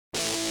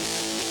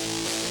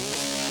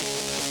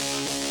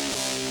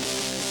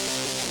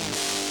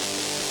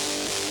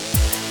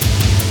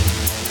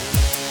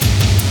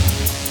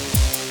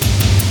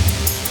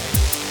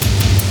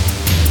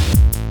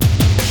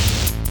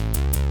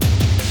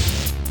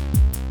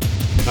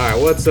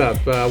right, what's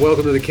up?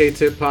 Welcome to the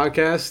K-Tip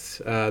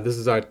podcast. This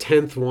is our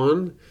 10th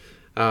one.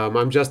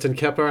 I'm Justin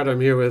Kephart. I'm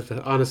here with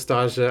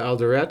Anastasia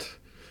Alderette.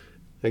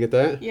 I get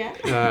that? Yeah.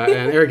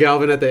 And Eric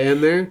Galvin at the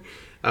end there.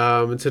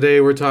 And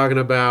today we're talking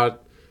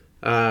about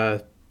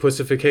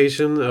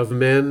pussification of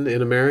men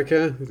in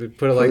America.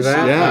 Put it like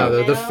that. Yeah.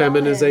 The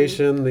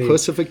feminization. The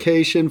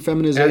Pussification,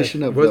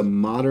 feminization of the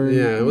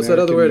modern what's that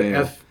other word?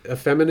 male.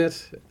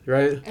 Effeminate,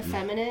 right?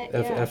 Effeminate,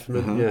 yeah.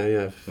 Effeminate,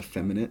 yeah.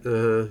 Effeminate.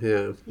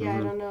 Yeah. Yeah, I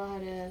don't know how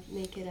to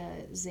make it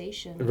a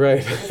zation.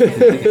 Right.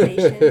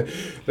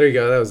 Effeminization. There you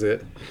go. That was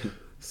it.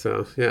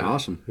 So, yeah.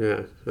 Awesome.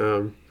 Yeah.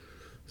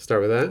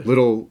 Start with that.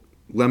 Little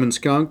lemon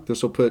skunk.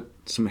 This will put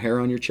some hair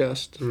on your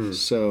chest.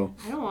 So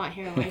I don't want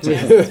hair on my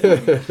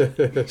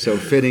chest. so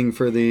fitting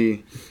for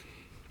the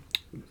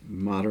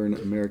modern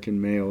American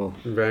male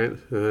Right.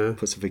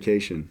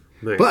 pussification.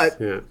 Nice. But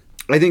yeah.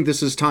 I think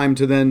this is time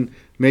to then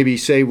maybe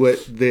say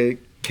what the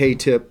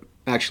K-Tip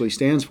actually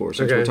stands for,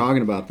 since Okay. we're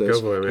talking about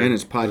this. Go for it, man. And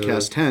it's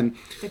podcast 10.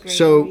 The great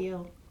So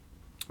reveal.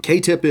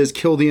 K-Tip is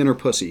kill the inner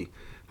pussy.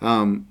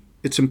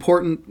 It's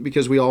important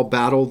because we all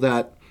battle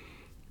that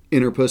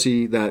inner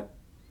pussy, that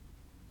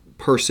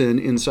person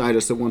inside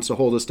us that wants to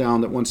hold us down,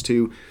 that wants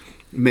to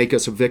make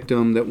us a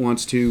victim, that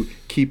wants to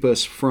keep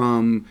us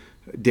from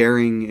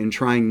daring and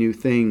trying new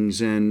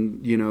things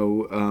and,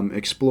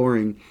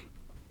 exploring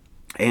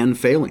and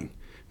failing,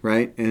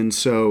 right? And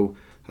so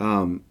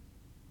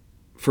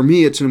for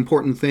me, it's an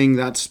important thing.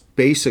 That's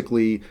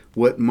basically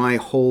what my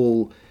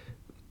whole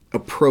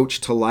approach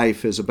to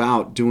life is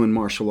about, doing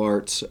martial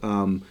arts.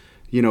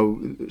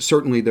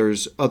 Certainly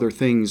there's other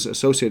things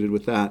associated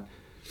with that,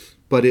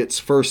 but it's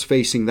first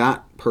facing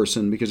that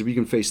person, because if you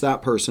can face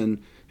that person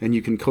and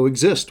you can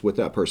coexist with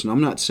that person. I'm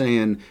not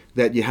saying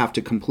that you have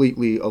to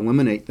completely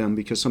eliminate them,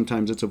 because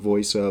sometimes it's a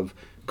voice of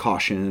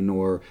caution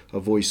or a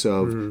voice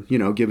of,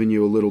 giving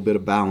you a little bit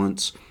of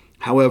balance.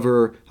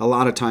 However, a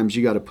lot of times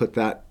you got to put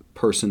that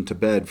person to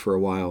bed for a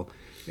while.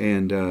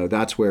 And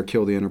that's where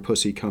Kill the Inner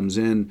Pussy comes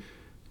in,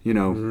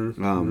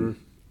 Yeah.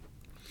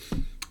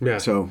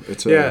 So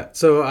it's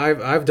So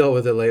I've dealt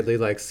with it lately,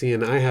 like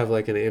seeing I have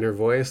like an inner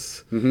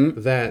voice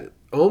that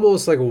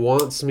almost like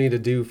wants me to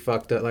do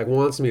fucked up, like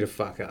wants me to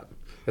fuck up.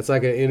 It's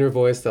like an inner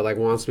voice that like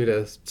wants me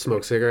to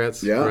smoke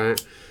cigarettes. Yeah.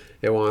 Right.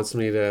 It wants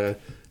me to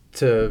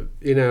Do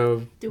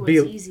what's be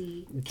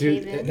easy.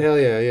 Cave in. hell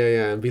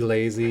yeah, and be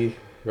lazy.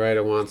 Right.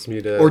 It wants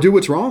me to or do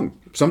what's wrong.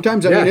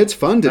 Sometimes, I mean, it's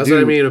fun to That's do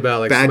what I mean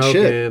about like bad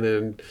smoking shit.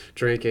 and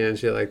drinking and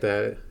shit like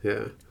that.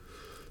 Yeah.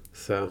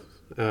 So,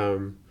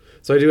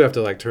 so I do have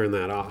to like turn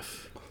that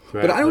off.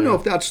 Right? But I don't know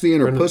if that's the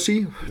inner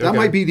pussy. That Okay.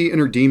 might be the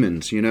inner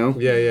demons,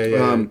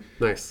 Yeah.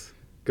 Nice.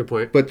 Good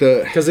point. But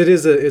Because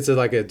it's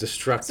like a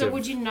destructive. So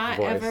would you not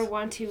voice. ever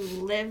want to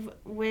live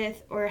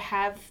with or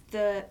have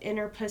the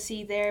inner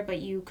pussy there,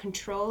 but you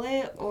control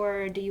it?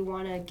 Or do you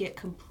want to get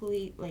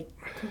completely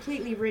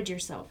rid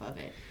yourself of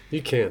it?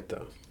 You can't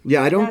though.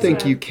 yeah, I don't That's think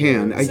what- you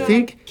can. I So,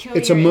 think kill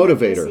it's a your inner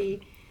motivator.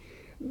 pussy.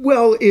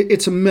 Well,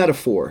 it's a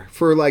metaphor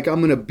for like,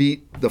 I'm going to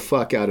beat the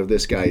fuck out of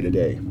this guy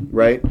today,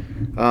 right?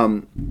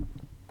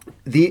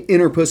 The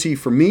inner pussy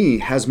for me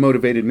has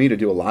motivated me to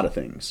do a lot of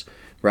things,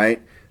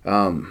 right?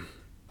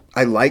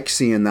 I like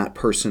seeing that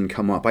person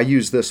come up. I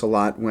use this a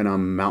lot when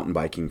I'm mountain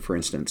biking, for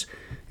instance.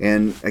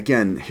 And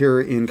again, here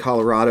in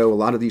Colorado, a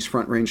lot of these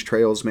front range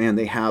trails, man,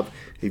 they have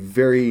a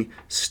very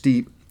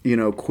steep,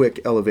 quick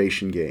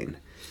elevation gain.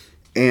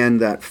 And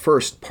that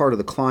first part of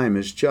the climb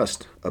is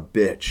just a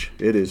bitch.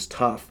 It is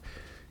tough.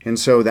 And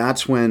so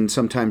that's when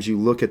sometimes you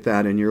look at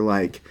that and you're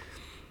like,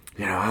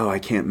 I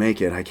can't make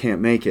it,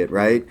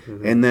 right?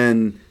 Mm-hmm. And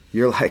then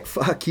you're like,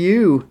 fuck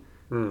you.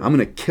 I'm going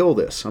to kill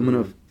this. I'm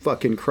going to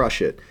fucking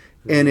crush it.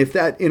 And if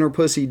that inner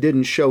pussy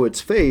didn't show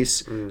its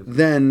face,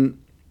 then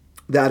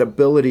that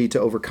ability to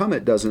overcome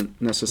it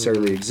doesn't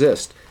necessarily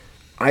exist.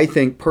 I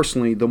think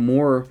personally, the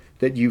more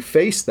that you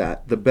face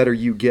that, the better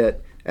you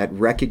get at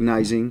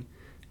recognizing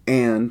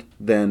and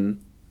then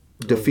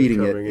defeating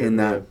it Overcoming it, in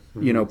that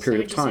yeah. So period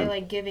would of you time. say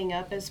like giving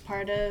up is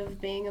part of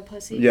being a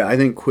pussy? Yeah, I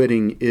think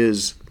quitting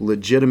is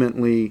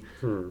legitimately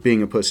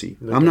being a pussy.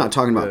 I'm not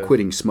talking about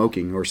quitting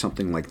smoking or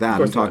something like that. I'm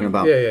course talking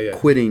not. about Yeah.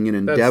 quitting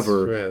an That's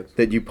endeavor right.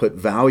 that you put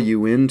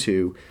value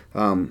into.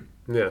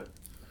 Yeah.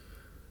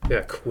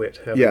 Yeah. Quit.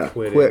 Have Yeah,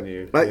 quit. quit. In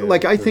you.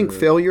 I think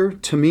failure,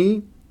 to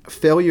me,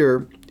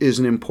 failure is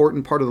an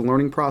important part of the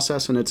learning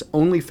process, and it's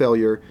only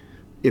failure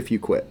if you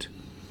quit.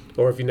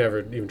 Or if you never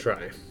even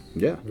try.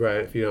 Yeah.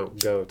 Right. If you don't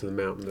go to the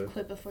mountain.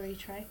 Quit before you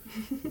try.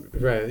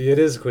 Right. It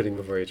is quitting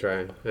before you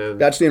try. And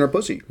That's the inner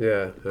pussy.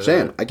 yeah.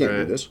 Saying, I can't right.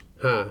 do this.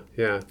 Huh,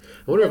 yeah.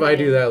 I wonder if I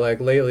do that. Like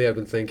lately, I've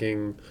been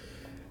thinking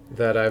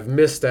that I've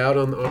missed out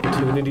on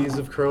opportunities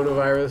of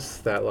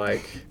coronavirus.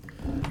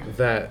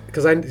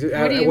 Because I.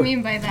 What do you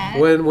mean by that?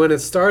 When it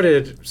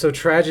started, so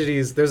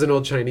tragedies. There's an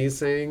old Chinese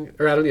saying,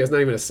 or I don't know. It's not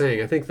even a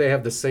saying. I think they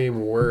have the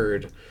same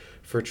word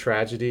for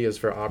tragedy as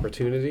for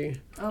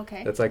opportunity.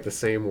 Okay. It's like the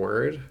same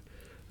word,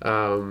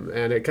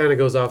 and it kind of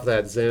goes off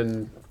that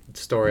Zen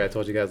story I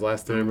told you guys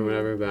last time or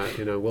whatever about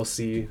we'll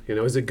see.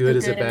 Is it good?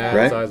 Is it bad?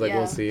 Right. So I was like, Yeah.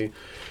 we'll see.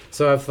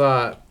 So I've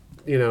thought,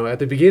 you know, at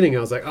the beginning I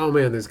was like, oh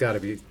man,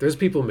 there's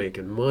people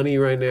making money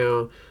right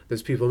now.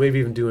 There's people maybe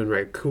even doing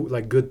cool,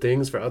 like good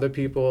things for other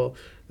people,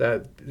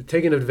 that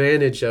taking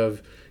advantage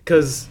of,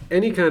 because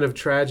any kind of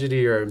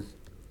tragedy or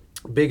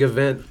big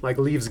event like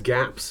leaves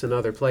gaps in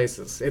other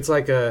places. It's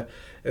like an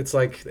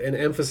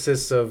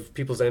emphasis of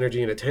people's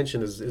energy and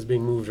attention is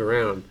being moved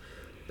around.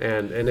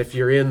 And if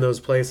you're in those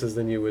places,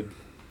 then you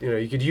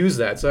could use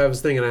that. So I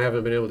was thinking I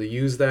haven't been able to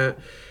use that.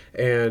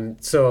 And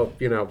so,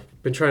 you know,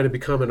 been trying to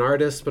become an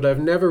artist, but I've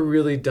never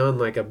really done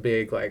like a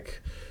big,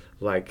 like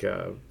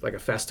a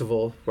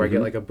festival where I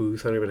get like a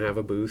booth. I don't even have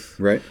a booth.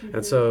 Right.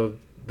 And so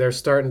they're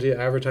starting to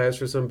advertise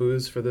for some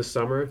booths for this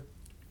summer.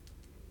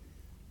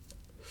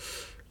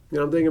 You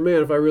know, I'm thinking,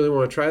 man, if I really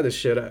want to try this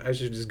shit, I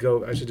should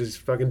just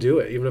fucking do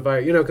it. Even if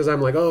because I'm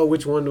like, oh,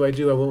 which one do I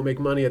do? I won't make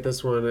money at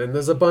this one. And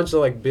there's a bunch of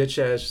like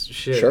bitch ass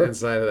shit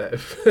inside of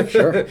that.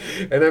 Sure.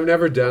 And I've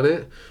never done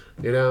it,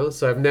 you know?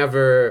 So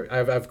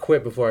I've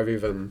quit before I've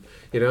even,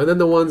 you know, and then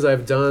the ones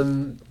I've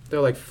done,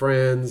 they're like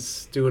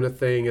friends doing a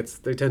thing.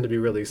 They tend to be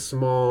really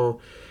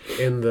small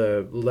in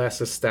the less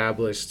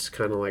established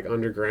kind of like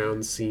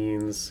underground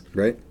scenes.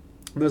 Right.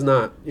 There's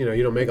not, you know,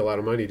 you don't make a lot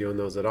of money doing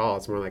those at all.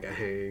 It's more like a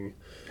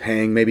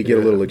hang, maybe get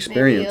a little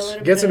experience.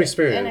 Get some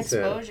experience.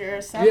 And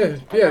exposure.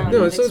 Yeah.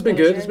 No, so it's been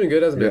good. It's been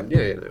good, hasn't it?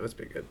 Yeah. No, it's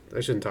been good. I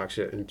shouldn't talk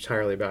shit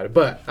entirely about it.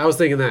 But I was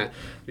thinking that,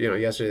 you know,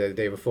 yesterday, the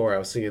day before, I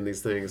was seeing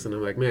these things, and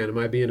I'm like, man, am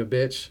I being a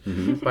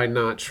bitch by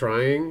not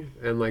trying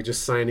and like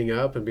just signing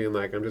up and being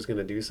like, I'm just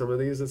gonna do some of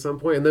these at some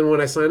point. And then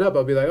when I sign up,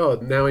 I'll be like, oh,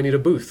 now I need a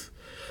booth.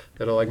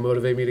 That'll like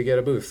motivate me to get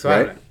a booth. So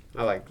right.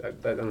 I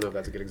don't know if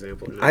that's a good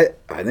example. Or not.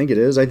 I think it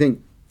is.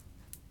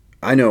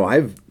 I know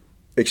I've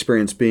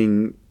experienced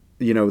being,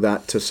 you know,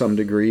 that to some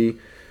degree.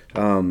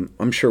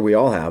 I'm sure we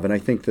all have. And I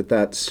think that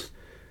that's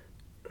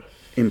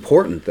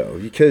important, though,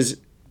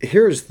 because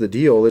here's the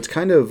deal. It's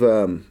kind of,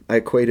 I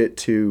equate it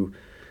to,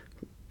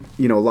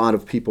 you know, a lot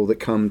of people that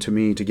come to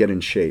me to get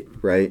in shape,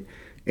 right?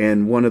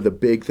 And one of the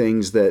big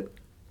things that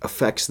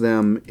affects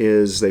them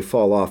is they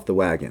fall off the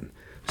wagon.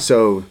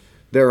 So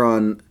they're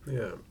on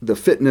the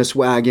fitness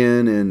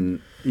wagon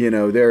and, you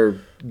know, they're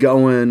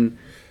going,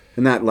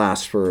 and that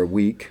lasts for a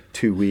week,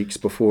 2 weeks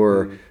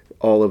before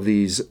all of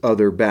these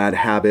other bad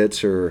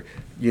habits or,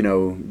 you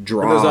know,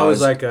 draws there's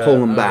always like pull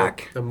them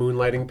back. A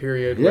moonlighting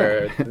period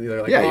where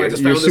they're like, I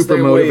just you're found this super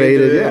thing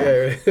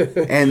motivated,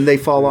 yeah. And they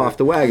fall off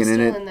the wagon. I'm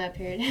and still in that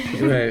period.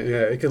 Right,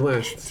 yeah, it can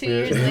last. 2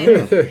 years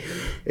later.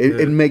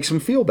 It makes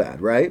them feel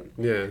bad, right?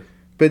 Yeah.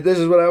 But this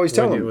is what I always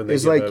tell them. When they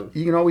It's give like, up.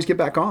 you can always get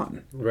back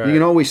on. Right. You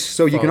can always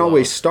start. You can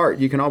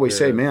always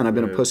say, Yeah, man, I've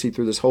been a pussy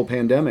through this whole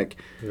pandemic.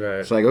 Right.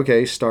 It's like,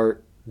 okay,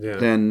 start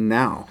then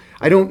now.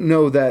 I don't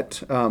know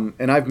that,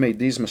 and I've made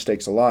these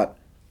mistakes a lot,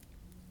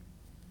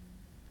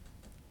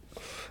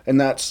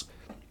 and that's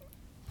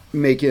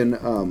making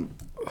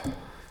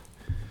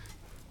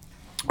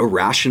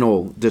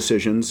irrational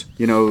decisions,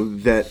 you know,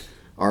 that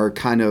are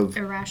kind of...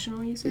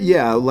 Irrational, you said?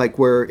 Yeah, like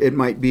where it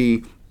might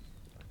be,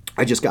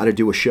 I just got to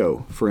do a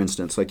show, for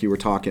instance, like you were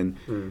talking,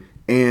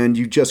 and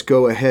you just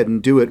go ahead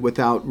and do it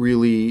without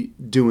really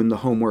doing the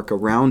homework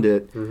around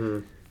it.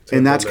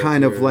 And that's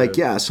kind of like,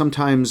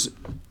 sometimes,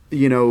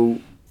 you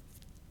know,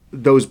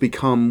 those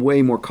become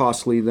way more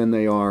costly than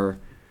they are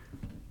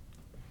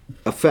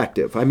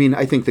effective. I mean,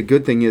 I think the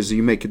good thing is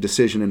you make a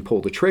decision and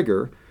pull the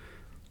trigger,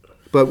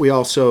 but we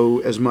also,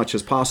 as much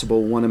as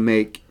possible, want to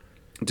make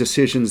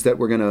decisions that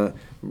we're going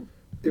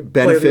to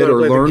benefit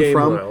or learn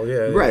from.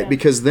 Well. Right,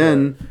 because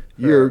then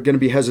you're going to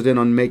be hesitant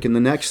on making the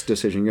next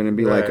decision. You're going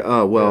to be like,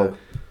 oh, well,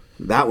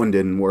 that one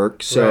didn't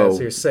work. So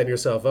you're setting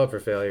yourself up for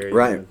failure.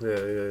 Right.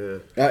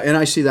 Yeah. And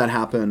I see that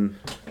happen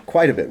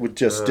quite a bit with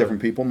just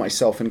different people,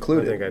 myself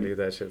included. I think I do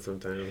that shit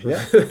sometimes.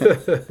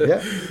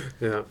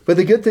 Yeah. But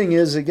the good thing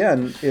is,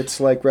 again, it's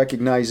like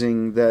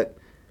recognizing that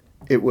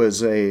it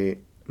was a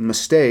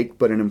mistake,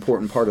 but an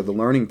important part of the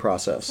learning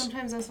process.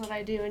 Sometimes that's what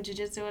I do in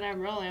jiu-jitsu when I'm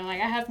rolling. I'm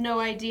like, I have no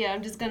idea.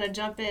 I'm just going to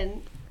jump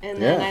in,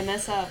 and then I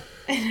mess up.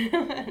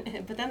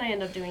 But then I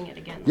end up doing it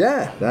again.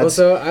 Yeah.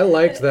 So I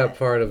liked that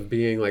part of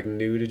being like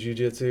new to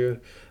jiu-jitsu,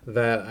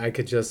 that I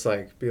could just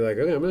like be like,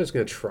 okay, I'm just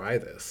going to try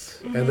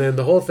this. And then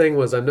the whole thing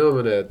was, I know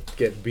I'm going to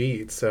get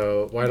beat,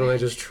 so why don't I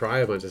just try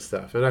a bunch of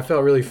stuff? And I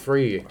felt really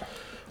free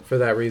for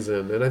that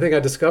reason. And I think I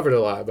discovered a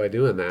lot by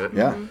doing that.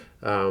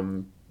 Yeah.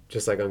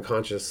 Just like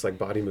unconscious like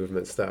body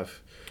movement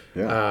stuff.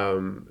 Yeah.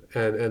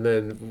 And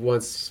then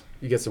once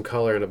you get some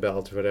color in a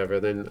belt or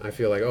whatever, then I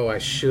feel like, oh, I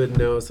should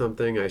know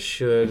something. I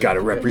should. Got to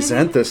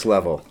represent this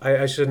level.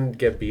 I shouldn't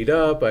get beat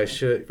up. I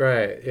should.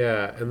 Right.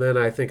 Yeah. And then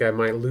I think I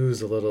might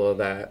lose a little of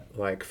that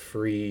like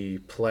free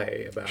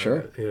play about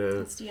it. You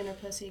know. It's the inner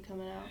pussy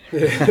coming out.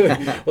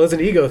 Well, it's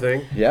an ego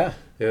thing. Yeah.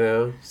 You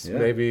know. So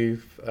maybe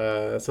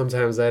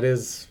sometimes that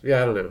is.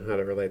 Yeah. I don't know how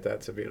to relate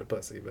that to being a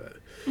pussy, but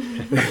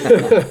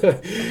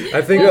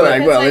I think you're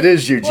like, well, it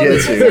is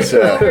jujitsu. Well,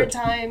 so over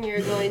time,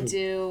 you're going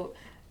to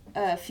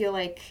feel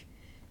like.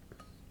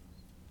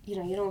 You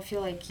know, you don't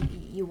feel like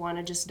you want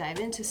to just dive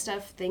into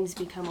stuff. Things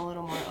become a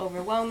little more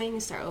overwhelming. You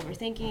start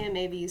overthinking it.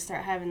 Maybe you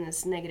start having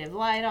this negative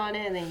light on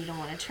it, and then you don't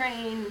want to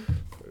train.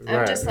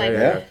 I'm just like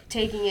yeah.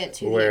 taking it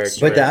to Where the it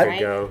extreme, But that- right?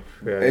 go.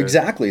 Yeah,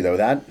 Exactly, though.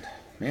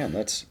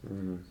 That's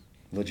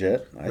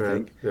legit, I Right,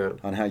 think, yeah.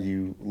 on how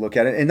you look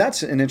at it. And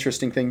that's an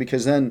interesting thing,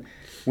 because then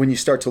when you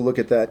start to look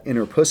at that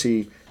inner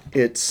pussy,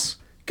 it's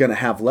going to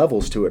have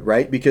levels to it,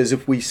 right? Because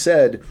if we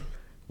said,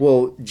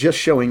 well, just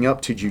showing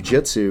up to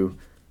jujitsu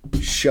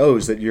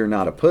shows that you're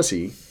not a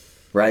pussy,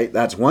 right?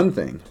 That's one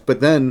thing. But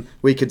then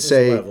we could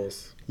say,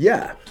 levels.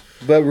 yeah,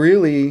 but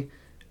really,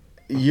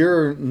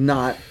 you're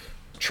not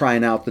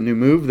trying out the new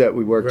move that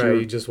we worked Right, through.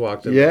 you just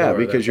walked in the Yeah, door,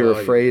 because that's you're all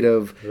you- afraid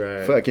of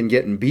Right. fucking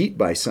getting beat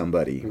by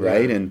somebody,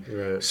 right? And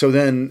right. so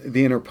then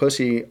the inner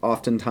pussy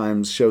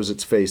oftentimes shows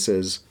its face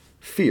as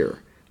fear,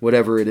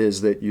 whatever it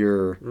is that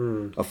you're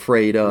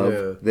afraid of,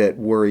 Yeah. that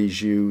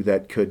worries you,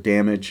 that could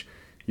damage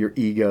your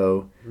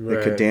ego,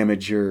 that could Right.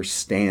 damage your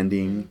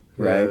standing,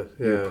 right?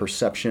 Your yeah.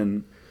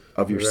 perception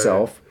of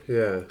yourself, Right.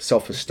 Yeah. That's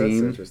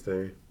self-esteem.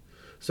 interesting.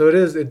 So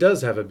it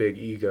does have a big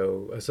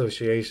ego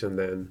association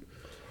then,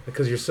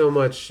 because you're so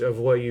much of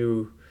what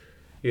you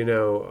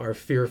know, are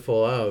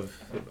fearful of.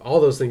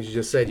 All those things you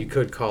just said, you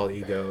could call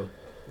ego,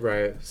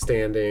 right?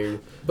 Standing,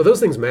 but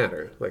those things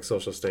matter, like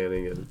social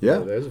standing, and Yeah,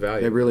 there's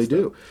value. they in really stuff.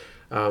 do.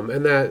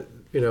 And that,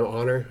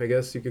 honor, I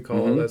guess you could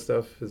call all that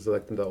stuff, is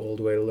like the old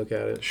way to look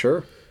at it.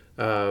 Sure.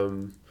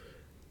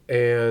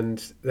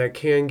 And that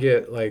can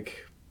get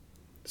like,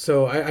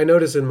 so I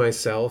notice in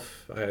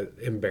myself,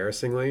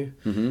 embarrassingly,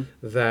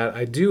 that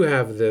I do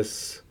have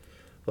this,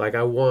 like,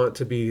 I want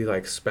to be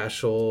like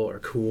special or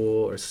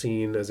cool or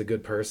seen as a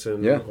good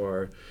person, Yeah.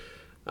 or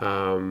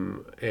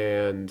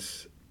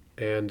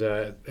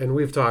and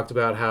we've talked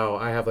about how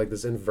I have like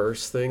this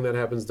inverse thing that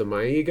happens to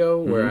my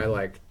ego, where I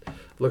like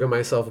look at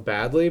myself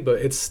badly, but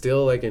it's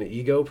still like an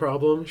ego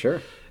problem.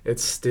 Sure.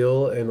 It's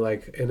still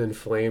like an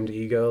inflamed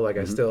ego. Like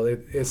I still,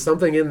 it's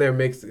something in there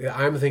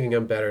I'm thinking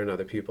I'm better than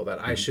other people, that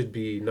I should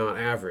be not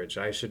average.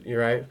 I should,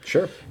 you're right.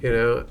 Sure.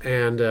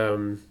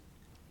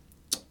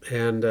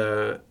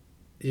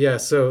 Yeah,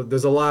 so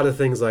there's a lot of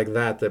things like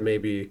that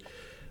maybe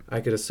I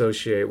could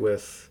associate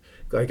with,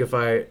 like, if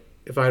I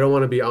don't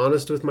want to be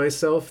honest with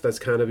myself, that's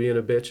kind of being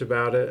a bitch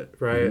about it,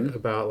 right?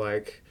 About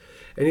like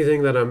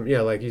anything that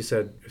like you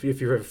said,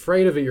 if you're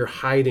afraid of it, you're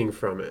hiding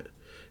from it.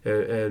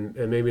 And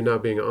maybe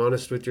not being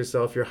honest with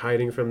yourself, you're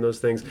hiding from those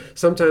things.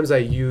 Sometimes I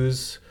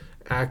use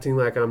acting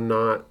like I'm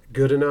not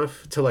good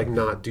enough to like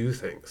not do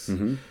things.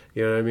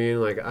 You know what I mean?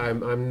 Like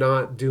I'm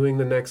not doing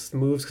the next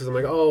moves because I'm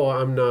like, oh,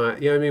 I'm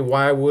not. You know what I mean?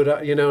 Why would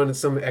I? And it's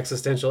some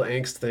existential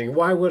angst thing.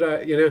 Why would I?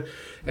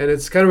 And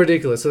it's kind of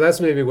ridiculous. So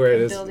that's maybe where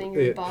it is. Building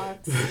your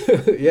box.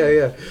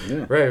 yeah.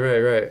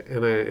 Right.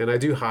 And I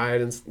do hide,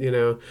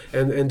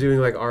 and doing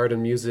like art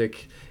and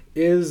music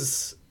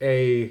is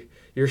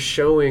you're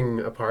showing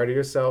a part of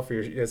yourself.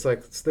 It's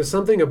like there's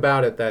something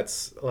about it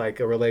that's like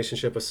a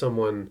relationship with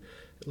someone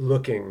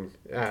looking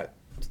at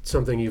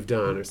something you've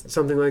done or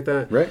something like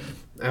that. Right.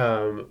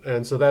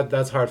 And so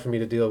that's hard for me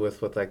to deal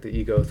with like the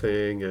ego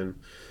thing, and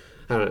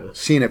I don't know.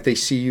 Seeing if they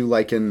see you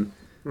like in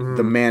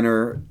the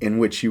manner in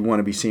which you want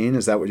to be seen.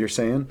 Is that what you're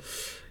saying?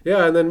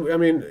 Yeah, and then I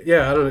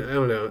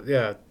don't know.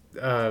 Yeah.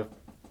 I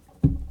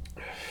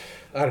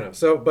don't know.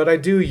 So, but I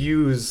do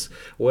use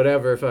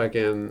whatever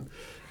fucking,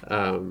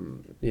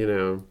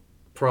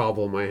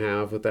 problem I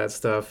have with that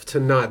stuff to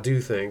not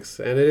do things.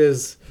 And it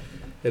is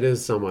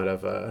somewhat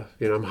of a,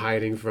 I'm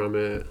hiding from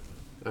it.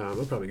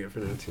 I'll probably go for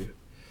now too.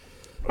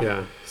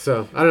 Yeah.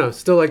 So I don't know,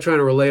 still like trying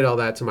to relate all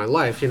that to my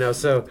life,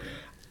 so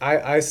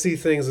I see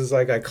things as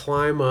like I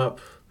climb up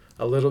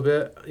a little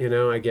bit,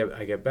 I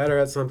get better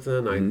at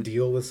something, I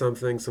deal with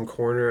something, some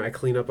corner, I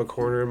clean up a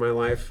corner in my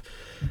life,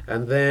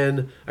 and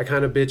then I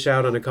kind of bitch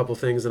out on a couple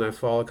things and I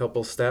fall a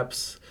couple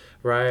steps,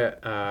 right?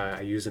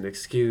 I use an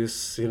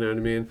excuse, you know what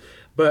I mean?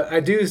 But I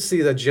do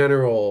see the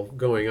general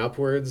going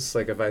upwards,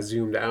 like if I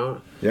zoomed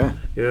out. Yeah.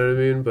 You know what I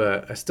mean?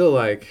 But I still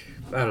I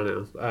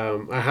don't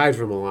know. I hide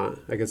from a lot,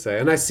 I could say.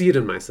 And I see it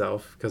in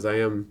myself because I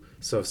am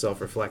so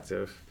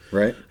self-reflective.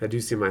 Right. I do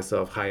see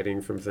myself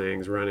hiding from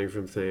things, running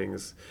from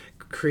things,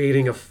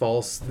 creating a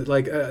false,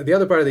 the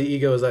other part of the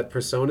ego is that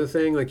persona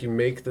thing. Like you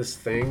make this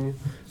thing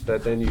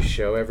that then you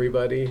show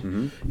everybody.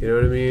 You know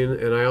what I mean?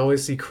 And I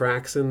always see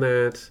cracks in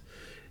that.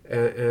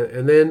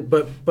 And then,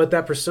 but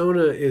that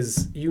persona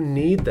is, you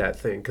need that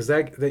thing, because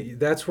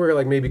that's where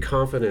like maybe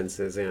confidence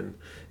is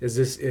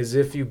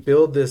if you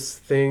build this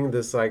thing,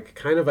 this like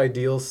kind of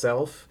ideal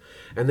self,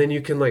 and then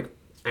you can like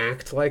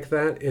act like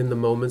that in the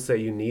moments that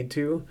you need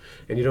to,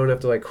 and you don't have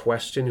to like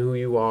question who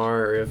you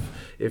are, or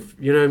if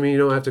you know what I mean, you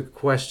don't have to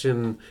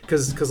question,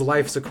 because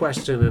life's a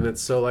question and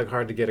it's so like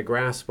hard to get a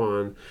grasp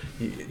on,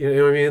 you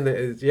know what I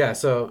mean? Yeah.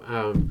 So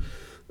I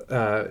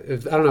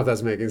don't know if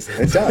that's making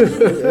sense. It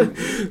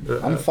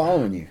does. I'm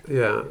following you.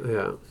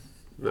 Yeah.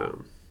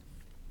 No.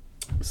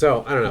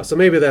 So I don't know. So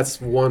maybe that's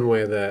one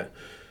way that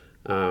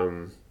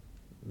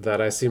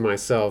that I see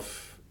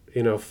myself,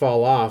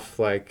 fall off.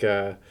 Like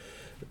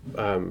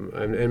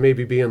and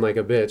maybe being like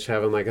a bitch,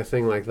 having like a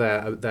thing like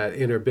that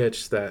inner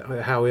bitch,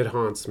 that how it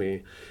haunts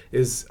me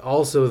is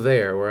also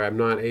there, where I'm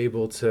not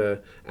able to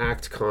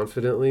act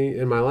confidently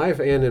in my life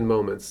and in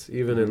moments,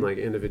 even in like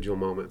individual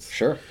moments.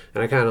 Sure.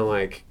 And I kind of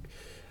like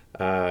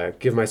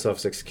give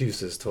myself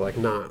excuses to like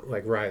not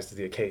like rise to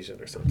the occasion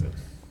or something.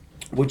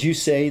 Would you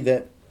say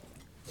that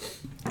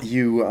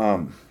you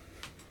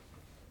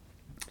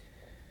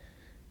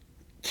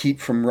keep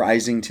from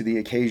rising to the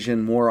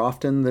occasion more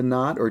often than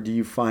not, or do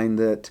you find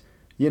that,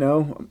 you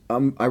know,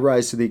 I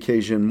rise to the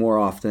occasion more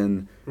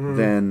often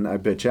than I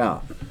bitch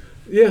out?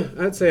 Yeah,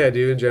 I'd say I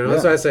do in general.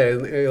 That's what I say.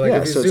 Like Yeah,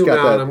 if you so it's zoom got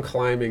out, that- I'm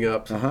climbing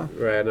up,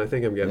 right? And I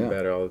think I'm getting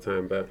better all the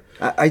time. But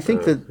I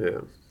think that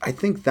yeah. I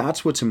think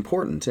that's what's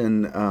important,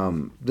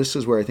 and this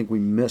is where I think we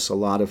miss a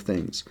lot of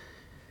things.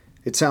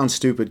 It sounds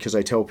stupid because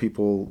I tell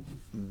people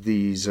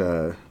these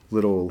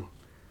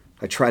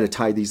I try to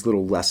tie these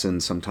little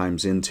lessons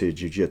sometimes into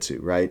jiu-jitsu,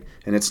 right?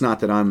 And it's not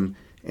that I'm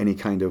any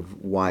kind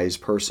of wise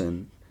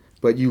person,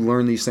 but you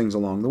learn these things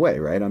along the way,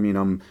 right? I mean,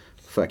 I'm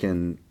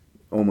fucking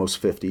almost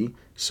 50,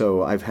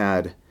 so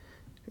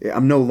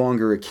I'm no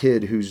longer a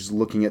kid who's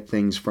looking at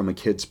things from a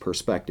kid's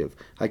perspective.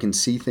 I can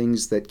see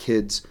things that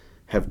kids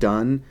have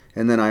done,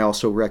 and then I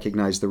also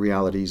recognize the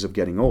realities of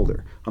getting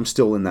older. I'm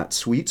still in that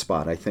sweet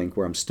spot, I think,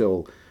 where I'm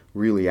still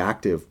really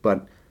active,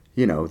 but,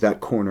 you know,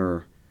 that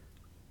corner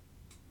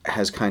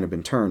has kind of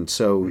been turned.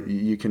 So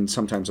you can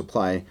sometimes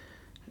apply,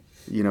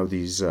 you know,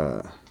 these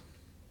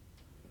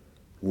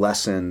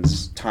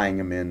lessons, tying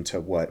them into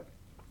what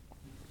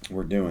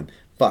we're doing.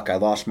 Fuck, I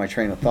lost my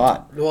train of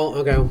thought. Well,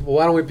 okay. Well,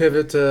 why don't we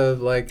pivot to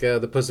like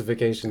the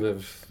pussification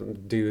of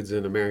dudes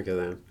in America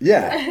then?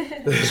 Yeah.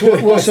 So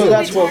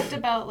that's we what. talked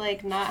about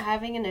like not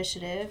having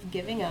initiative,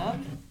 giving up,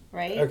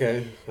 right?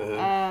 Okay.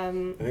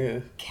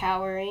 Okay.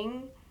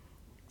 Cowering,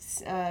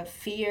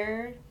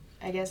 fear,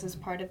 I guess, is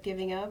part of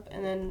giving up,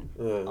 and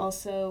then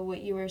also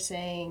what you were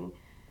saying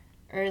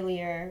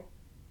earlier.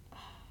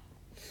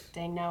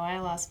 Dang, now I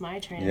lost my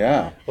train of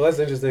thought. Well, that's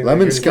interesting.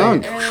 Lemon Like you're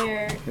saying- skunk.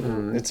 Earlier,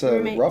 It's a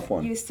rough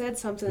one. you said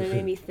something that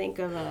made me think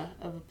of a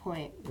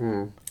point.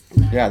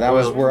 Yeah, that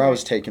was where I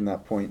was taking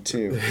that point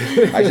too.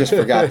 I just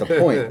forgot the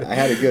point. I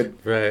had a good,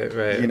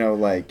 Right. you know,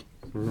 like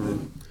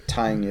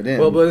tying it in.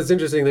 Well, but it's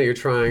interesting that you're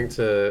trying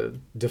to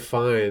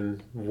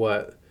define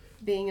what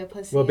Being a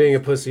pussy. being a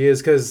pussy is,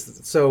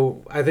 because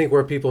so I think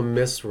where people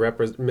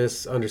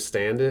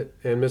misunderstand it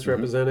and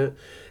misrepresent it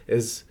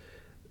is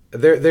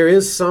there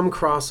is some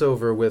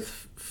crossover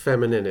with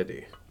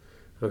femininity,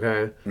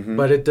 okay,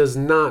 but it does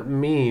not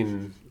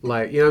mean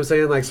like, you know what I'm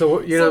saying, like,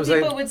 so you know what I'm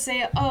saying. People would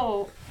say,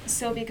 oh,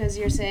 so because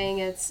you're saying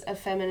it's a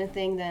feminine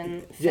thing,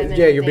 then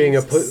Yeah, you're being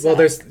a pussy. Well,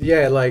 there's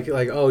like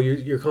oh,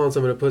 you're calling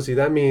someone a pussy.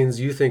 That means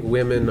you think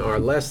women are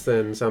less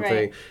than something,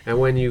 Right. and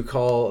when you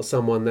call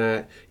someone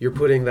that, you're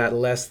putting that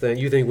less than.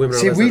 You think women are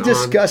See, less we than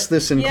discussed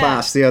this in Yeah.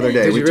 class the other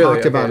day. Did We you really? talked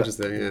Okay, about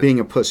interesting, yeah. being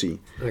a pussy.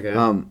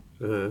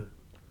 Okay.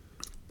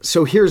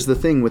 So here's the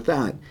thing with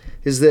that,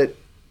 is that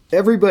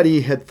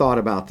everybody had thought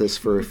about this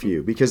for a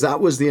few, because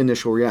that was the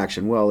initial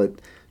reaction. Well,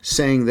 it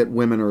saying that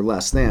women are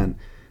less than,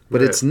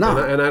 but Right. it's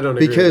not. And I don't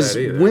agree with because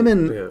that either.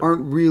 women Yeah.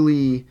 aren't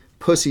really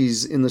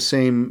pussies in the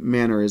same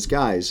manner as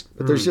guys.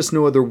 But there's just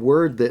no other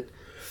word that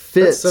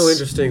fits. That's so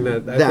interesting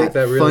that I that think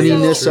that really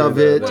funniness is true, of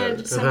it.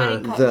 Would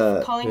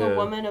somebody calling Yeah. a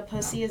woman a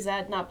pussy, is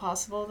that not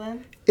possible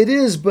then? It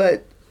is,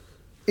 but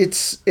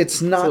it's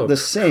not little the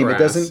same. It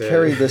crass, doesn't yeah.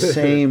 carry the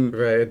same.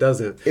 Right, it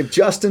doesn't. If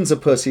Justin's a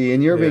pussy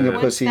and you're being a Yeah.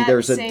 pussy, What's that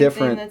there's a same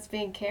different. thing that's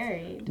being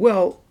carried?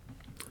 Well,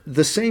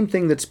 the same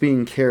thing that's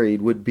being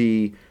carried would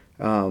be,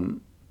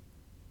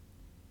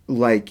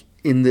 like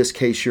in this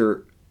case,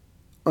 your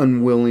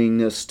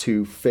unwillingness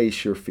to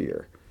face your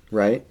fear,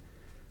 right?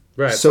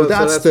 Right. So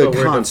that's the what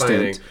we're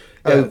constant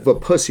defining. of a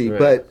pussy.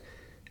 Right.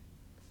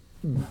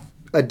 But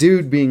a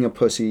dude being a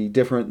pussy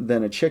different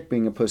than a chick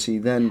being a pussy.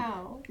 Then,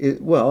 How?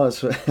 well,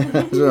 that's what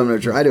I'm going to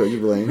try to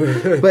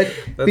explain. But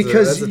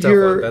because that's a tough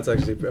you're, one. That's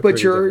actually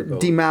but you're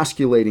difficult.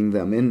 demasculating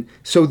them, and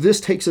so this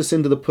takes us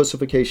into the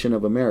pussification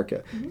of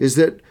America. Is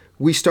that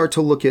we start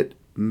to look at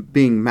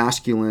being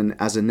masculine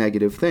as a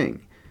negative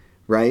thing,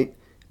 right?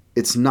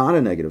 It's not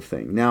a negative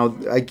thing. Now,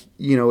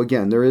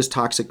 again, there is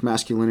toxic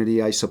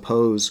masculinity, I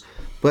suppose,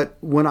 but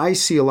when I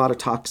see a lot of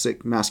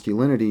toxic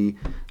masculinity,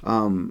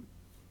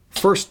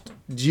 first,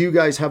 do you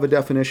guys have a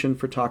definition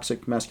for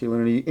toxic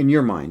masculinity in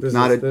your mind? This is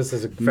not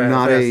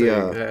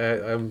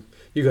fascinating.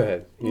 You go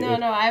ahead.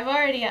 No, I've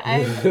already.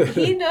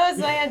 He knows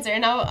the answer,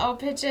 and I'll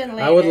pitch in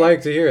later. I would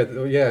like to hear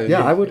it. Yeah.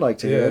 Yeah, I would like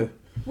to hear it.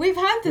 We've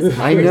had this I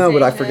conversation. know,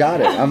 but I forgot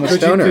it. I'm a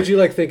stoner. Could you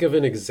like think of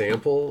an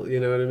example?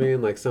 You know what I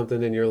mean? Like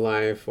something in your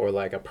life, or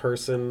like a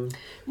person.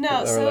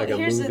 No, or so like a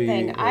here's movie, the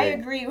thing. I like-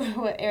 agree with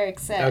what Eric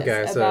says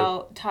Okay, so-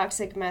 about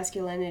toxic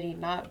masculinity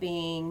not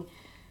being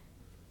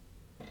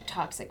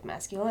toxic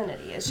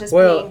masculinity. It's just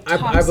Well, being I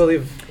toxic.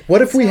 believe.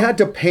 What if we had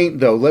to paint,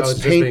 though? Let's it's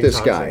just paint being this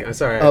toxic. guy I'm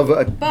sorry.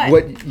 of But-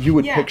 what you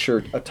would yeah.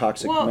 picture a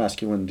toxic Well,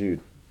 masculine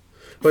dude.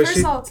 But First,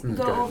 she- I'll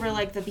go over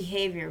like the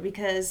behavior,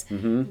 because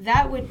Mm-hmm.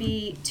 that would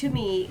be, to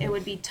me, it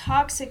would be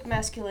toxic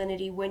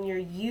masculinity when you're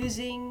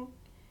using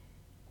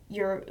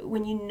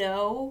when you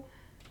know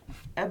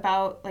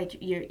about, like,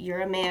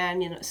 you're a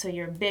man, you know, so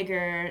you're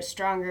bigger,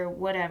 stronger,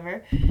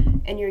 whatever,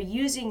 and you're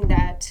using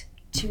that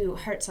to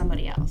hurt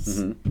somebody else,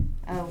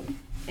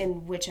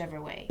 in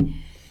whichever way,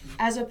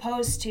 as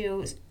opposed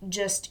to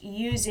just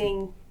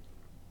using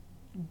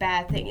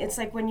bad thing. It's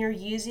like when you're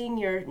using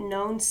your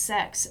known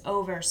sex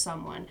over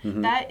someone.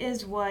 That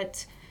is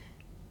what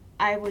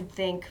I would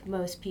think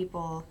most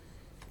people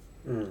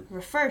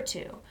refer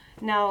to.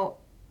 Now,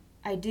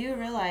 I do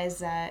realize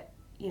that,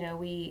 you know,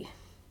 we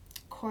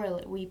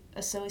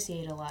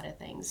associate a lot of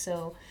things.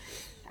 So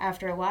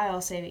after a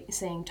while,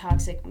 saying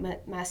toxic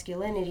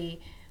masculinity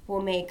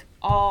will make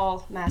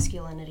all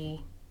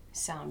masculinity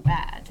sound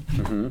bad.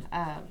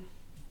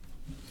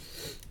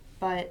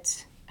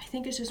 But I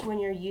think it's just when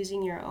you're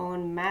using your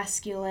own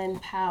masculine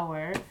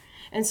power.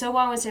 And so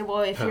one would say,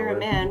 well, if you're a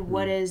man,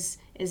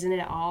 isn't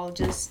it all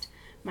just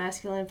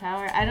masculine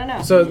power? I don't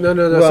know. So no.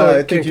 Well, So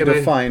I think you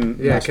define.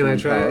 Yeah, can I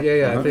try? Power.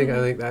 Yeah. I think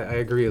I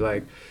agree.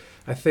 Like,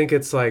 I think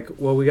it's like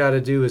what we got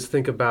to do is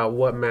think about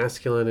what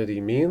masculinity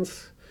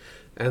means,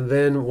 and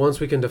then once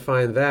we can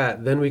define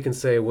that, then we can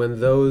say when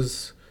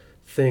those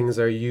things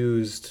are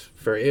used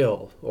for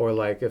ill, or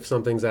like if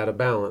something's out of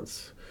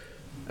balance.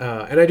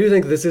 And I do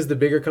think this is the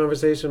bigger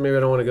conversation. Maybe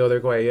I don't want to go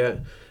there quite yet,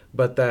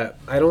 but that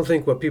I don't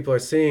think what people are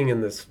seeing in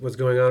this, what's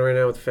going on right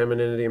now with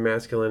femininity and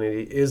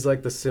masculinity, is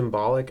like the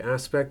symbolic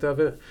aspect of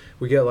it.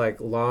 We get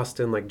like lost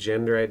in like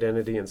gender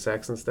identity and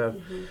sex and stuff.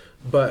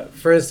 But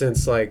for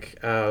instance, like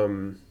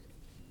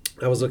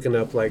I was looking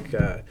up like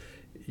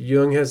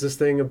Jung has this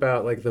thing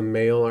about like the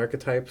male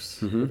archetypes.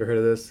 Have you ever heard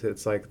of this?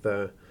 It's like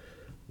the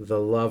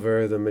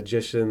lover, the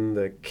magician,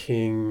 the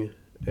king,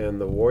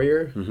 and the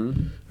warrior,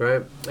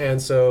 right?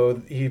 And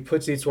so he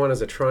puts each one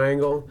as a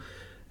triangle,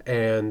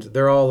 and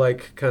they're all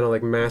like kind of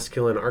like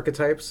masculine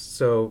archetypes.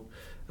 So,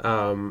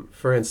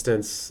 for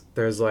instance,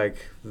 there's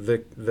like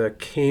the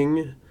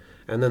king,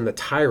 and then the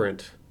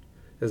tyrant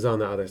is on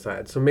the other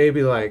side. So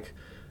maybe like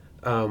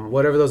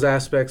whatever those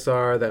aspects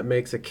are that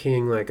makes a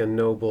king like a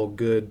noble,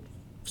 good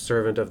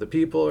servant of the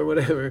people or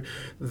whatever,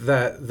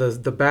 that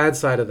the bad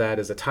side of that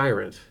is a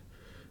tyrant,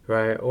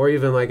 right? Or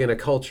even like in a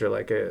culture,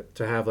 like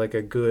to have like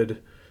a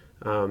good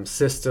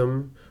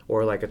system,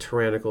 or like a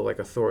tyrannical, like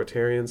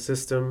authoritarian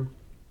system,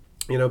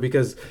 you know,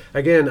 because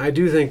again, I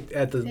do think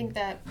I think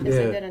that is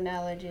a good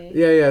analogy.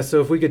 Yeah. So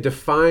if we could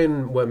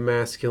define what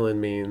masculine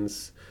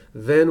means,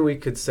 then we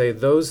could say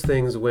those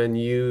things when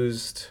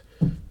used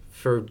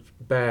for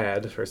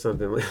bad or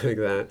something like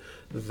that,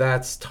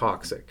 that's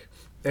toxic.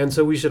 And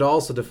so we should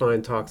also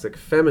define toxic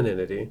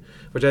femininity,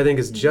 which I think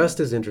is just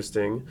as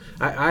interesting.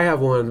 I have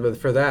one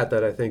for that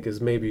I think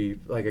is maybe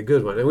like a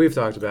good one, and we've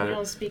talked about it. They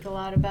don't speak a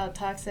lot about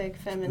toxic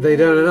femininity. They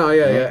don't, no,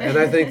 yeah. And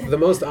I think the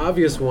most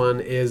obvious one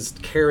is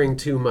caring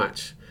too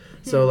much.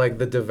 So like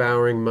the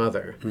devouring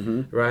mother,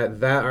 right?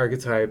 That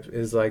archetype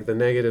is like the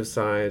negative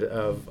side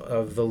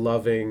of the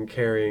loving,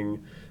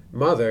 caring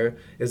mother,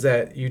 is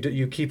that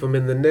you keep them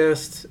in the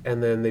nest,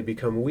 and then they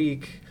become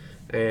weak,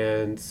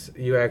 and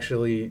you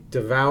actually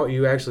devour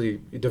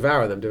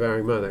them,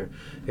 devouring mother.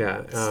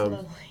 Yeah.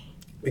 Slowly.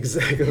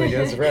 Exactly,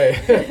 that's right.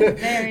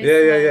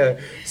 Very Yeah.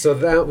 So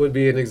that would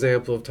be an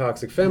example of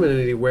toxic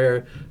femininity,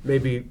 where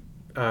maybe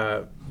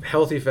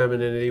healthy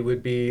femininity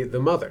would be the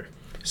mother.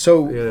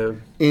 So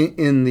You know?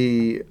 in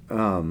the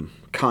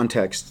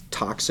context,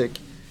 toxic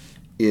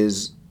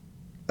is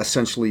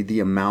essentially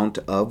the amount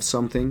of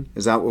something.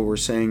 Is that what we're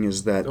saying?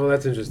 Is that? Oh,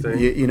 that's interesting.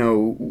 You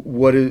know,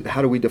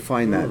 how do we is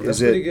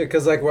That's it pretty good,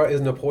 because like,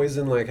 isn't a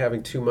poison like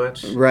having too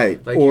much?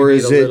 right, Like or you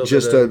need is a it little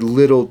just bit a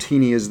little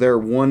teeny? Is there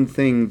one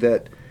thing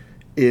that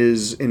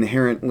is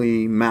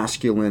inherently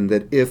masculine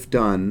that, if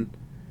done,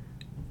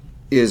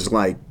 is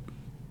like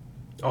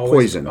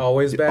poison?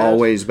 Always bad.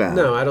 Always bad.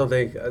 No, I don't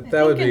think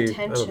that would be.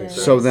 I don't think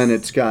so. So then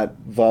it's got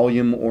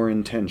volume or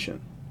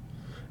intention.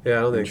 Yeah,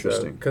 I don't think so.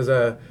 Interesting.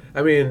 Because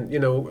I mean, you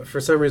know,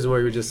 for some reason what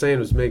you were just saying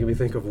was making me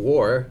think of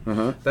war.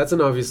 That's an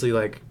obviously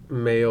like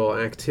male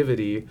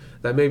activity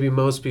that maybe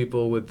most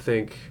people would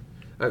think,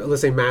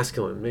 let's say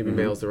masculine, maybe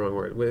male is the wrong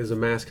word, is a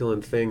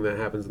masculine thing that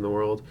happens in the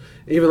world.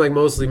 Even like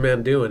mostly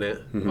men doing it,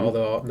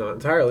 although not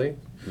entirely,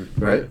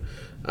 right?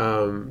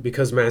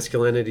 Because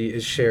masculinity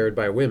is shared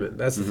by women.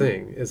 That's the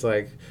thing. It's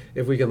like,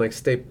 if we can like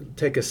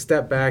take a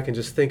step back and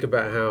just think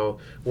about how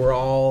we're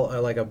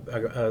all like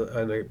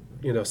a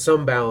you know,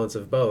 some balance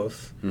of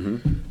both.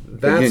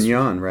 That's Yin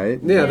yang,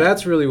 right? Yeah,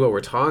 that's really what we're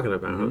talking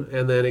about.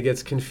 And then it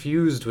gets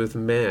confused with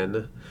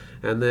men,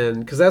 and then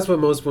because that's what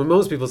when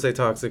most people say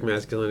toxic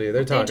masculinity,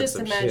 they're talking just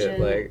some imagine, shit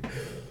like.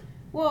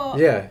 Well,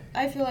 yeah,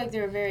 I feel like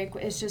they're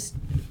it's just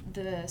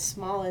the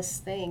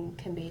smallest thing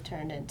can be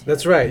turned into.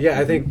 That's right. Yeah,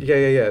 I think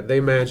yeah. They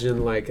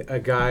imagine like a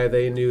guy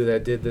they knew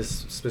that did this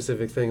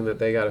specific thing that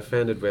they got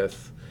offended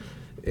with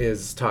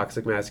is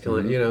toxic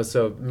masculine, you know.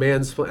 So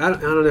I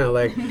don't know,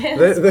 like.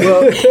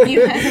 Well,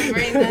 you had to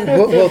bring that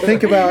up. Well,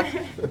 think about.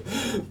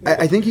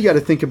 I think you got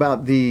to think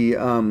about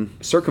the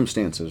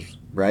circumstances,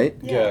 right?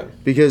 Yeah.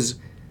 Because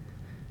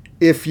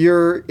if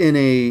you're in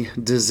a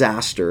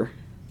disaster,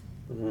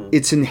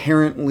 it's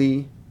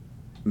inherently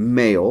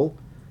male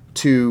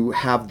to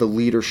have the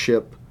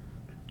leadership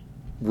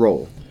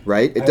role,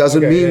 right? It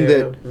doesn't mean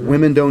that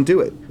women don't do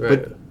it, Right.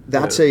 but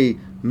that's a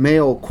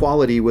male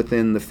quality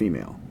within the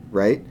female,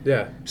 right?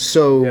 Yeah.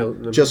 So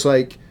Yeah. just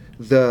like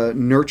the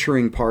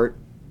nurturing part,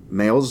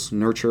 males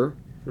nurture,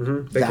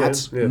 They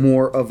that's can, yeah.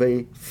 more of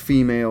a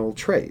female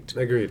trait.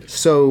 Agreed.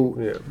 So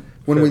Yeah.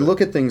 when we Feminine.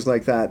 look at things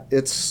like that,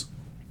 it's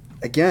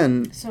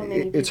again, So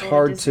many it's people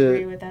hard would disagree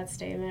to with that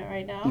statement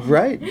right now.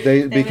 right.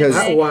 They would Because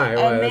say Why? a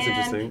That's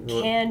man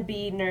interesting. can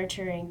be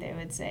nurturing. They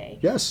would say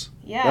yes,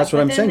 Yeah, that's what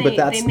but I'm then saying. But they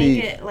that's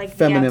make the it like the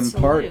feminine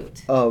part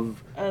absolute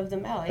of of the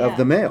male. Yeah. of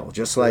the male,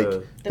 just like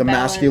The the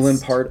masculine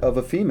balanced. part of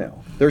a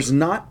female. There's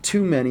not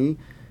too many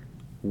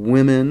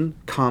women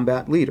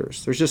combat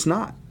leaders. There's just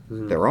not.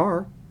 There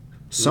are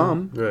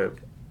some, Right.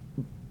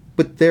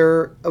 but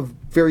they're a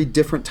very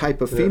different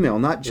type of female.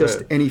 Not just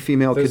Right. any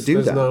female could do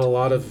There's that. not a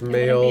lot of It wouldn't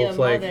be male a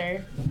like.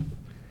 mother.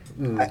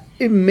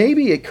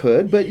 Maybe it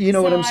could, but you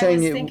know what I'm saying.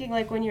 I was thinking,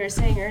 like when you were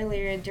saying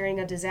earlier, during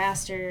a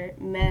disaster,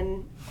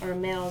 men or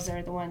males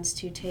are the ones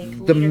to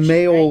take the leadership,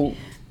 male right?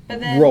 But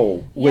then,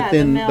 role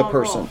within the male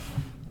person.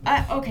 role.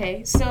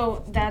 Okay,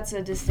 so that's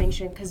a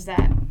distinction because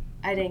that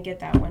I didn't get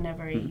that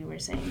whenever you were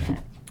saying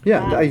that.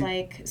 Yeah,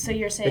 like so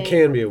you're saying It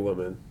can be a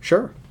woman,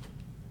 Sure,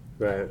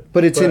 right?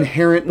 but it's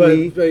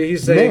inherently But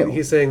he's saying male.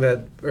 he's saying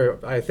that, or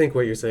I think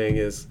what you're saying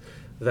is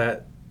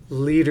that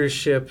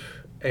leadership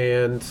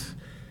and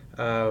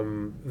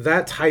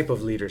that type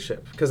of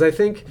leadership, because I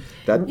think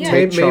that Yeah,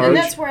 take maybe- charge. and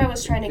that's where I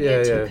was trying to get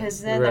Yeah, to yeah,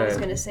 because then I was right.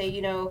 going to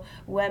say,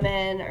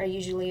 women are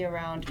usually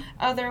around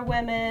other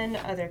women,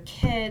 other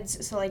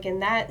kids. So, like in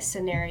that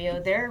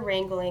scenario, they're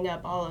wrangling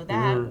up all of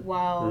that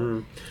while,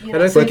 And I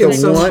but think the in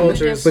some one,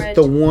 cultures- but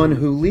the one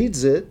who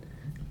leads it,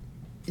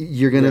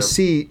 you're going to Yeah.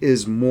 see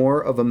is more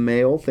of a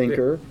male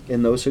thinker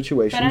in those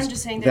situations But I'm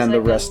just saying there's than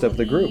like the rest a of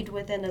the lead group.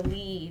 within a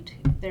lead.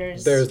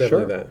 There's there's Sure.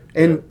 definitely that.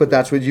 And Yeah. but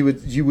that's what you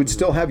would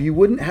still have. You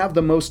wouldn't have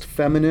the most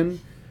feminine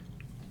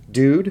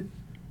dude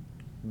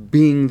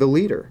being the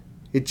leader.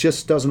 It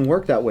just doesn't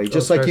work that way.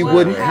 Just like you Well,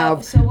 wouldn't how-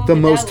 have so what the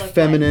would that most look like?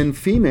 feminine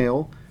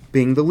female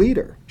being the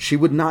leader. She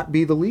would not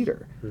be the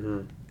leader. Mm-hmm.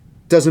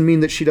 Doesn't mean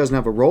that she doesn't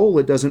have a role.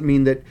 It doesn't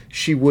mean that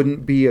she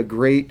wouldn't be a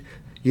great,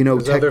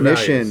 There's other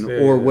technician values.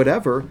 Yeah, or yeah.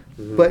 whatever.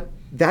 But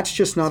that's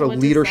just not So a what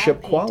does leadership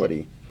that painted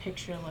quality.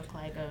 Picture look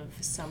like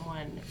of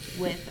someone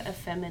with a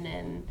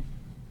feminine.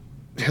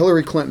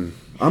 Hillary Clinton.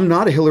 I'm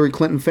not a Hillary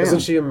Clinton fan. Isn't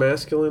she a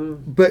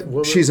masculine? But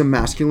woman? she's a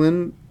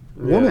masculine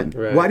woman.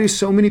 right. Why do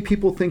so many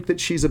people think that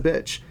she's a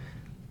bitch?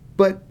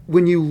 But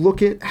when you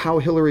look at how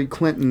Hillary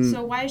Clinton,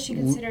 So why is she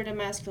considered a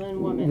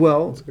masculine woman?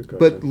 well, a good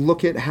but question.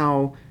 look at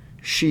how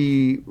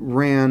she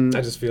ran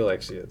I just feel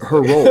like she is.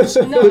 her roles.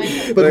 No, I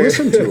know. But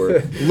listen to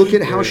her. Look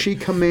at how she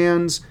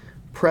commands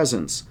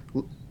presence.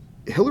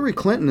 Hillary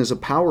Clinton is a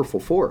powerful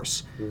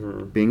force,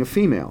 being a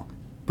female.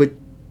 But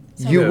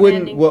So you commanding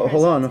wouldn't. Well,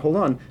 presence. hold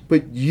on.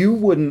 But you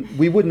wouldn't.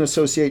 We wouldn't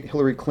associate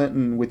Hillary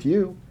Clinton with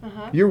you.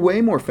 You're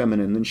way more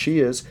feminine than she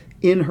is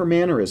in her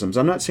mannerisms.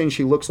 I'm not saying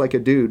she looks like a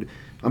dude.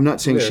 I'm not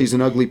saying Yeah. she's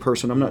an ugly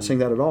person. I'm not saying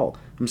that at all.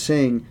 I'm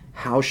saying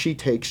how she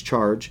takes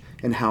charge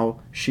and how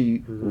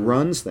she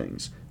runs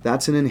things.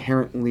 That's an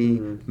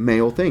inherently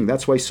male thing.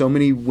 That's why so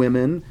many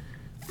women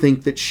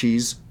think that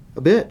she's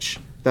a bitch.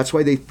 That's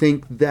why they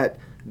think that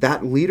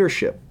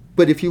leadership.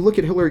 But if you look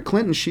at Hillary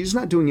Clinton, she's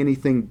not doing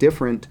anything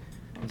different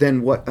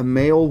than what a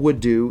male would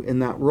do in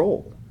that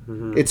role.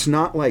 It's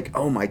not like,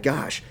 oh my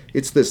gosh,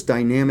 it's this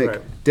dynamic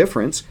Right.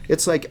 difference.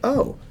 It's like,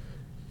 oh.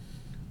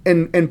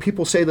 And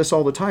people say this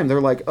all the time. They're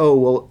like, oh,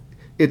 well,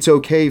 it's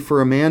okay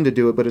for a man to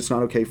do it, but it's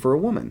not okay for a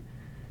woman.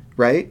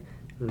 Right?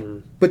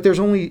 But there's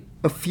only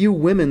a few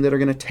women that are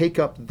going to take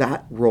up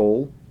that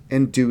role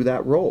and do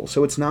that role.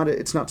 So it's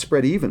not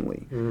spread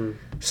evenly.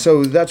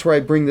 So that's where I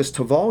bring this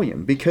to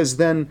volume, because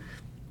then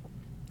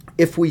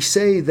if we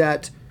say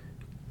that,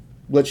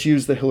 let's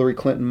use the Hillary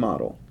Clinton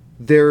model,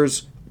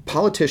 there's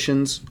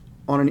politicians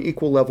on an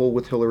equal level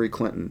with Hillary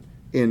Clinton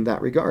in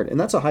that regard. And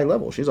that's a high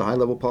level. She's a high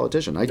level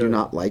politician. I do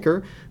not like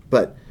her,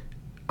 but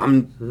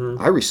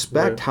I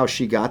respect how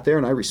she got there,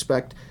 and I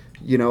respect,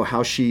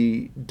 how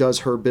she does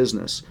her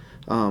business.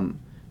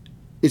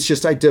 It's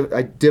just I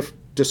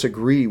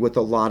disagree with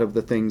a lot of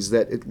the things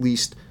that at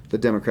least the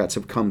Democrats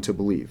have come to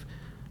believe.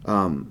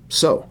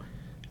 So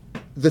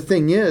the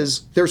thing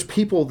is, there's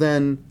people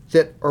then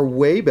that are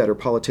way better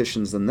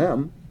politicians than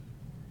them.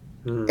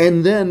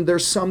 And then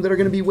there's some that are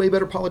going to be way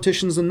better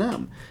politicians than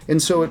them.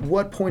 And so at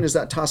what point is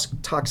that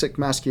toxic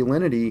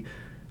masculinity,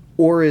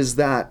 or is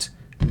that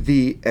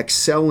the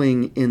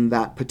excelling in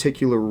that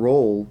particular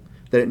role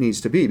that it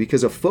needs to be?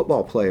 Because a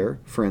football player,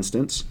 for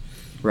instance,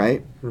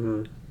 right?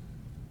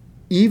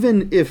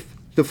 Even if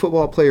the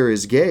football player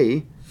is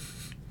gay,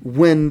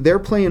 when they're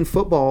playing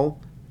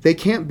football, they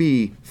can't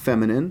be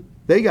feminine.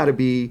 They got to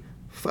be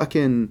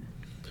fucking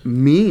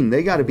mean.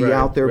 They got to be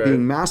out there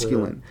being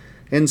masculine.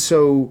 And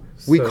so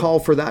we call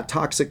for that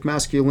toxic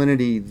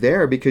masculinity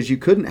there, because you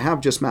couldn't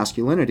have just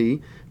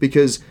masculinity,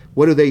 because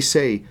what do they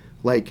say?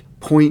 Like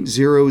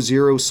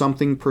 0.00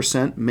 something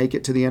 % make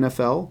it to the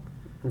NFL.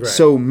 Right.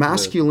 So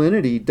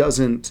masculinity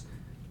doesn't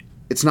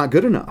it's not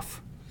good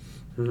enough,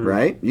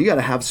 right? You got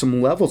to have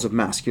some levels of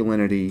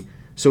masculinity.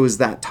 So is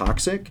that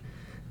toxic?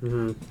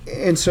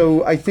 And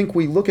so I think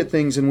we look at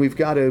things and we've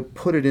got to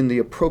put it in the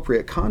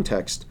appropriate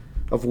context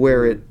of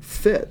where it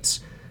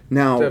fits.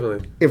 Now,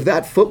 Definitely. if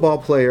that football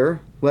player,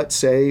 let's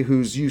say,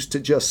 who's used to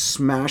just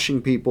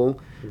smashing people,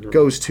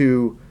 goes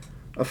to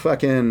a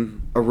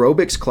fucking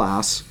aerobics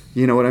class,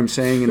 you know what I'm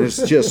saying, and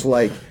it's just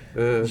like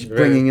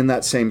bringing in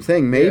that same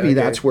thing, maybe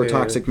that's where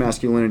toxic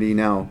masculinity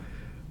now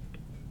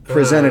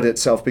presented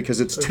itself, because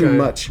it's too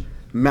much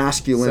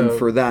masculine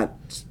for that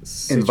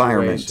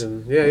environment.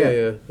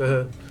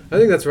 Yeah. I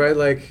think that's right.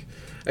 Like,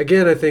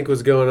 again, I think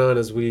what's going on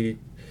is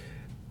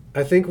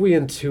I think we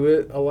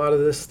intuit a lot of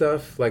this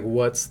stuff, like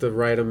what's the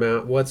right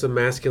amount, what's a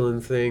masculine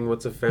thing,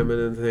 what's a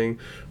feminine thing,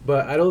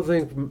 but I don't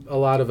think a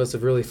lot of us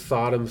have really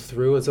thought them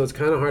through, and so it's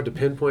kind of hard to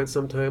pinpoint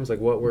sometimes,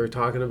 like what we're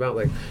talking about.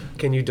 Like,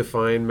 can you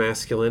define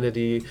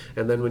masculinity?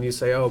 And then when you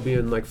say, oh,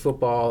 being like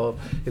football,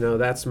 you know,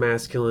 that's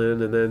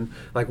masculine, and then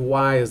like,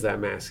 why is that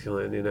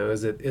masculine? You know,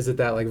 is it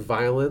that like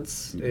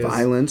violence?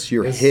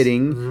 You're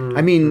hitting.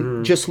 I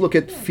mean, just look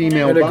at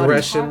female and bodies.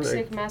 aggression.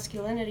 Toxic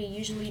masculinity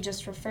usually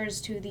just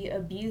refers to the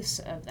abuse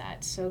of that.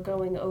 So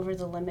going over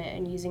the limit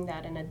and using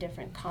that in a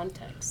different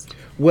context.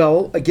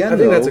 Well, again, I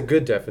think that's a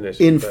good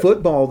definition. In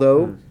football,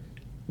 though,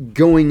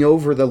 going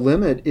over the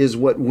limit is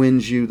what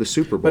wins you the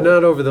Super Bowl. But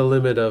not over the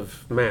limit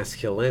of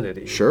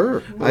masculinity.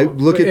 Sure. I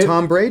look at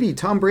Tom Brady.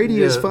 Tom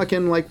Brady is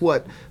fucking like,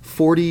 what,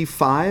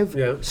 45?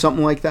 Yeah.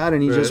 Something like that,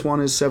 and he just won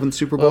his 7th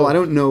Super Bowl. I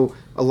don't know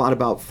a lot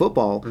about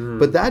football,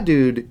 but that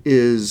dude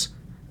is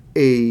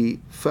a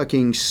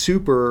fucking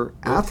super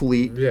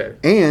athlete,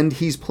 and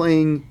he's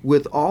playing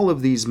with all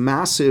of these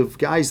massive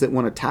guys that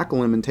want to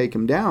tackle him and take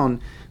him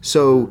down.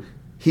 So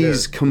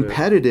he's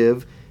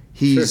competitive.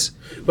 He's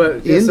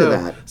but into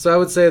that. So I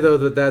would say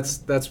though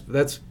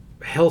that's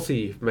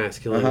healthy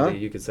masculinity.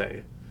 You could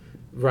say,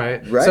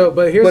 right? So,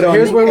 but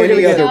here's where we're going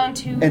to get.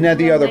 And at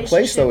the other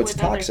place though, it's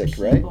toxic,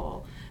 right?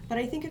 But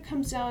I think it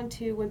comes down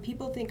to when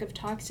people think of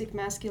toxic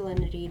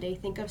masculinity, they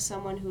think of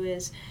someone who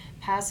is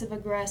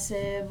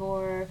passive-aggressive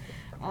or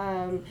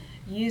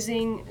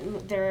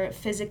they're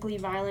physically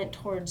violent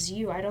towards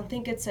you. I don't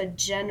think it's a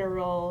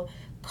general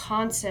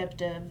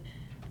concept of,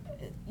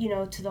 you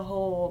know, to the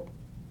whole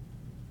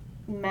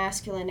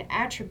masculine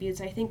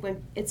attributes. I think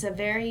when it's a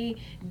very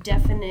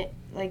definite,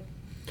 like,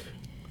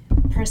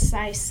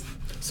 precise.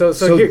 So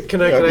here,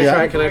 can I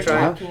try?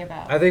 Talking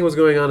about. I think what's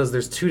going on is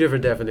there's two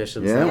different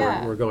definitions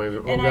that we're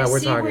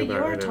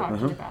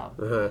talking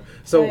about.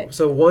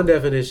 So one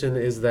definition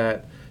is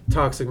that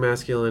toxic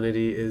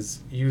masculinity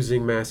is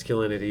using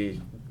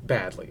masculinity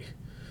badly,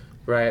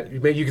 right?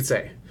 You could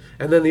say.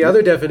 And then the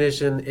other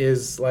definition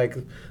is like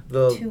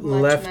the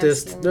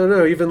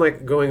leftist, even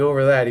like going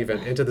over that even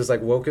into this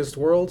like wokest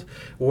world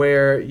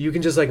where you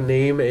can just like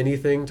name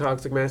anything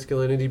toxic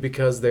masculinity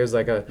because there's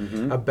like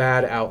a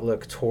bad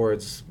outlook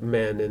towards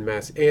men and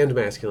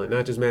masculine,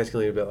 not just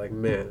masculinity but like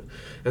men.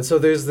 And so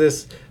there's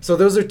this, so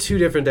those are two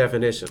different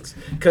definitions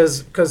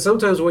because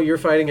sometimes what you're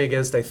fighting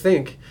against, I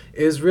think,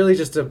 is really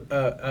just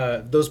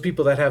those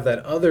people that have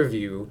that other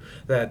view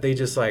that they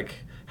just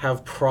like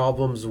have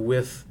problems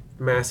with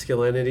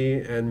masculinity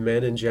and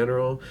men in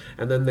general,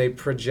 and then they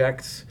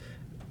project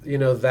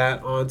that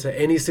onto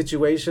any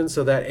situation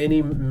so that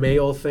any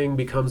male thing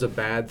becomes a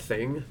bad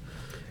thing.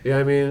 You know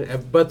what I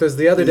mean? But there's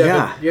the other you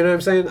know what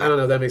I'm saying? I don't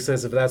know if that makes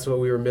sense, if that's what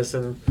we were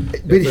missing.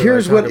 But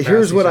here's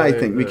what I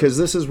think, because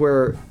this is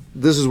where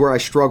I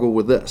struggle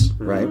with this,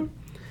 right?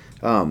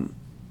 And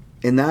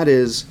that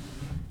is,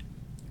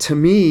 to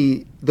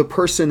me, the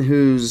person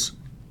who's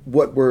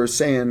what we're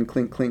saying,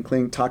 clink, clink,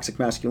 clink, toxic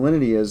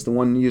masculinity is, the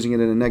one using it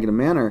in a negative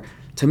manner,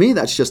 to me,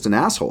 that's just an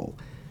asshole.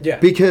 Yeah.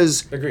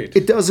 Because Agreed.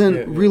 It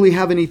doesn't really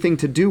have anything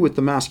to do with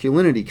the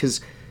masculinity.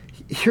 Because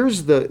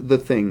here's the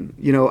thing,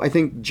 I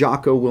think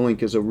Jocko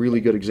Willink is a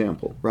really good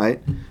example,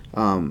 right?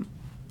 That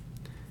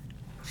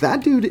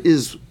dude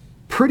is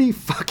pretty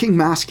fucking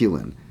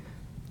masculine.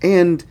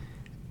 And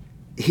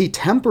he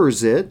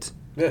tempers it.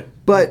 Yeah,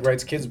 but he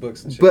writes kids'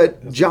 books and shit.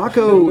 But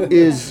Jocko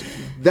is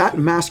that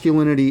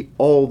masculinity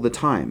all the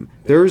time.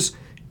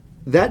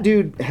 That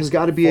dude has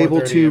got to be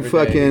able to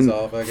fucking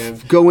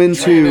go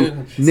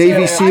into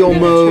Navy SEAL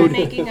mode.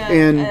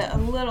 And a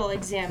little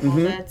example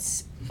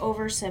that's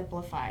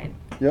oversimplified.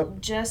 Yep.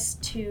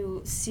 Just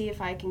to see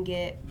if I can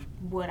get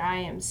what I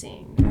am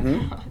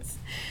seeing.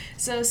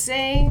 So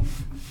say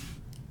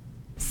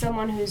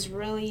someone who's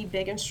really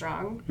big and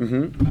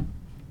strong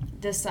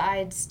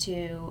decides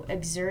to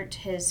exert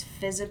his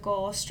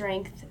physical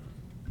strength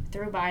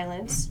through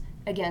violence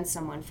against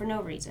someone for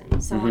no reason.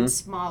 Someone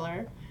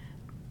smaller,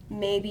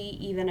 maybe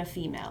even a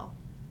female,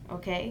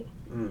 okay?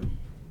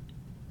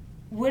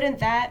 Wouldn't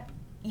that,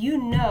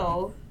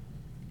 you're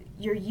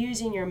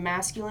using your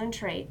masculine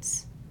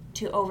traits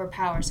to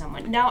overpower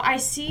someone. Now I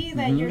see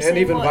that you're And saying,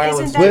 even well,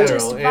 violence isn't in that general,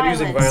 just and violence?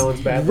 using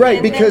violence badly. Right,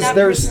 And then because that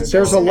there's person's a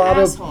just an lot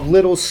asshole. of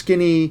little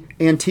skinny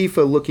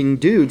Antifa looking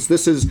dudes.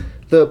 This is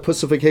the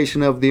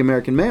pussification of the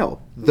American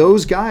male.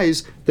 Those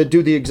guys that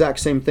do the exact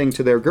same thing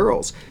to their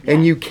girls.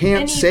 And you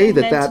can't And say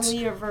even that that's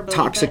mentally or verbally,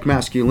 toxic but-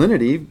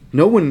 masculinity.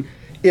 No one,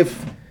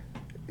 if,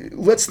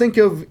 let's think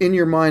of, in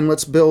your mind,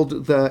 let's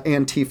build the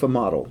Antifa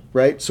model,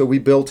 right? So we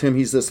built him,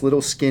 he's this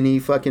little skinny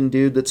fucking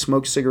dude that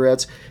smokes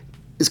cigarettes.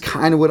 Is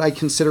kind of what I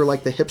consider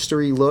like the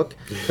hipstery look,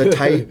 the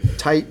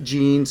tight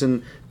jeans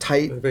and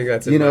tight, I think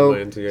that's in you my know,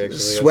 mind too, actually.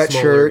 A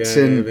sweatshirts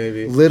smaller guy, and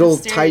maybe. little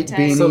The tight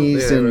stereotype.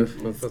 beanies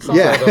and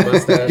yeah,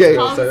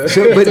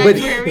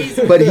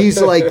 but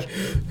he's like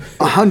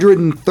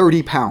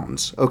 130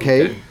 pounds,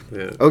 okay?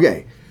 Yeah.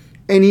 Okay.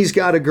 And he's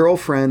got a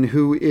girlfriend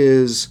who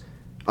is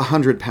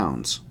 100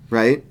 pounds,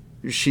 right?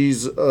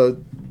 She's a,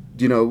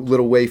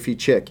 little wafy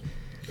chick.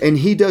 And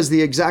he does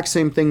the exact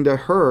same thing to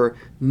her.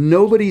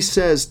 Nobody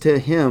says to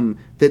him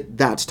that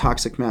that's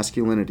toxic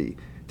masculinity.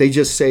 They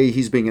just say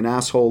he's being an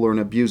asshole or an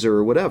abuser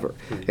or whatever.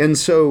 And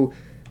so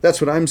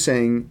that's what I'm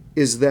saying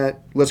is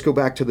that let's go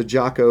back to the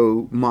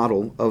Jocko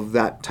model of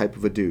that type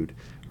of a dude,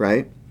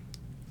 right?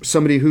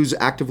 Somebody who's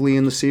actively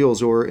in the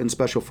SEALs or in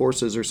Special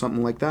Forces or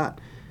something like that.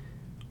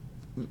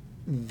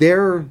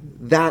 They're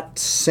that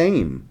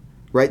same,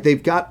 right?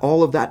 They've got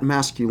all of that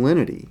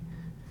masculinity.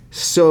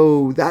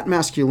 So that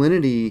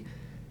masculinity,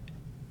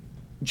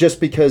 just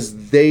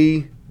because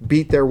they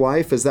beat their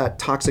wife, is that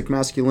toxic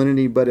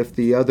masculinity? But if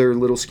the other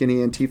little skinny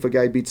Antifa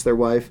guy beats their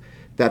wife,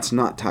 that's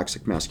not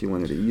toxic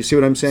masculinity. You see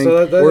what I'm saying?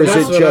 So or is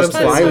that's it what just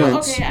I'm saying.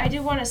 violence? Okay, I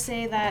do want to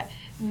say that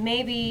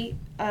maybe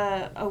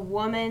a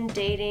woman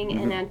dating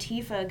an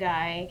Antifa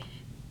guy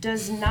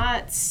does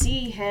not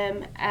see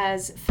him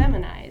as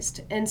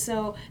feminized. And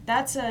so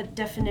that's a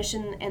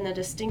definition and a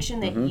distinction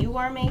that you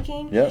are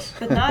making. Yes.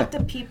 But not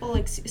the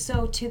people.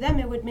 So to them,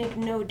 it would make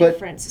no But-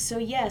 difference. So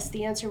yes,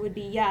 the answer would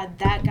be, yeah,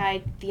 that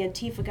guy, the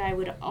Antifa guy,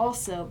 would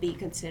also be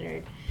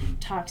considered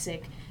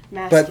toxic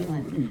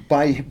masculine.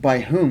 But by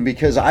whom?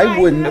 Because I By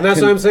wouldn't. And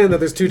that's why I'm saying that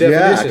there's two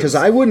definitions. Yeah, because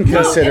I wouldn't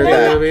No, consider and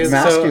that then that-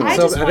 masculine. I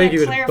So just I want think to you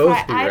would clarify.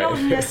 both be I right.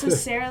 don't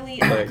necessarily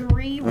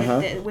agree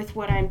with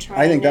what I'm trying.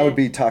 I think that to, would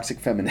be toxic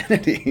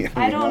femininity.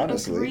 I don't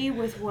honestly. agree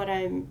with what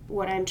I'm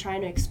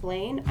trying to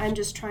explain. I'm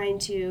just trying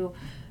to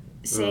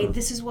say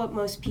this is what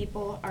most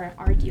people are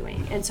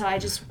arguing, and so I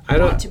just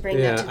want to bring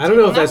that to the I don't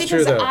know table. if that's Not true,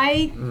 because though.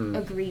 I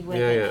agree with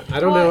it. Yeah. I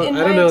don't know. In I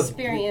don't my know.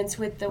 experience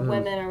with the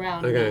women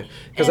around Okay. me,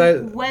 'Cause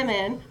and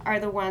women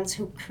are the ones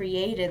who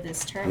created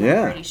this term.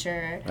 Yeah. I'm pretty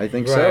sure. I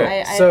think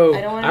Right. so.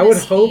 I don't wanna I would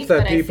hope misspeak, that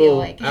but I feel people.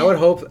 like- I would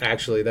hope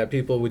actually that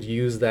people would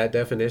use that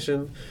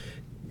definition.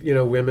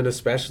 Women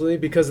especially,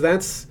 because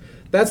that's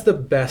the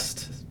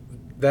best.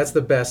 That's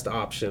the best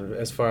option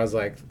as far as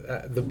like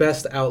the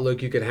best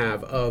outlook you could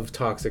have of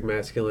toxic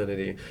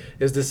masculinity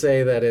is to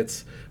say that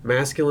it's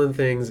masculine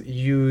things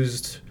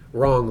used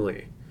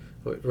wrongly,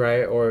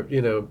 right? Or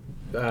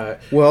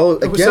Well,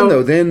 again,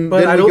 though, then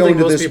but I we don't go think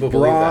into most this people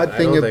believe broad that. I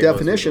thing don't of think most people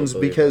definitions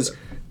believe because that.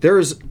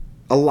 there's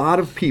a lot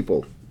of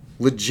people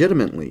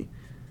legitimately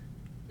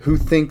who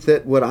think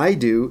that what I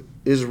do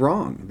is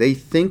wrong. They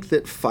think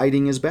that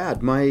fighting is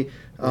bad. My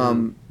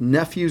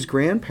nephew's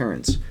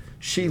grandparents,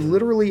 she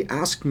literally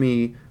asked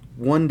me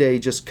one day,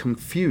 just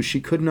confused.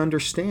 She couldn't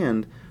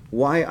understand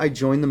why I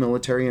joined the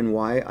military and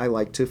why I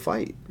like to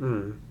fight.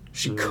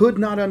 She could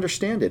not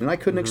understand it, and I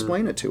couldn't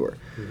explain it to her.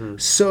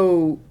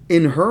 So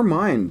in her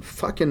mind,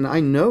 I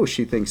know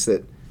she thinks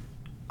that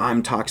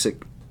I'm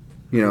toxic,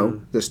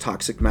 this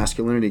toxic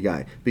masculinity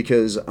guy,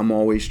 because I'm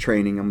always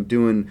training. I'm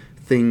doing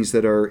things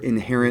that are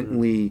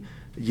inherently,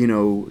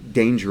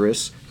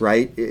 dangerous,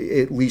 right?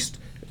 At least,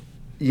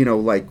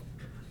 like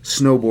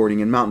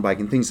snowboarding and mountain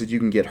biking, things that you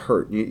can get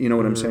hurt. You know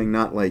what I'm saying?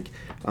 Not like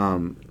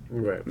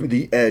Right.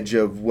 the edge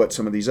of what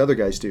some of these other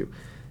guys do.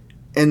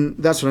 And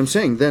that's what I'm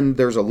saying. Then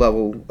there's a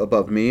level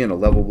above me and a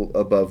level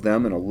above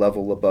them and a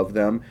level above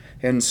them.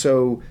 And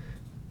so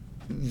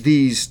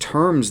these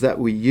terms that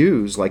we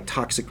use, like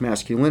toxic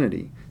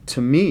masculinity, to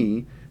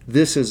me,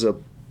 this is a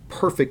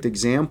perfect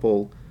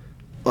example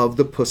of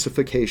the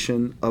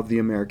pussification of the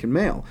American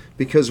male.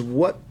 Because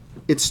what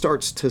it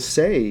starts to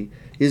say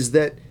is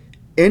that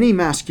any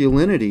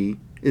masculinity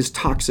is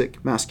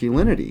toxic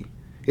masculinity.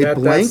 It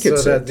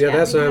blankets it.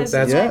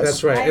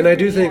 That's right. I And I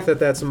do agree, think yeah. that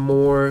that's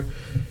more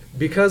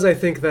because I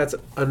think that's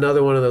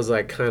another one of those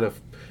like kind of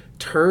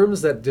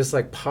terms that just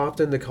like popped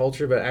into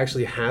culture but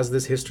actually has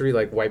this history,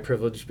 like white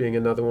privilege being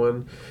another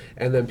one,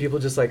 and then people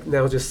just like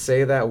now just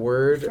say that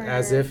word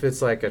as if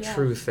it's like a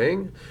true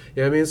thing.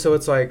 You know what I mean? So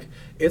it's like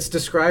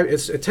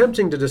it's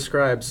attempting to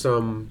describe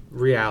some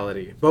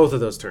reality, both of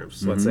those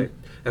terms, let's say,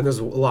 and there's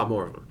a lot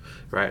more of them,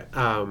 right?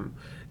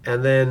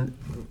 And then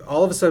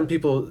all of a sudden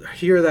people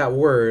hear that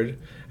word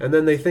and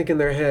then they think in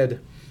their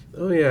head,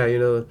 oh yeah,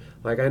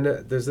 like I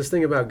know there's this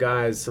thing about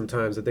guys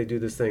sometimes that they do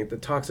this thing, the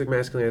toxic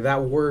masculinity,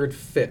 that word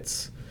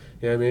fits.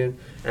 You know what I mean?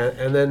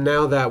 And then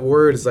now that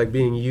word is like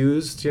being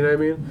used, you know what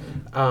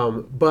I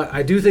mean? But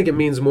I do think it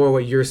means more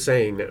what you're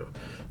saying now.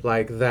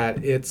 Like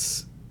that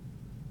it's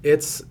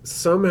it's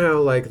somehow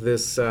like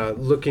this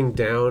looking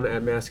down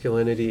at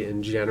masculinity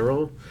in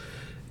general.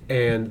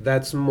 And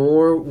that's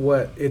more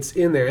what it's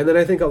in there. And then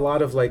I think a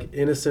lot of like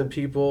innocent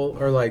people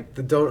or like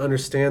that don't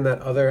understand that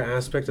other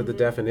aspect of the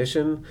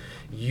definition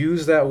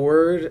use that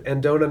word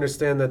and don't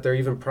understand that they're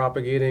even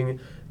propagating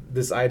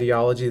this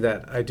ideology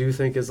that I do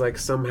think is like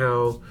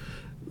somehow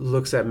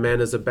looks at men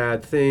as a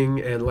bad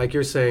thing. And like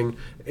you're saying,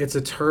 it's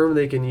a term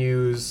they can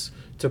use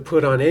to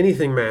put on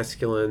anything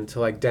masculine to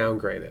like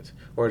downgrade it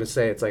or to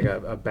say it's like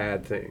a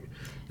bad thing.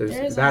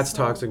 That's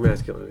toxic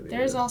masculinity.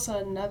 There's also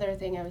another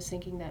thing I was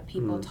thinking that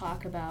people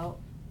talk about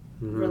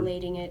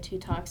relating it to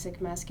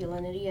toxic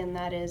masculinity, and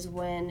that is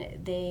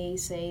when they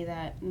say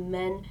that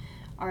men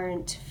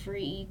aren't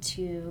free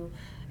to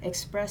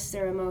express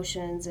their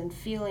emotions and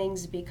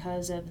feelings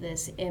because of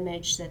this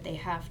image that they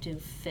have to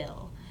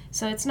fill.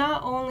 So it's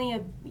not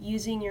only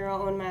using your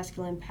own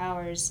masculine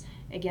powers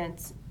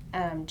against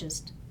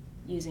just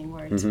using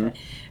words, but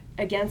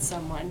against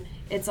someone.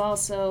 It's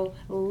also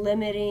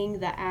limiting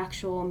the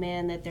actual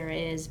man that there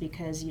is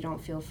because you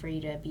don't feel free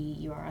to be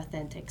your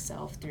authentic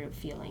self through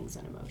feelings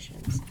and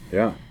emotions.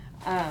 Yeah.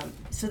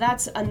 So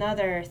that's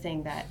another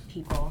thing that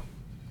people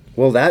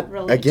Well, that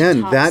relate again,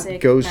 to that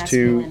toxic goes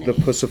to masculinity.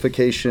 the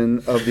pussification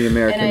of the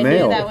American And I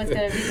male. knew that was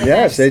going to be the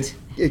Yes, next.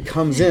 it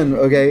comes in,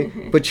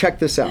 okay? But check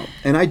this out.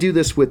 And I do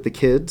this with the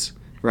kids,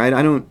 right?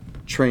 I don't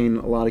train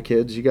a lot of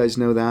kids. You guys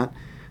know that.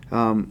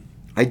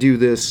 I do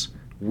this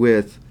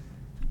with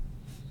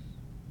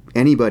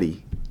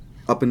anybody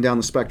up and down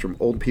the spectrum,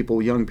 old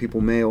people, young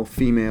people, male,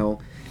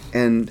 female.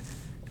 And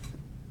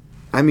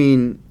I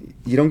mean,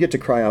 you don't get to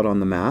cry out on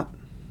the mat.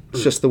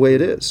 It's just the way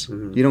it is.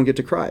 You don't get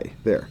to cry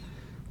there.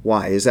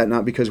 Why? Is that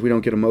not because we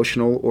don't get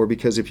emotional, or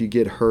because if you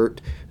get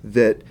hurt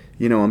that,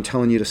 you know, I'm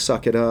telling you to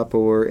suck it up,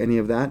 or any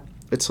of that?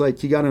 It's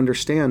like, you got to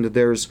understand that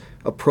there's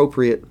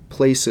appropriate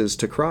places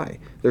to cry.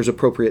 There's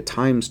appropriate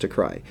times to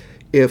cry.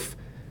 If,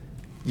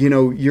 you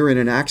know, you're in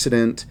an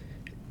accident,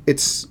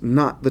 it's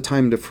not the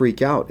time to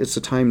freak out. It's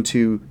the time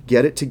to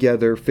get it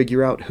together,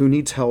 figure out who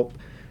needs help,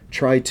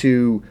 try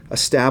to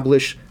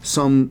establish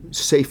some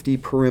safety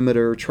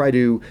perimeter, try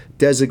to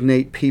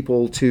designate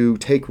people to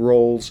take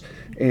roles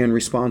and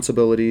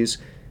responsibilities,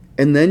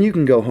 and then you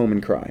can go home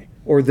and cry.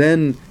 Or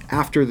then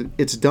after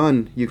it's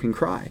done, you can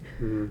cry.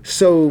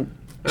 So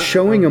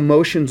showing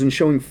emotions and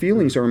showing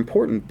feelings are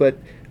important, but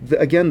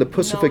again, the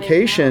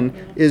pussification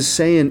is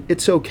saying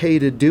it's okay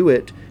to do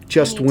it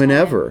just Anytime.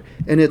 whenever.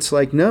 And it's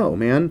like, no,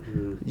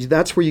 man,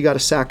 that's where you got to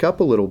sack up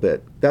a little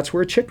bit. That's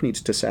where a chick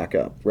needs to sack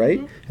up,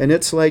 right? And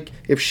it's like,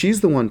 if she's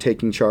the one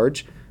taking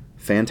charge,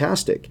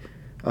 fantastic.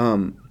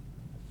 You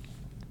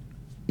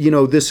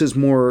know, this is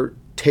more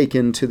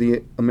taken to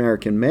the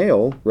American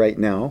male right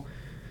now.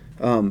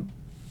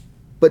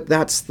 But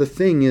that's the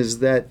thing, is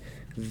that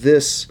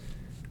this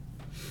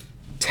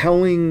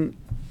telling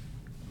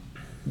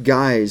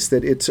guys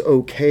that it's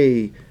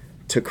okay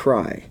to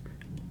cry,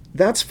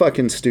 that's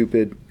fucking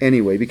stupid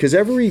anyway, because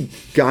every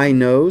guy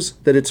knows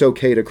that it's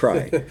okay to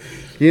cry.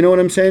 You know what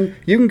I'm saying?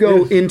 You can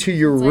go into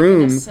your It's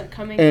room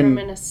coming and from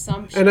an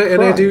assumption. And I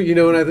cry. do, you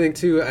know what I think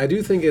too? I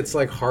do think it's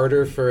like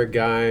harder for a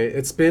guy.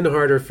 It's been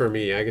harder for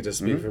me. I could just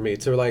speak for me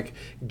to like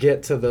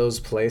get to those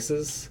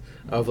places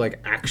of like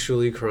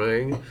actually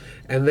crying.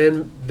 And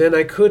then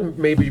I could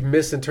maybe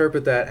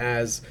misinterpret that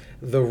as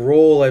the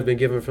role I've been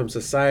given from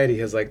society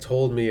has like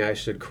told me I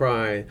should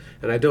cry,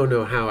 and I don't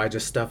know how. I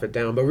just stuff it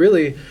down. But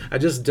really, I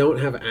just don't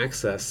have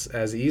access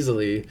as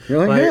easily.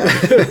 You're like, you know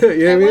what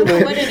I mean? wonder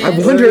Like, what it I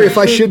is. wonder if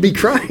I should be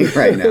crying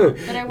right now.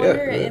 But I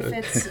wonder if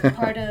it's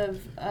part of,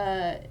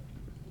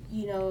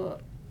 you know,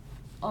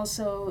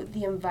 also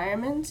the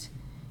environment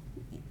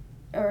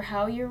or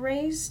how you're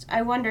raised.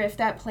 I wonder if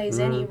that plays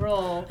any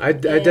role. I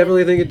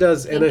definitely think it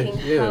does. And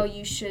thinking how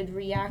you should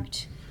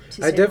react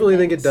to I certain definitely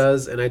think it things.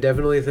 does, and I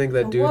definitely think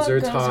that But dudes what are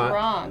goes taught.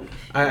 wrong?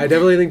 I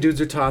definitely think dudes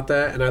are taught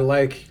that, and I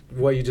like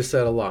what you just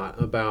said a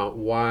lot about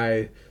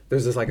why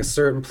there's this like a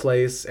certain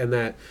place, and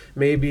that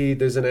maybe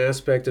there's an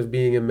aspect of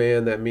being a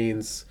man that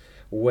means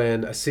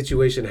when a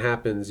situation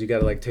happens, you got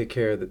to like take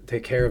care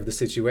of the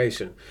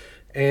situation,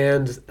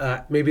 and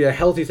maybe a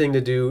healthy thing to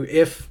do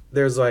if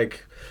there's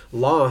like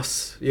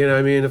loss. You know what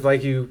I mean? If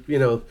like you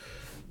know.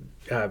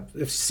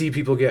 If see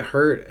people get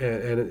hurt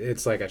and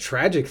it's like a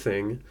tragic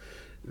thing,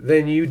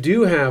 then you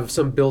do have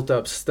some built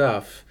up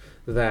stuff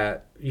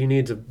that you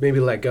need to maybe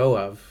let go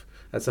of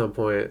at some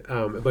point.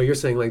 But you're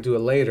saying like do it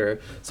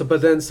later. So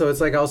it's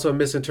like also a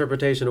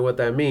misinterpretation of what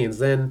that means.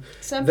 Then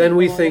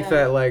we people, think yeah.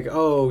 that like,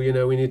 oh, you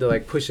know, we need to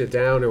like push it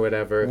down or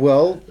whatever.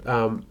 Well,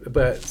 then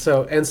But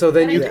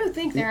you I do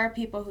think there are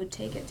people who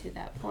take it to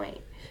that point.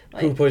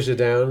 who Like, push it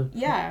down.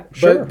 yeah.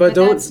 Sure. But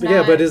don't that's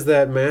not- but is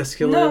that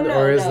masculine No,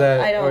 or is no, that?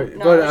 I don't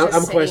know. But I was just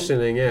I'm saying.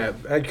 questioning, yeah,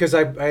 because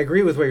I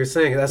agree with what you're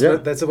saying. That's Yeah.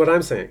 that's what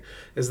I'm saying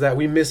is that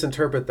we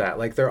misinterpret that.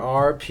 Like there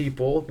are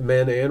people,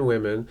 men and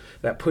women,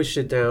 that push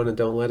it down and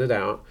don't let it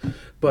out.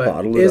 But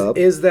Bottle it up.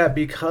 is that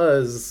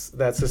because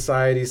that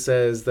society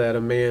says that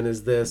a man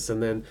is this,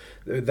 and then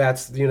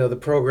that's, you know, the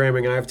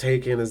programming I've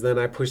taken is then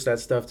I push that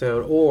stuff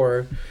down,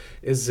 or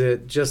Is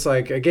it just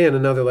like, again,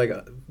 another like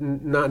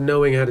not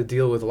knowing how to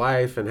deal with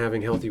life and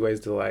having healthy ways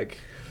to like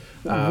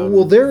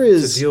well, there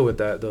is to deal with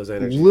those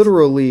energies?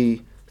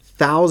 Literally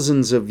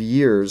thousands of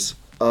years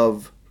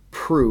of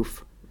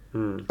proof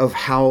of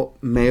how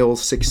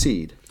males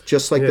succeed.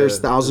 Just like there's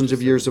thousands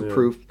of years of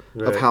proof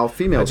of how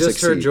females succeed. I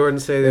just heard Jordan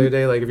say the other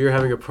day, like, if you're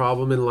having a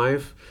problem in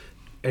life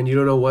and you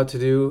don't know what to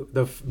do,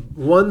 the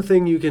one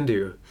thing you can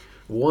do,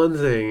 one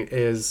thing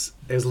is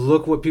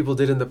look what people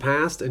did in the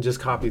past and just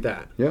copy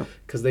that. Yeah.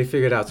 Because they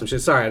figured out some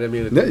shit. Sorry, I didn't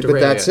mean to No, but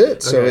that's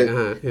it. So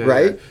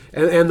right? Yeah.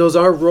 And those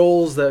are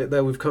roles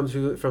that we've come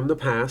to from the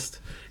past.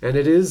 And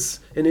it is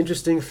an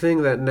interesting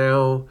thing that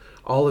now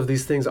all of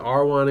these things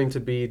are wanting to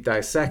be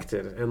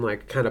dissected and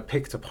like kind of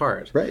picked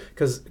apart. Right.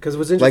 Because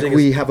what's interesting like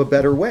we have a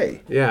better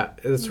way. Yeah,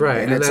 that's right.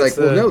 And it's like,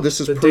 well, no, this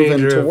is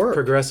proven to work.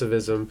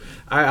 Progressivism.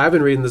 I've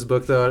been reading this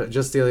book, though,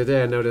 just the other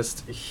day. I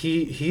noticed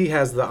he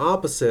has the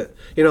opposite.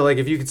 You know, like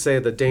if you could say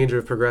the danger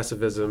of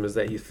progressivism is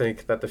that you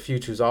think that the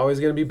future is always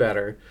going to be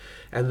better,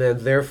 and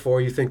then therefore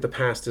you think the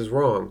past is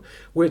wrong.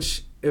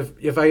 Which,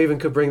 if I even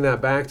could bring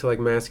that back to like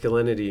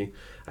masculinity,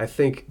 I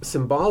think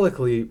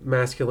symbolically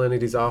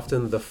masculinity is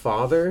often the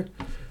father,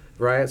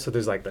 right? So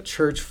there's like the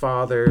church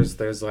fathers.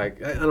 There's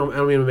like I don't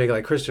even make it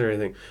like Christian or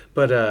anything,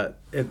 but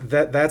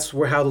that's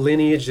where how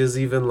lineage is,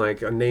 even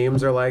like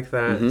names are like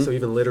that. Mm-hmm. So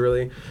even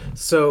literally,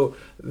 so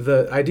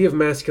the idea of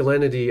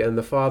masculinity and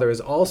the father is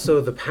also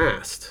the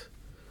past,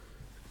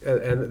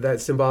 and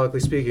that symbolically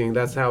speaking,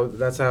 that's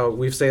how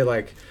we say,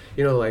 like,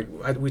 you know, like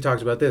we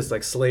talked about this,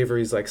 like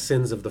slavery is like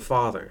sins of the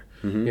father.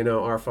 Mm-hmm. You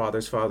know, our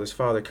father's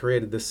father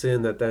created the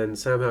sin that then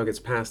somehow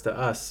gets passed to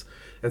us.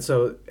 And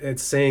so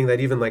it's saying that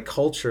even like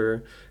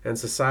culture and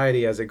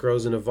society as it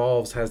grows and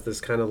evolves has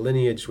this kind of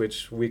lineage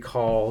which we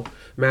call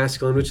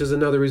masculine, which is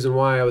another reason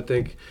why I would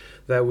think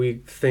that we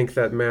think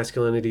that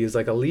masculinity is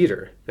like a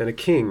leader and a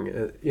king.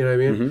 You know what I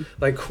mean?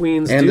 Mm-hmm. Like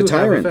queens and do the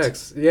tyrant. have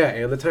effects. Yeah,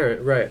 and the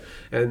tyrant, right.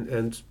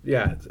 And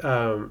yeah,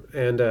 oh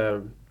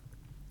man,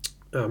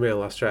 I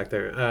lost track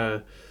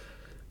there.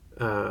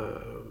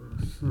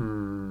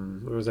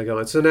 Where was I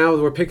going? So now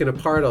we're picking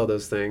apart all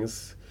those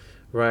things,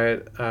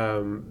 right?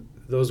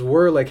 Those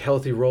were like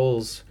healthy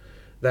roles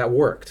that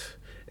worked.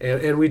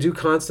 And we do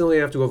constantly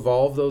have to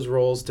evolve those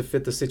roles to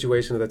fit the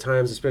situation of the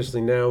times,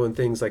 especially now when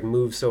things like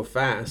move so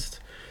fast.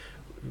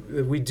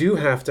 We do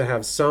have to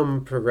have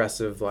some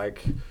progressive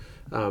like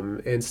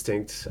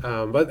instinct.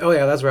 But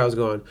that's where I was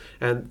going.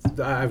 And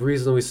I've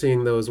recently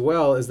seen though as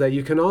well is that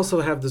you can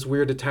also have this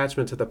weird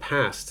attachment to the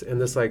past and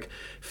this like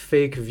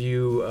fake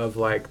view of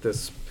like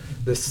this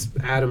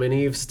Adam and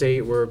Eve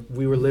state where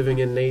we were living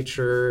in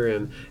nature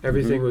and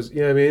everything mm-hmm. was,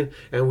 you know what I mean?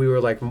 And we were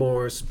like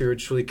more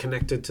spiritually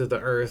connected to the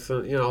earth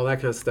and, you know, all that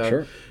kind of stuff.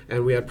 Sure.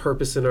 And we had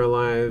purpose in our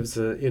lives,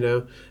 you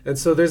know? And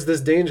so there's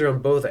this danger on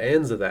both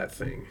ends of that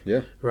thing.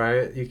 Yeah.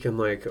 Right? You can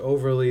like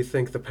overly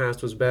think the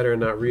past was better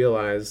and not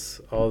realize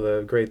all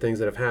the great things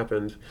that have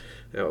happened,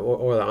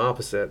 or the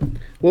opposite.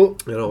 Well,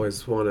 and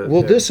always want to.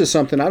 Well, this is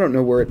something I don't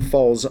know where it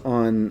falls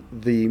on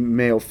the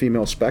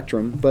male-female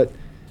spectrum, but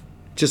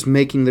just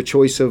making the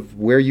choice of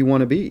where you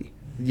want to be.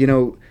 You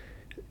know,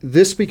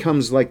 this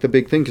becomes like the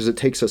big thing because it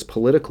takes us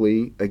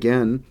politically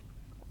again.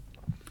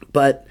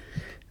 But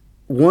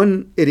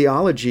one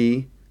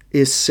ideology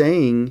is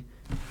saying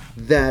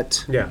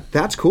that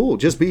that's cool,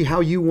 just be how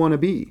you want to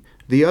be.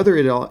 The other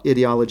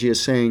ideology is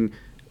saying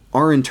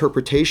our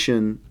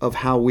interpretation of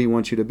how we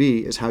want you to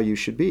be is how you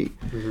should be.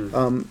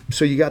 Mm-hmm.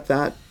 So you got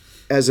that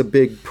as a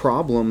big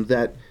problem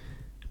that,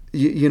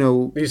 you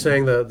know... Are you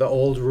saying the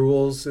old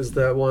rules is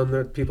that one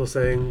that people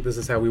saying this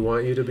is how we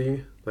want you to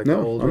be? Like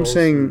no, the old I'm rules?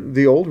 saying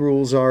the old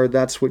rules are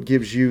that's what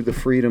gives you the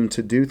freedom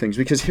to do things.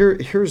 Because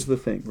here's the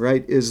thing,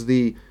 right, is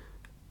the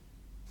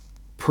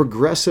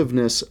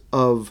progressiveness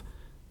of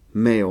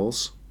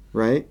males,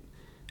 right?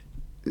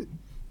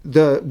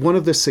 One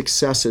of the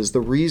successes, the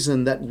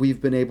reason that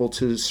we've been able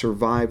to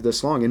survive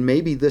this long, and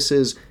maybe this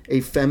is a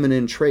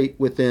feminine trait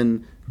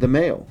within the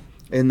male,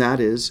 and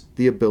that is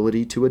the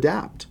ability to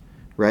adapt,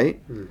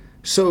 right? Mm.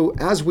 So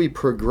as we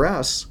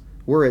progress,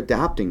 we're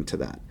adapting to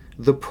that.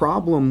 The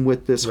problem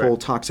with this whole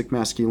toxic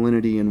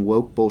masculinity and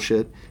woke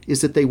bullshit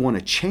is that they want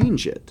to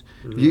change it.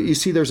 Mm-hmm. You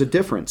see, there's a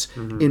difference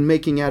in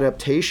making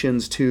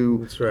adaptations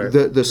to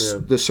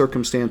the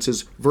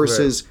circumstances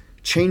versus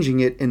changing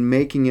it and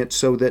making it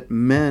so that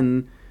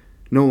men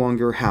no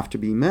longer have to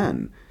be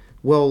men.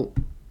 Well,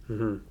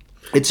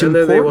 it's and important.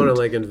 Then they want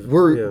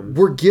to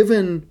we're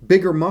given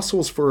bigger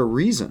muscles for a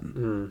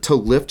reason to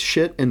lift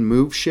shit and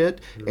move shit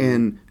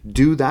and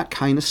do that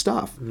kind of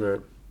stuff.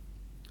 Right.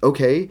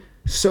 Okay,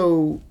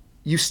 so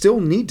you still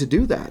need to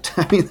do that.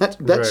 I mean,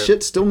 that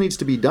shit still needs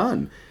to be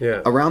done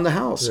around the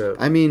house. Yeah.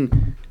 I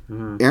mean,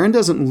 Erin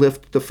doesn't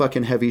lift the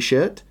fucking heavy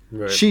shit.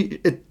 Right.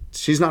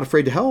 She's not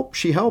afraid to help.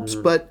 She helps,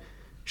 but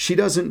she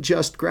doesn't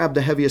just grab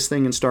the heaviest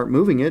thing and start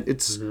moving it.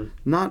 It's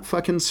not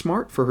fucking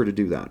smart for her to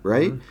do that,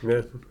 right?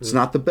 Yeah. It's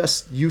not the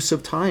best use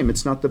of time.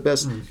 It's not the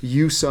best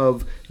use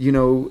of, you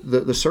know,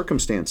 the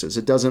circumstances.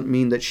 It doesn't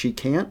mean that she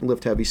can't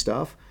lift heavy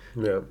stuff.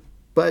 Yeah.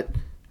 But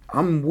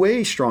I'm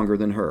way stronger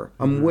than her.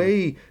 I'm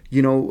way,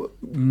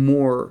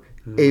 more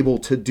able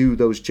to do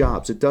those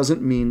jobs. It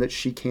doesn't mean that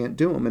she can't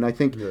do them. And I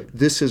think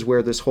this is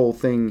where this whole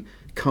thing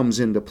comes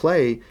into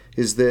play,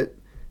 is that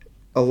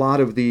a lot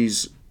of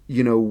these,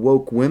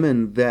 woke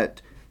women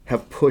that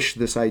have pushed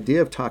this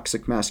idea of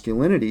toxic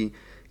masculinity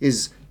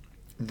is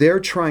they're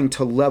trying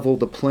to level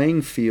the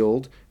playing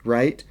field,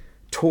 right,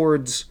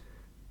 towards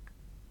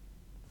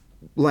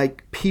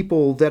like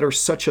people that are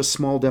such a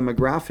small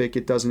demographic,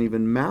 it doesn't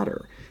even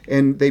matter.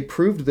 And they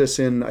proved this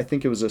in, I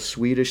think it was a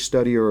Swedish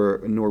study or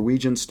a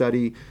Norwegian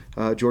study.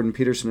 Jordan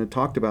Peterson had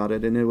talked about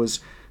it, and it was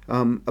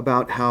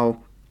about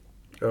how,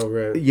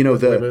 with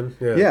women.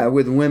 Yeah.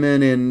 With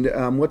women,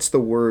 and what's the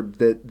word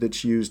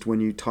that's used when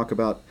you talk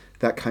about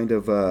that kind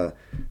of,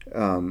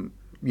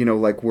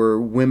 like where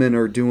women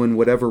are doing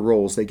whatever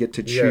roles they get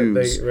to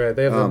choose.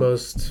 They have the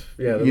most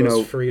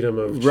freedom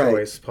of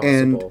choice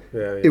possible.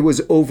 And it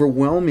was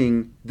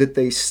overwhelming that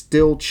they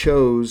still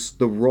chose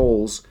the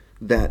roles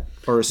that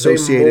are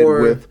associated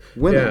with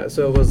women. Yeah,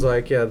 so it was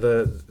like,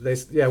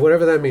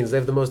 whatever that means. They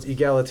have the most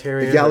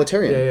egalitarian.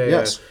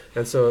 Yes.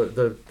 And so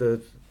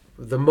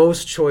the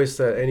most choice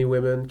that any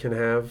women can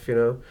have,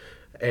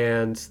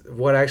 and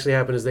what actually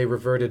happened is they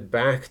reverted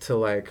back to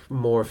like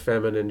more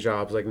feminine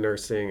jobs like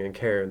nursing and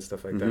care and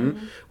stuff like that,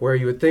 where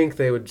you would think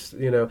they would,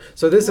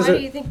 So this is. Why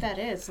do you think that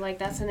is? Like,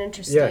 that's an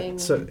interesting. Yeah.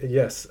 So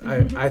yes,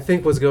 I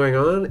think what's going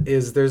on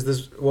is there's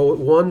this. Well,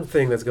 one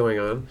thing that's going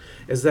on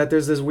is that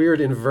there's this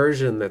weird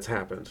inversion that's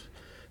happened.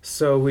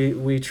 So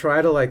we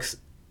try to like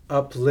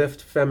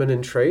uplift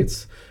feminine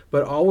traits,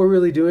 but all we're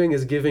really doing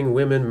is giving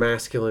women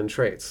masculine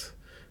traits.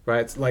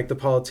 Right? It's like the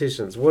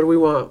politicians. What do we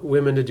want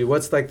women to do?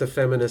 What's like the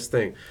feminist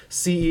thing?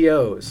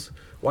 CEOs.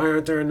 Why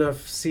aren't there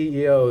enough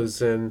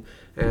CEOs and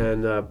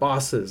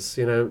bosses?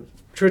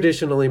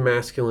 Traditionally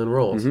masculine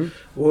roles.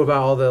 What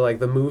about all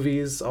the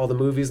movies? All the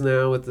movies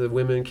now with the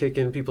women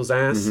kicking people's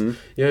ass. You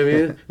know what I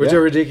mean? Which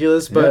are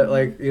ridiculous, but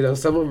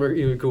some of them are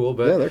even cool.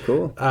 But they're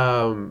cool.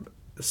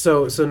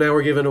 So now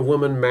we're giving a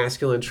woman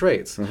masculine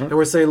traits, and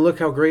we're saying, look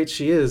how great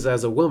she is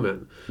as a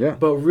woman. Yeah.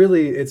 But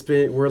really,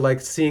 we're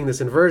like seeing this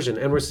inversion,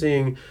 and we're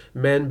seeing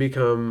men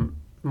become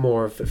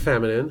more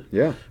feminine.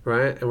 Yeah.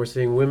 Right, and we're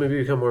seeing women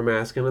become more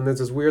masculine, and there's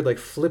this weird like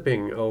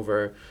flipping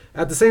over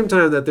at the same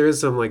time that there is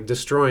some like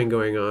destroying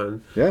going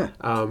on. Yeah.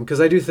 Because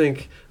I do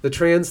think the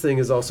trans thing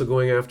is also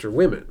going after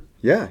women.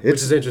 Yeah,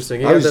 which is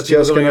interesting. I was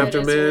just going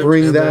to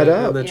bring that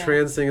up. And the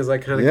trans thing is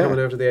like kind of coming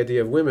after the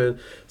idea of women.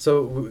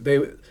 So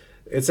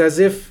it's as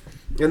if,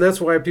 and that's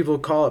why people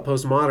call it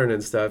postmodern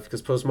and stuff,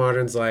 because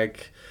postmodern's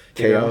like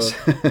chaos.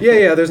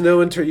 There's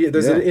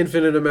an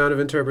infinite amount of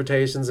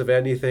interpretations of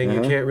anything.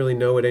 You can't really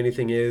know what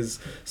anything is.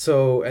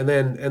 So and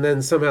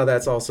then somehow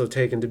that's also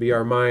taken to be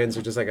our minds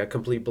are just like a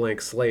complete blank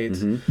slate.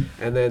 And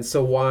then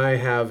so why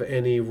have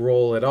any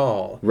role at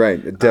all? Right.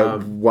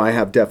 Why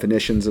have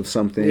definitions of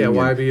something? Yeah.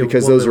 Why be a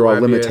because woman, those are all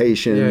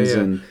limitations.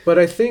 And but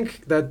I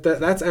think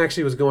that's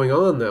actually what's going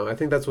on though. I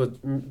think that's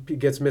what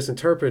gets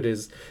misinterpreted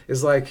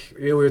is like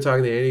we were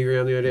talking the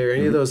Enneagram the other day or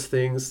any of those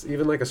things,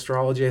 even like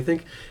astrology. I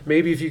think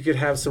maybe if you could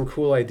have some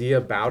cool idea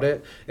about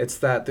it, it's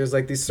that there's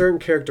like these certain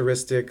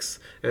characteristics,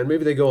 and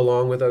maybe they go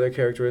along with other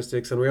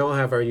characteristics, and we all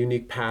have our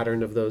unique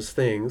pattern of those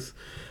things.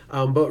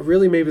 But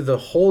really maybe the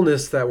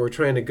wholeness that we're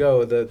trying to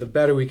go, the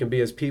better we can be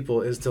as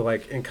people is to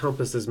like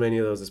encompass as many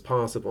of those as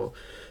possible.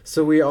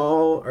 So we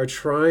all are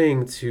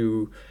trying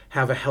to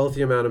have a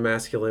healthy amount of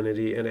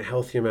masculinity and a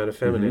healthy amount of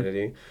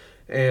femininity.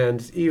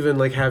 And even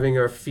like having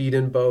our feet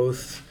in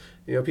both,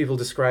 people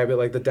describe it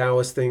like the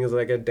Taoist thing is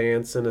like a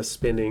dance and a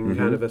spinning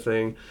kind of a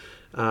thing.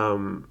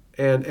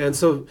 And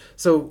so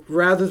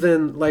rather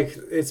than like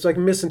it's like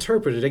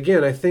misinterpreted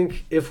again, I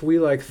think if we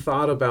like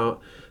thought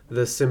about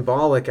the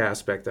symbolic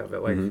aspect of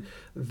it, like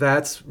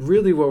that's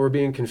really what we're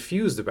being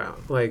confused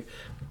about. Like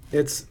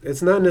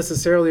it's not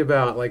necessarily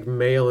about like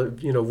male,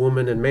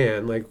 woman and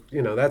man, like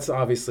that's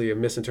obviously a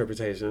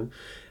misinterpretation.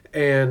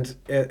 And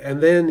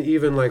then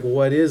even like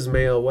what is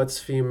male, what's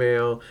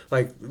female,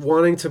 like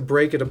wanting to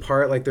break it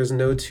apart like there's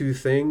no two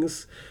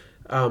things.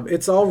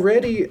 It's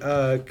already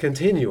a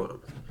continuum.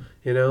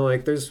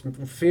 Like there's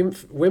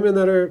women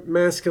that are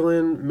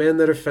masculine, men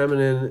that are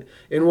feminine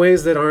in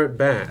ways that aren't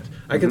bad.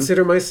 I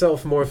consider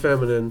myself more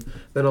feminine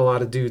than a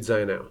lot of dudes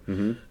I know.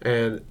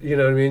 And you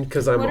know what I mean?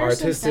 Because I'm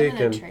artistic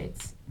and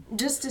traits?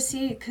 Just to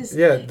see, because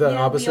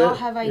opposite. We all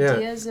have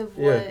ideas of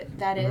what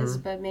that is,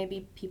 but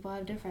maybe people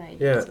have different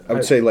ideas. I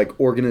would say like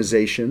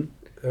organization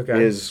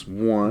is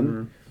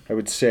one. I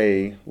would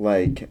say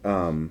like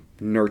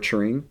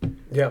nurturing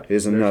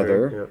is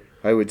another.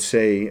 I would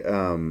say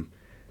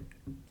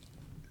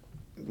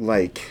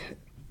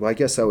I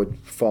guess I would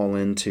fall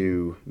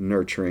into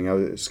nurturing. I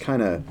was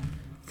kind of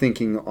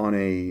thinking on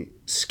a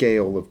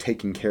scale of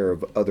taking care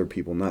of other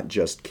people, not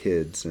just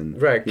kids, and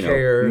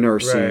care,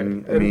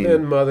 nursing. Right.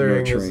 And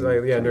mothering is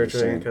like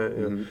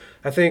nurturing.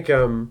 I think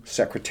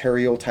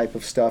secretarial type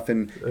of stuff,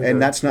 and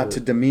that's not to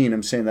demean.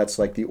 I'm saying that's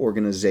like the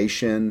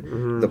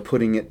organization, the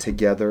putting it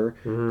together.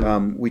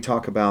 We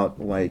talk about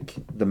like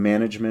the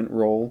management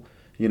role.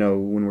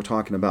 when we're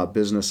talking about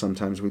business,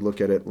 sometimes we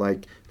look at it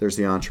like there's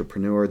the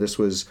entrepreneur. This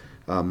was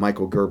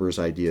Michael Gerber's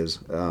ideas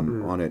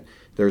on it.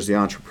 There's the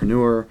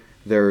entrepreneur,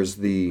 there's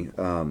the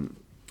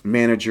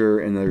manager,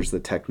 and there's the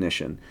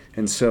technician.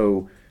 And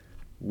so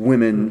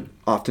women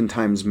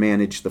oftentimes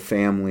manage the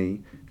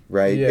family,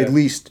 right? Yeah. At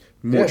least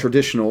more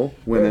traditional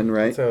women,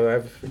 right? So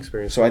I've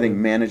experienced. So I think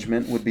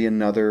management would be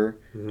another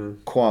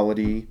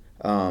quality.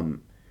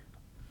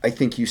 I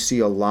think you see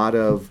a lot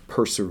of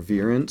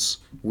perseverance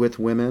with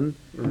women.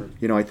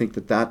 I think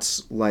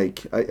that's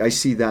like, I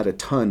see that a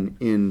ton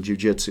in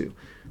jiu-jitsu,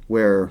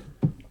 where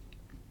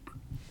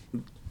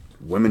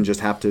women just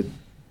have to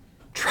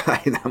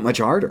try that much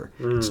harder.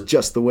 It's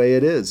just the way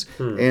it is.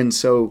 And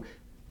so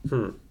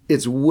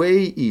it's way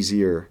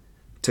easier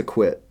to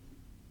quit.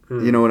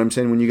 You know what I'm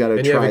saying? When you got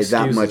to try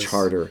that much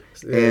harder.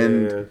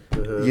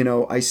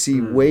 I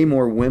see way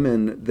more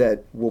women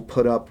that will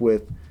put up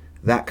with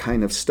that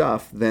kind of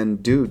stuff than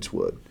dudes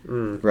would,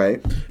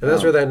 right? And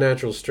that's where that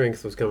natural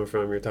strength was coming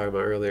from. You were talking about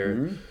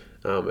earlier,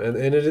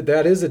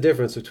 that is a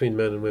difference between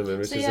men and women,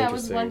 which is interesting. I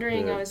was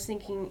wondering. I was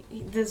thinking.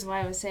 This is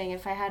why I was saying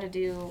if I had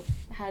to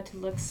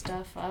look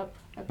stuff up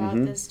about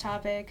this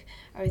topic,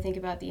 I would think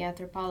about the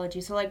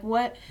anthropology. So like,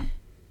 why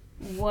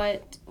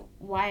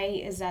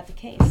is that the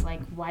case?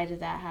 Like, why did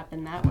that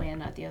happen that way and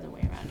not the other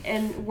way around?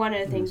 And one of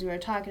the things we were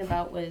talking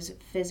about was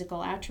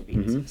physical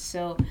attributes.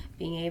 So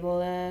being able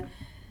to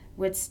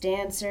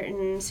withstand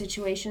certain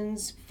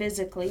situations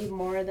physically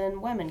more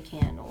than women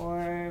can,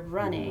 or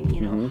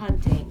running,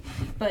 hunting.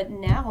 But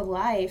now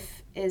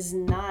life is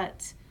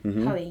not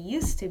how it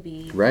used to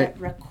be. Right.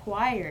 That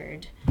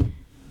required,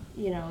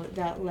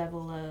 that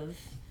level of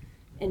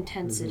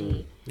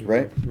intensity.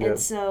 Right. And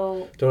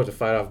so don't have to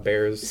fight off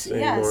bears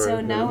anymore. Yeah,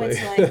 so now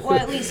it's like, well,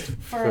 at least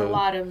for a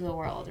lot of the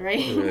world,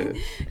 right?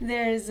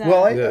 There's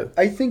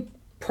I think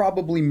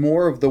probably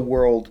more of the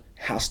world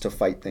has to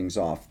fight things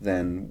off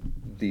than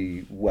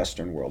the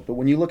Western world. But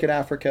when you look at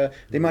Africa,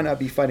 they might not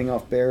be fighting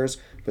off bears,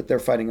 but they're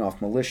fighting off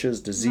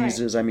militias,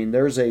 diseases. Right. I mean,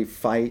 there's a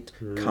fight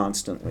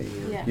constantly.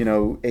 Yeah.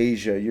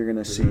 Asia, you're going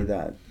to see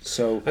that.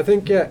 So I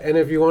think, and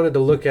if you wanted to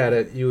look at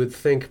it, you would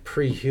think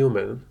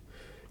pre-human,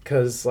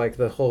 because like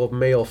the whole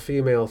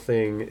male-female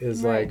thing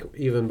is like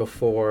even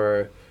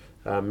before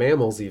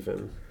mammals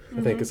even.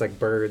 I think it's like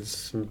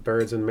birds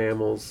and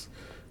mammals.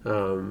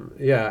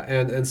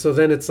 And so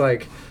then it's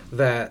like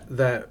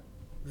that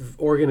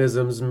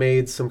organisms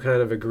made some kind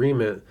of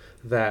agreement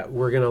that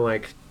we're gonna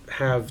like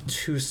have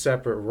two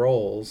separate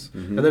roles,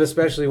 and then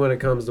especially when it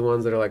comes to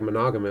ones that are like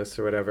monogamous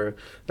or whatever,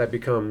 that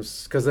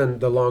becomes, because then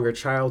the longer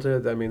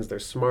childhood, that means they're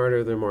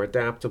smarter, they're more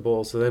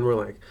adaptable, so then we're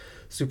like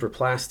super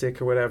plastic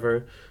or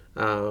whatever,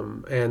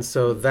 and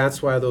so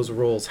that's why those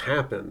roles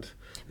happened.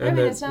 And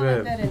it's not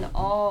like that in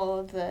all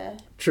of the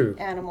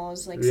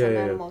animals. Like some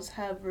animals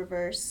have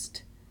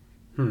reversed.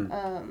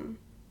 I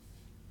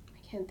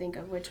can't think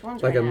of which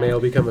ones. Like right a now. Male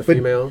become a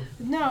female.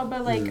 No,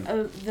 but like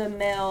the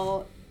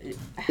male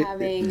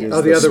having.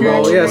 The other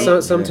role. Yeah,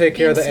 some take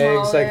care of the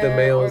eggs, like the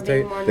males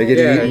take. They get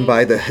eaten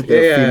by the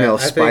female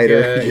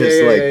spider.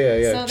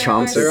 So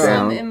chomps there it are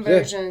down. some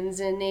inversions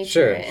in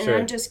nature, and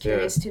I'm just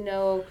curious to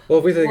know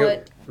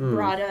what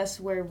brought us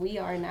where we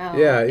are now.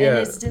 And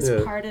is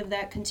this part of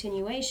that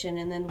continuation,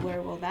 and then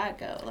where will that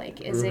go?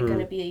 Like, is it going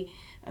to be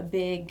a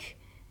big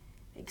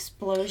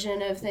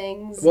explosion of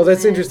things? Well,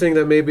 that's interesting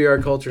that maybe our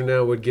culture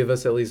now would give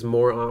us at least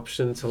more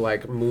option to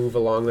like move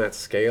along that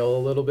scale a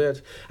little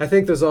bit. I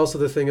think there's also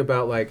the thing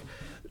about like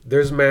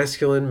there's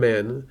masculine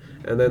men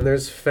and then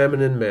there's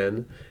feminine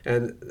men,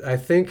 and I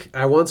think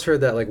I once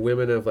heard that like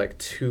women have like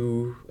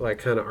two like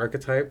kind of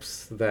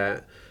archetypes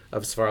that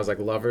as far as like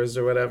lovers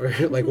or whatever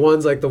like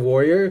one's like the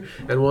warrior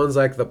and one's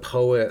like the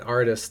poet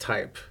artist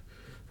type,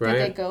 right?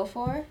 That they go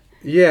for?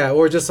 Yeah,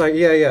 or just like,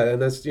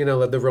 and that's,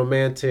 like the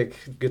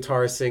romantic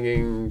guitar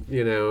singing,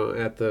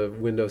 at the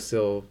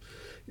windowsill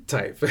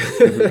type.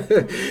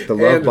 The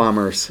love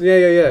bombers.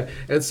 Yeah.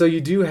 And so you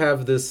do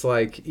have this,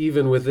 like,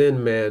 even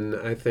within men,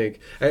 I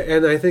think,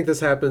 and I think this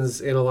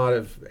happens in a lot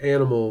of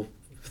animal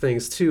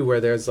things too,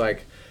 where there's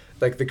like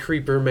the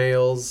creeper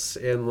males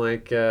in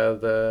like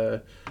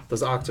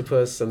those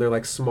octopus, and they're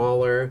like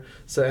smaller,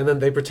 so and then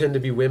they pretend to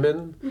be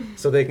women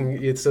so they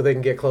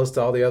can get close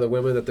to all the other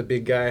women that the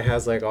big guy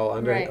has like all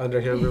under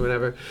him or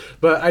whatever.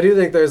 But I do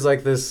think there's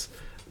like this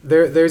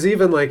there's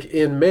even like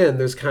in men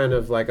there's kind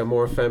of like a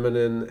more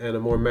feminine and a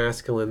more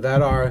masculine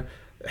that are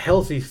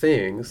healthy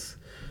things,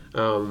 you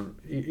know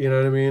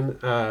what I mean,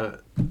 so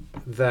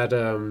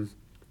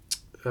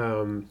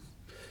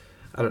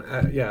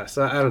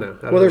I don't know.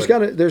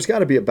 There's got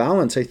to be a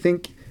balance. I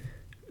think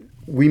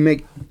we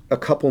make a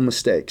couple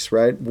mistakes,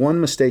 right? One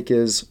mistake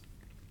is,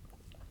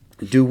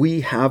 do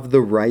we have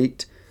the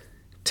right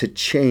to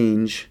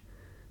change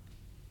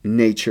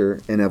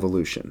nature and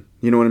evolution?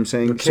 You know what I'm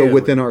saying? So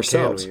within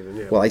ourselves.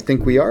 Well, I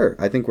think we are.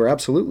 I think we're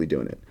absolutely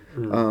doing it.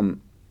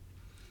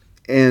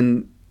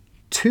 And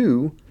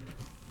two,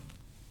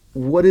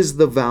 what is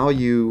the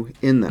value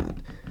in that?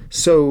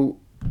 So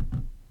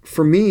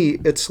for me,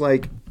 it's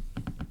like,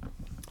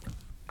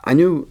 I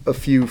knew a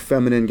few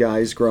feminine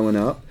guys growing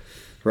up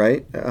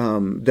right?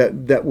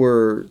 That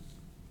were,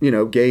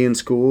 gay in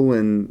school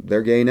and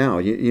they're gay now.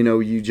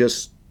 You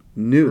just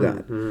knew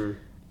that.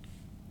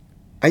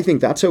 I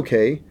think that's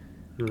okay.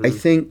 I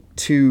think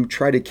to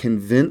try to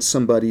convince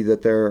somebody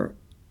that they're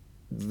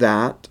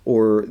that,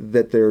 or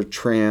that they're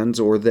trans,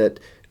 or that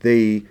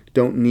they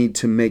don't need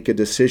to make a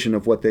decision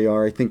of what they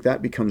are, I think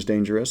that becomes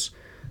dangerous.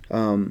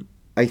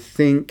 I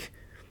think,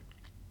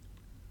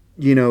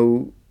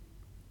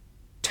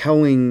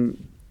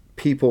 telling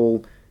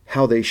people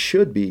how they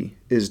should be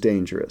is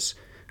dangerous.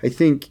 I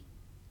think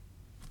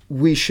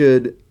we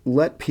should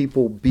let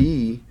people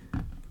be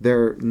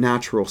their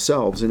natural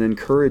selves and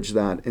encourage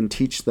that and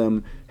teach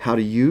them how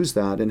to use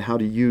that and how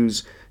to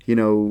use,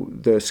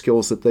 the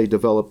skills that they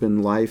develop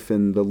in life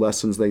and the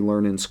lessons they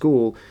learn in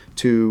school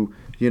to,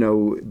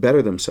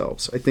 better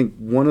themselves. I think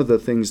one of the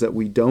things that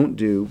we don't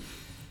do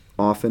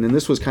often, and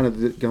this was kind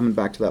of coming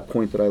back to that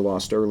point that I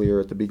lost earlier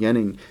at the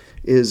beginning,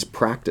 is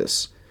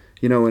practice.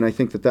 And I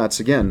think that's,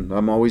 again,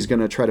 I'm always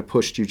going to try to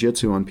push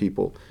jiu-jitsu on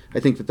people.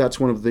 I think that's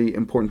one of the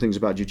important things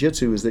about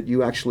jiu-jitsu is that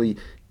you actually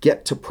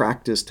get to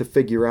practice to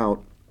figure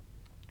out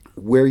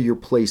where your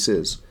place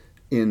is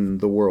in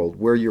the world,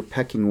 where your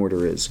pecking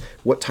order is,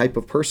 what type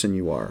of person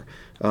you are.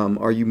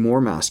 Are you more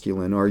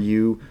masculine? Are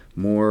you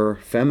more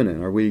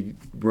feminine? Are we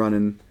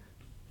running?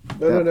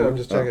 No, I'm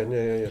just checking.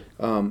 Yeah.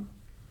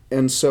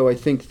 And so I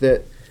think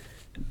that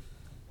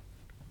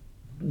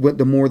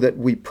the more that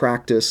we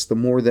practice, the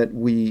more that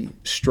we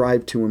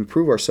strive to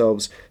improve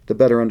ourselves, the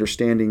better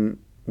understanding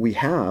we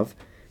have.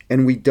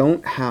 And we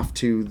don't have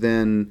to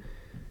then,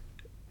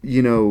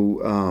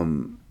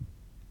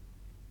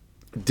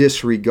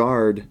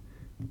 disregard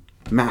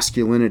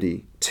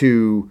masculinity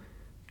to,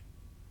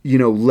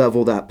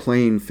 level that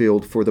playing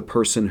field for the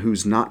person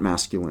who's not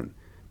masculine.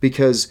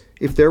 Because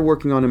if they're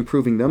working on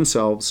improving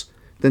themselves,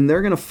 then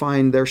they're going to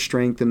find their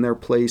strength and their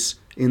place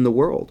in the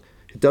world.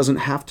 It doesn't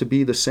have to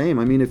be the same.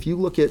 I mean, if you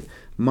look at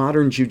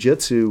modern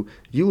jiu-jitsu,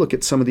 you look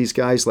at some of these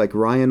guys like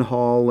Ryan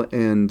Hall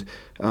and,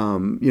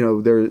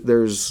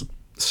 there's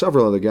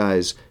several other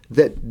guys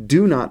that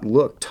do not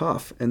look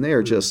tough, and they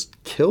are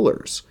just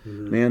killers.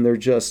 Man, they're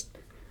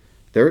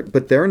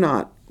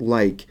not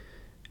like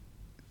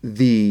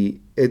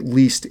at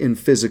least in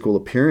physical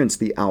appearance,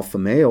 the alpha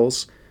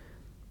males,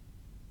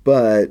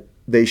 but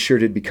they sure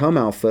did become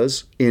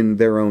alphas in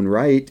their own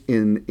right,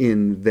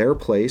 in their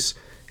place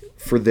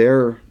for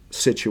their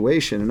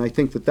situation. And I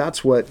think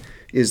that's what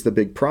is the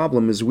big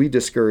problem, is we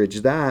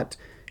discourage that,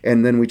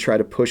 and then we try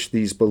to push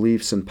these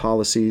beliefs and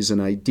policies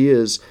and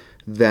ideas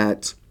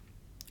that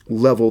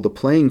level the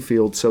playing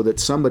field so that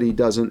somebody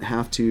doesn't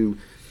have to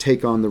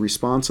take on the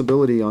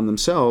responsibility on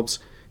themselves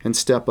and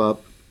step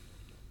up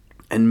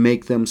and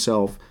make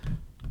themselves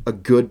a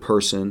good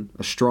person,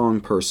 a strong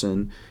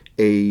person,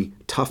 a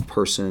tough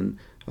person,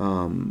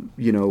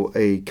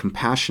 a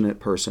compassionate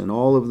person,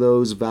 all of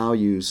those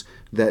values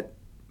that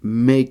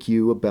make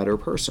you a better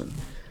person.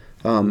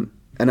 And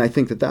I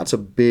think that's a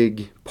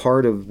big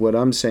part of what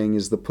I'm saying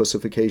is the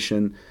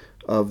pussification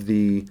of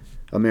the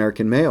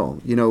American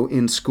male.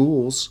 In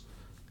schools,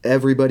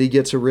 everybody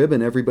gets a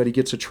ribbon, everybody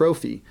gets a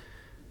trophy.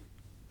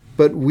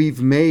 But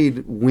we've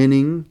made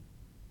winning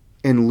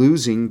and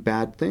losing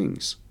bad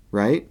things,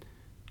 right?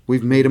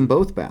 We've made them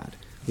both bad.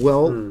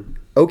 Well,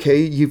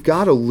 okay, you've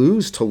got to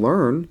lose to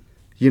learn.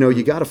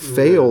 You got to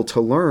fail to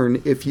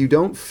learn. If you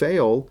don't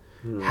fail,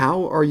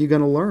 how are you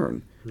going to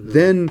learn?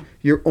 Then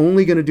you're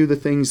only going to do the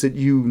things that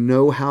you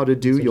know how to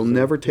do. You'll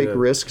never take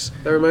risks.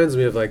 That reminds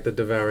me of like the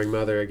devouring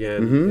mother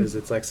again. Is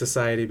it's like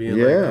society being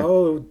like,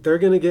 oh, they're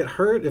going to get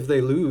hurt if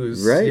they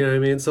lose. Right. You know what I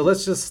mean? So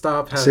let's just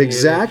stop having it's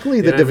exactly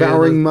the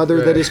devouring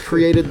mother that has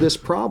created this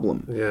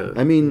problem.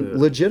 I mean,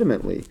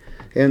 legitimately.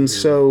 And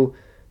so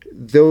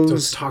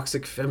those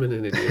toxic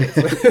femininity.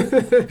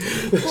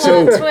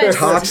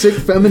 Toxic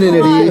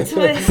femininity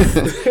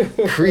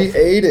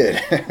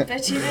created.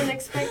 Bet you didn't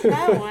expect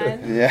that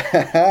one.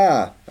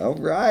 Yeah. All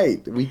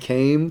right. We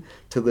came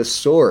to the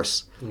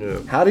source. Yeah.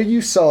 How did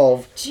you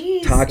solve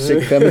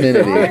toxic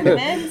femininity? Are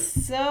men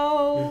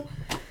so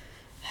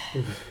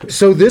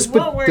this,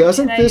 but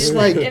doesn't this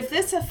like... If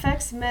this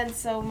affects men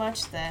so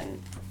much,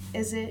 then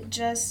is it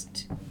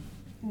just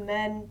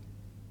men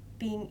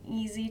being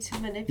easy to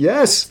manipulate?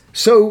 Yes.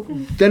 So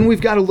then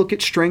we've got to look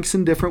at strengths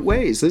in different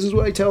ways. This is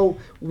what I tell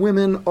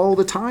women all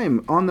the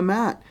time on the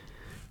mat.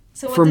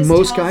 So for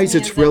most guys,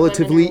 it's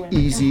relatively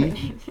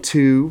easy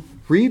to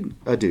read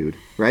a dude,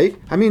 right?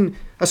 I mean,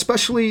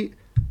 especially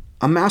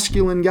a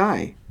masculine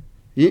guy.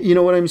 You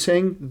know what I'm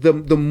saying? The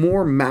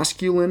more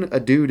masculine a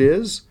dude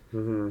is,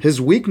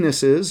 his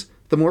weakness is,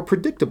 the more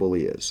predictable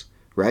he is,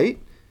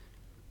 right?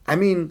 I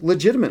mean,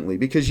 legitimately,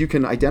 because you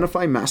can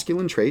identify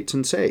masculine traits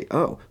and say,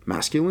 oh,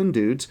 masculine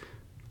dudes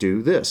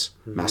do this.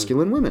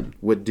 Masculine women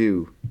would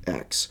do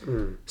X.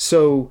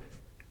 So,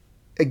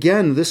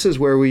 again, this is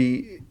where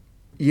we,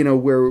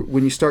 where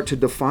when you start to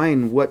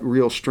define what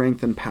real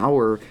strength and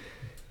power,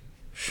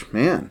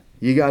 man,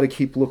 you got to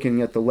keep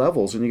looking at the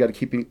levels and you got to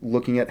keep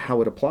looking at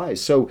how it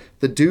applies. So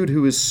the dude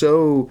who is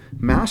so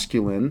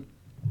masculine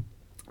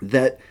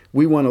that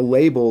we want to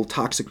label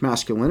toxic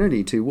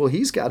masculinity to. Well,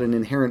 he's got an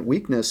inherent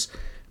weakness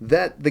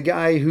that the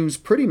guy who's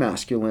pretty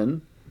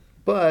masculine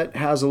but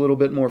has a little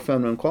bit more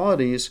feminine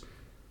qualities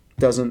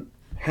doesn't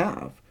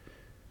have.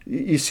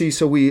 You see,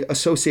 so we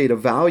associate a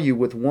value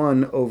with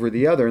one over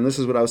the other. And this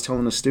is what I was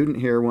telling a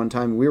student here one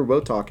time. We were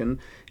both talking,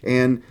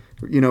 and,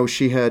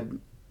 she had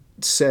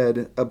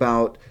said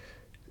about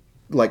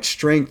like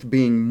strength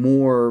being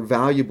more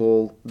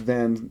valuable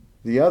than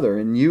the other.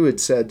 And you had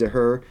said to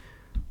her,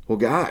 well,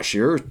 gosh,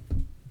 you're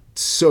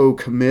so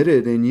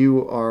committed and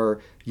you are,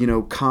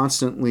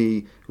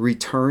 constantly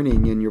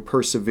returning in your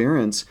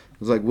perseverance. I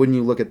was like, wouldn't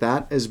you look at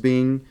that as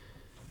being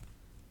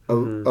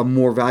a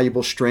more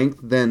valuable strength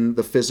than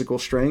the physical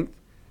strength?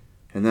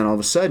 And then all of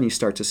a sudden you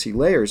start to see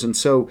layers. And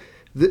so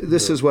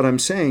this is what I'm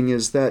saying,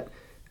 is that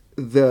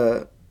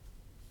the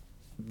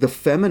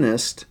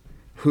feminist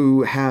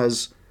who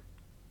has,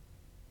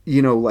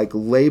 like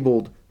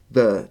labeled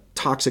the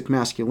toxic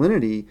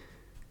masculinity,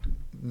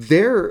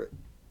 they're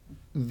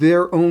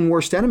their own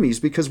worst enemies,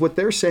 because what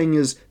they're saying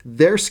is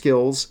their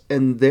skills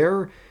and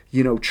their,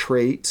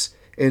 traits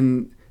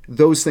and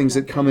those things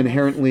that come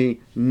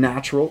inherently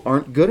natural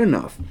aren't good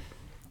enough.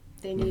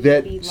 They need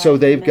to be so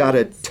they've got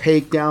to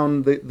take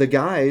down the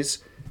guys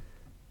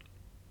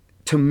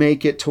to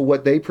make it to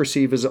what they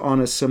perceive as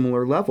on a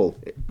similar level,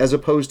 as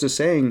opposed to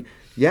saying,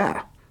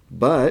 yeah,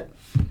 but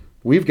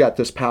we've got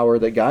this power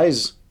that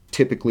guys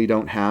typically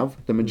don't have,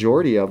 the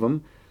majority of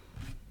them.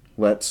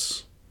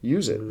 Let's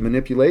use it.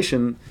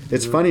 Manipulation.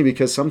 It's funny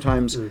because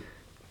sometimes,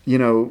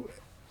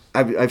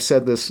 I've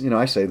said this,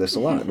 I say this a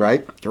lot,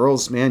 right?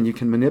 Girls, man, you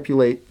can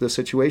manipulate the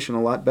situation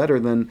a lot better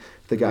than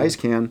the guys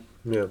can.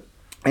 Yeah.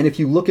 And if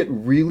you look at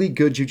really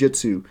good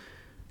jiu-jitsu,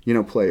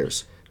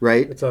 players,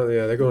 right? It's all,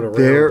 they're going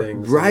around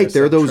things. Right.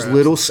 They're those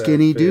little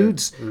skinny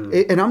dudes.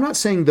 And I'm not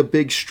saying the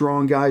big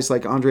strong guys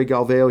like Andre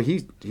Galvao,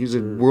 he's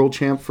a world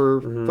champ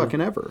for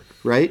fucking ever,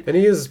 right? And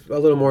he is a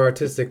little more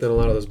artistic than a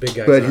lot of those big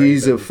guys. But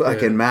he's a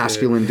fucking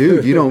masculine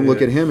dude. You don't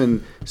look at him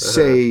and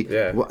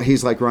say well,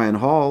 he's like Ryan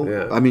Hall.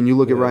 Yeah. I mean, you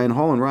look at Ryan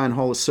Hall, and Ryan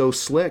Hall is so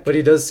slick. But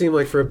he does seem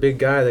like, for a big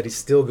guy, that he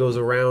still goes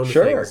around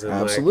things. And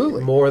absolutely.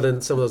 Like, more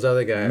than some of those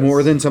other guys.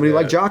 More than somebody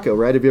like Jocko,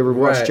 right? Have you ever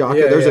watched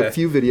Jocko? There's a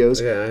few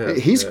videos.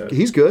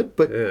 He's good,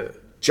 but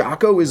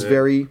Jocko is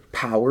very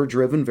power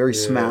driven, very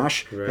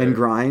smash and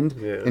grind,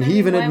 and he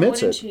even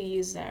admits it. Why wouldn't you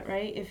use that,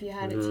 right? If you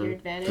had it to your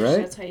advantage, right?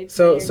 That's how you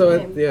play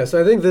your game.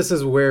 So I think this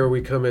is where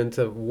we come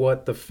into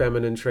what the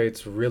feminine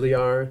traits really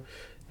are.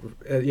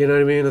 You know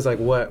what I mean? It's like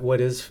what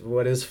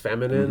is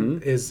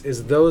feminine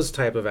is those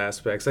type of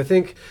aspects. I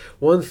think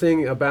one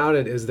thing about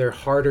it is they're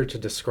harder to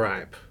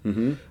describe.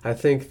 I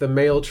think the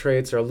male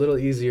traits are a little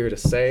easier to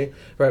say,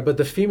 right? But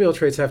the female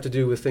traits have to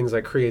do with things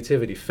like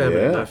creativity,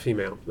 feminine, not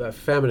female.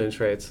 Feminine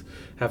traits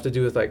have to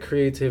do with like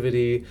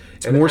creativity.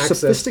 It's more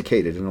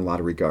sophisticated in a lot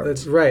of regards.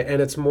 That's right,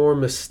 and it's more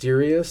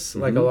mysterious.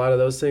 Like a lot of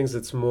those things,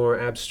 it's more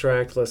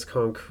abstract, less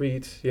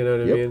concrete. You know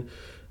what I mean?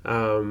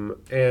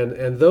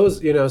 And those,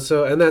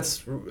 so, and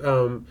that's,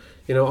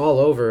 all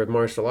over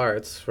martial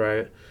arts,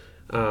 right?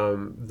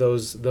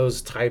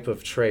 Those type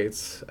of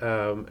traits.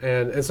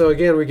 And so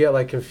again, we get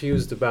like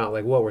confused about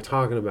like what we're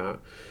talking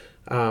about.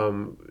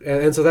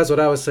 And so that's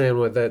what I was saying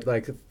with that,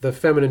 like the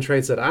feminine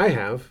traits that I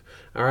have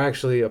are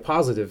actually a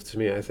positive to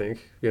me, I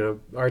think,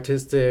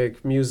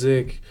 artistic,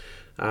 music,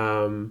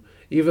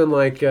 even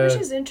like, which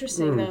is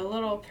interesting though,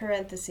 little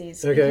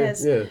parentheses,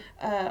 because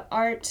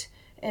art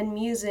and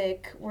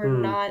music were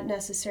not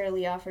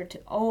necessarily offered to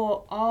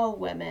all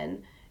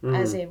women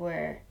as they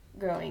were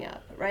growing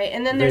up, right?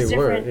 And then there's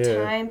different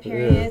time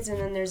periods, and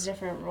then there's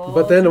different roles.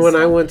 But then when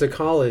I went to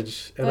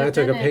college and I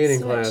took a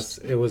painting class,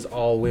 it was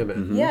all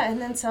women. Yeah,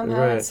 and then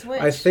somehow it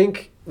switched. I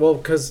think, well,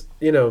 because,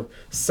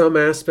 some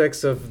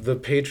aspects of the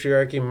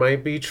patriarchy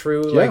might be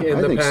true. Like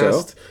in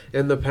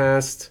the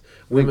past,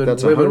 women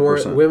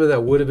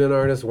that would have been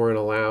artists weren't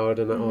allowed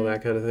and all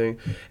that kind of thing.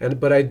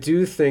 But I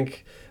do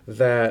think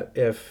that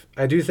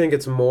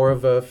it's more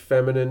of a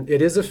feminine,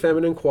 it is a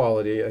feminine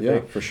quality, I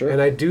think. For sure.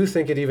 And I do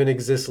think it even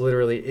exists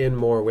literally in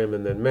more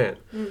women than men.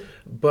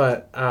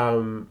 But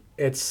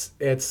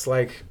it's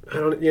like, I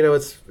don't,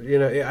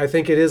 I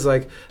think it is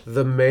like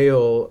the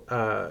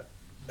male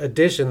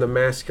addition, the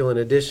masculine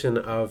addition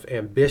of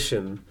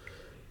ambition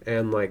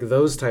and like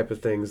those type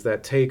of things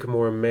that take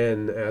more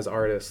men as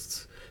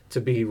artists to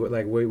be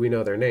like we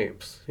know their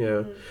names.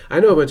 I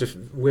know a bunch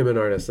of women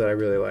artists that I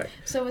really like.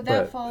 So would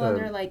that fall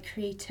under like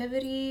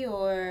creativity,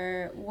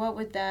 or what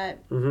would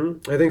that?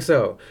 I think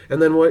so.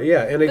 And then what?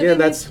 Yeah, and again,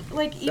 that's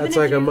like even that's if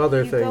like you, a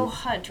mother you thing. go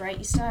hunt, right?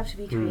 You still have to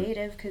be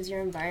creative because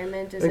your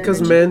environment is.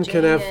 Because men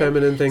can have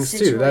feminine things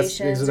too. That's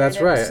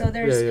right. So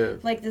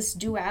there's like this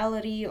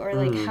duality, or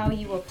like how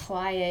you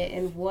apply it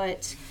and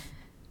what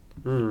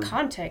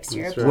context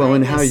you're applying. Well,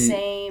 and how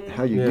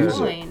you use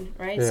it,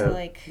 right? Yeah. So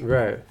like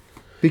right.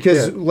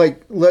 Because,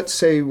 like, let's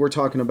say we're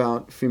talking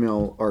about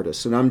female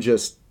artists, and I'm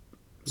just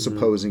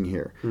supposing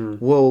here.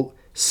 Well,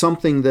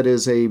 something that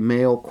is a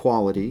male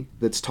quality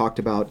that's talked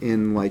about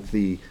in, like,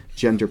 the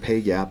gender pay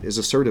gap is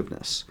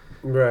assertiveness.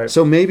 Right.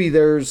 So maybe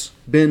there's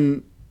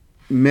been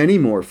many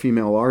more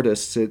female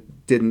artists.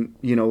 It didn't,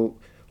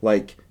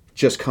 like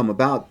just come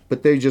about,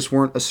 but they just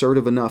weren't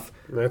assertive enough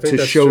to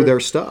show true. Their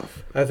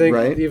stuff. I think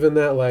right? even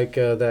that, like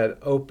that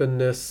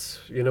openness,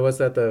 what's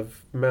that, the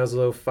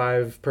Maslow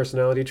 5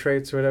 personality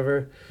traits or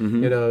whatever,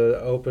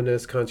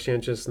 openness,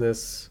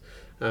 conscientiousness,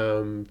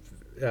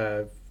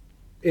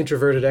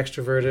 introverted,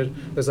 extroverted.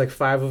 There's like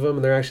 5 of them,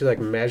 and they're actually like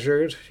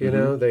measured.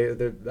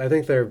 I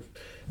think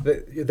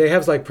they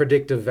have like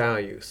predictive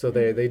value, so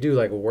they do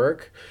like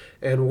work,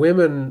 and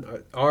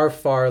women are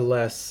far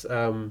less.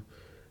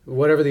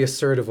 Whatever the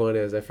assertive one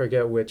is, I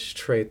forget which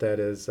trait that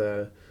is.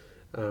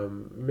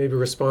 Maybe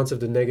responsive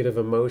to negative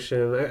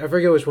emotion. I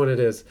forget which one it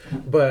is,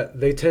 but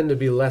they tend to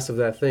be less of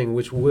that thing,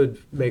 which would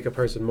make a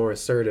person more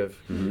assertive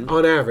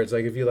on average.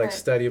 Like if you like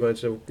study a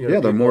bunch of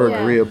they're more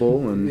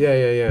agreeable and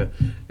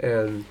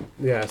and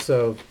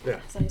so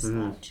Because I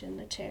slouch in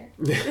the chair.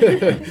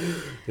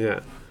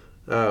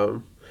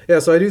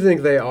 So I do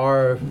think they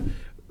are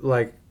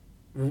like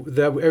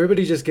that.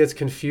 Everybody just gets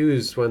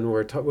confused when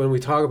we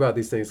talk about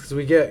these things, because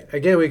we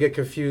get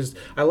confused.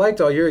 I liked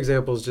all your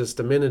examples just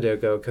a minute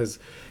ago, because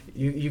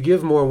you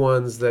give more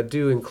ones that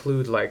do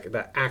include like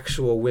the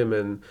actual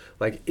women,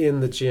 like in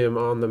the gym,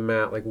 on the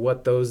mat, like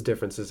what those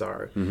differences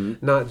are.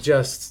 Not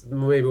just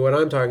maybe what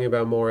I'm talking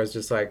about more is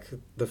just like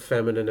the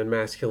feminine and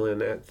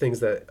masculine things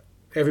that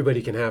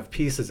everybody can have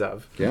pieces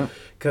of. Yeah.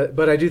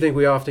 But I do think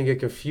we often get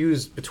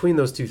confused between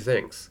those two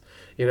things.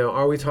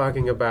 Are we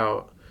talking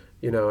about,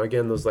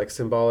 again, those like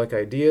symbolic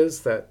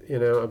ideas that,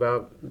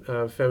 about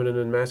feminine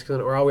and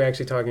masculine, or are we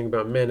actually talking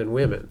about men and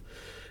women?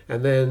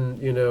 And then,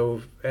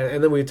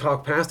 and then we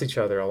talk past each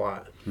other a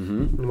lot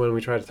when we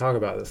try to talk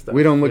about this stuff.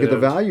 We don't look at the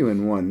value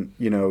in one,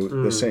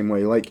 the same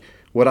way. Like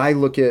what I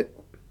look at,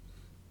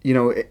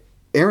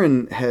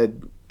 Aaron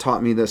had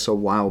taught me this a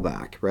while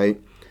back,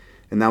 right?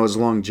 And that was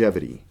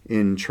longevity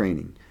in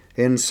training.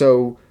 And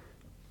so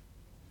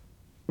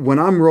when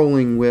I'm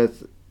rolling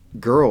with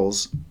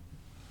girls,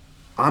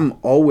 I'm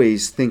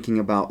always thinking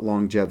about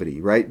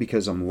longevity, right?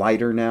 Because I'm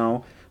lighter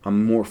now,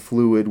 I'm more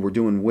fluid, we're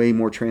doing way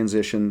more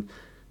transition.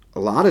 A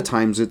lot of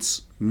times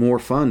it's more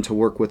fun to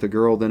work with a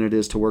girl than it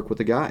is to work with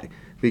a guy,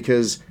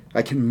 because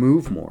I can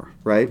move more,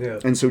 right? Yeah.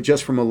 And so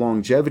just from a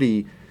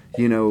longevity,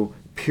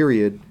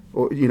 period,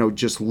 or,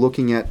 just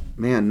looking at,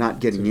 man, not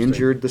getting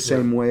injured the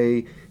same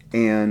way,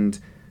 and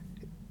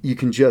you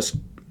can just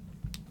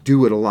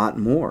do it a lot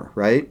more,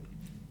 right?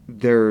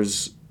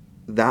 There's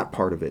that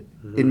part of it.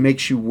 It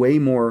makes you way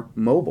more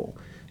mobile.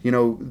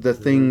 The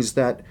things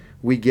that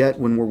we get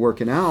when we're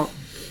working out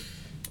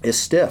is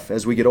stiff.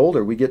 As we get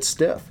older, we get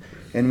stiff.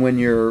 And when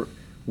you're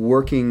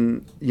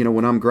working,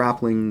 when I'm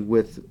grappling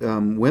with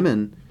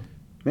women,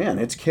 man,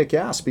 it's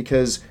kick-ass,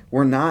 because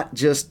we're not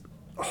just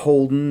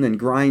holding and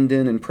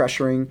grinding and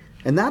pressuring.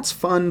 And that's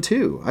fun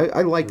too.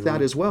 I like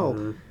that as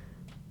well.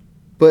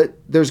 But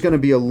there's going to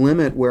be a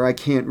limit where I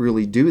can't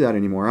really do that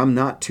anymore. I'm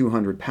not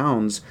 200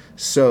 pounds,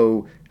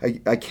 so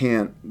I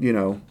can't,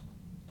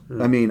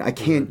 I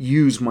can't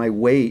use my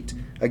weight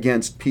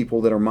against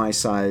people that are my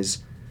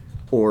size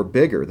or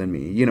bigger than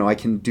me. I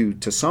can do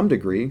to some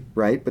degree,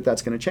 right? But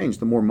that's going to change.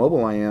 The more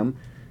mobile I am,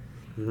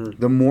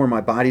 the more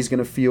my body's going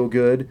to feel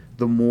good,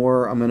 the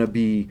more I'm going to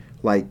be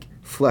like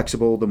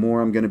flexible, the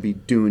more I'm going to be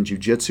doing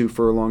jiu-jitsu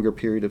for a longer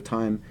period of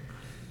time.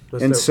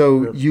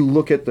 You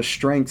look at the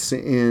strengths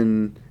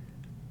in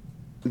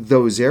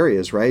those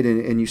areas, right?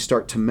 And you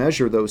start to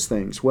measure those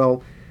things.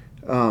 Well,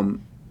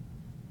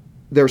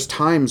 there's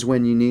times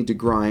when you need to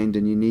grind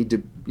and you need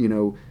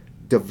to,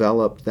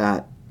 develop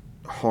that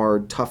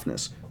hard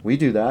toughness. We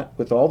do that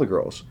with all the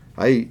girls.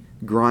 I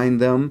grind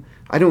them.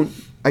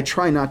 I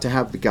try not to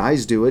have the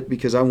guys do it,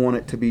 because I want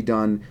it to be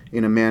done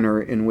in a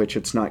manner in which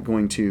it's not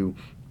going to,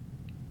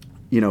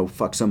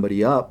 fuck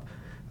somebody up.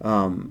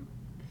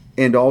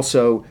 And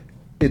also,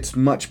 it's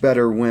much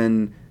better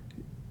when,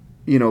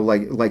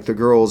 like the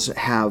girls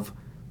have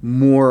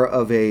more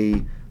of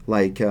a,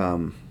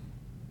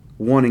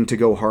 wanting to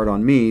go hard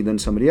on me than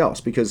somebody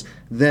else, because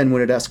then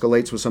when it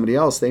escalates with somebody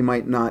else, they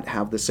might not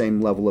have the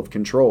same level of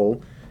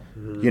control,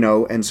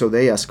 and so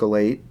they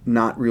escalate,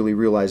 not really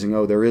realizing,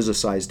 oh, there is a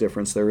size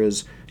difference, there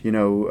is,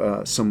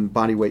 some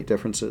body weight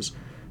differences.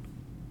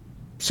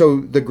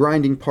 So the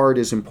grinding part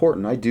is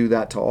important. I do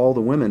that to all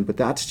the women, but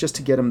that's just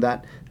to get them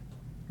that,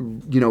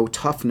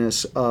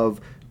 toughness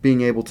of being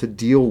able to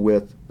deal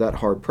with that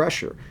hard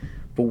pressure.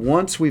 But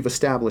once we've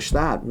established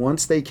that,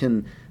 once they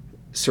can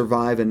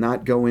survive and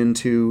not go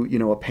into,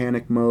 a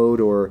panic mode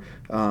or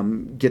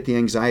get the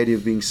anxiety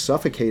of being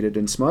suffocated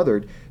and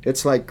smothered,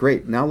 it's like,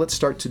 great, now let's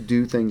start to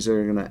do things that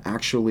are going to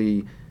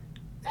actually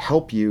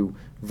help you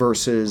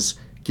versus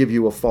give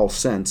you a false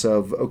sense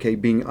of, okay,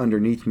 being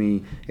underneath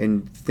me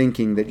and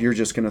thinking that you're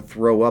just going to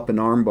throw up an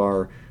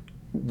armbar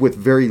with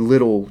very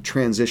little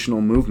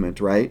transitional movement,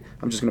 right?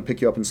 I'm just going to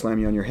pick you up and slam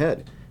you on your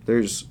head.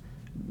 There's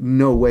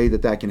no way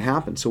that can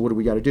happen. So what do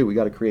we got to do? We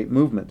got to create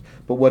movement.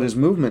 But what does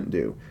movement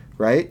do,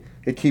 right?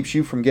 It keeps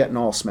you from getting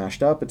all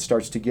smashed up. It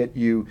starts to get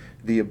you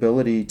the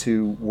ability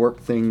to work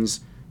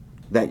things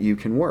that you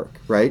can work,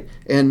 right?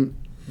 And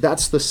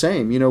that's the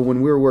same.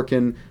 When we were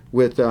working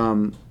with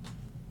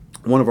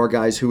one of our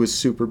guys who was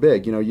super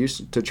big,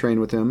 used to train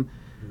with him.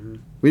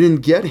 We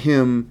didn't get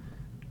him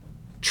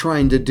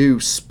trying to do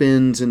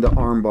spins into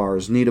arm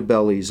bars, knee to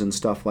bellies, and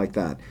stuff like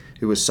that.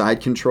 It was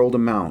side control to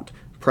mount,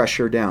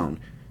 pressure down,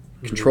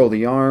 control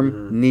the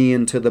arm, knee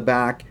into the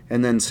back,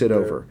 and then sit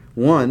over.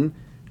 One,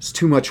 it's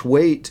too much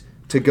weight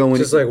to go in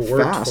just like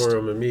worked fast. for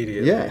him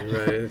immediately, Yeah.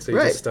 right? So you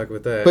Right. just stuck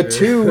with that. But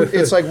two,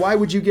 it's like, why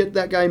would you get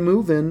that guy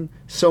moving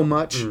so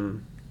much?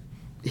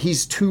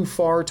 He's too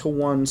far to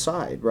one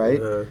side, right?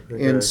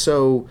 Okay. And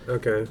so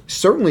Okay.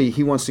 certainly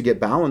he wants to get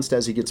balanced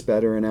as he gets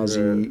better and as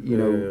he,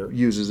 Yeah.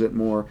 uses it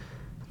more.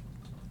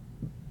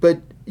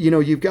 But,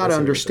 you've got to That's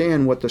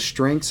understand what the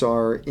strengths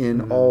are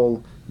in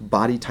all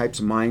body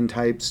types, mind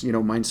types,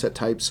 mindset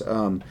types,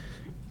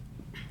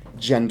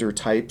 gender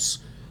types,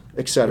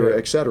 et cetera, Yeah.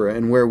 et cetera,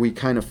 and where we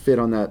kind of fit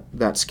on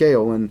that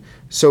scale. And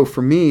so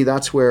for me,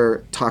 that's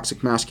where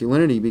toxic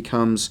masculinity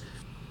becomes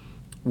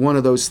one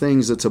of those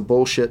things that's a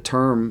bullshit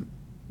term,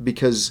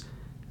 because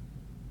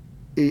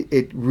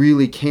it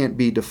really can't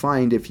be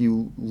defined if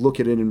you look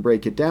at it and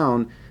break it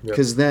down,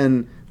 because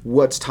then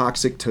what's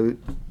toxic to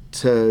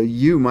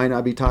you might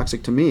not be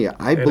toxic to me.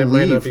 I And believe it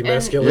might not be And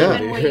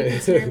masculinity. even what you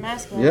consider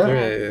masculine. Yeah.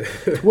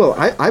 Right. well,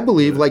 I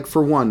believe, like,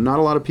 for one, not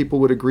a lot of people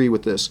would agree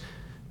with this,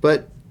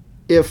 but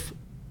if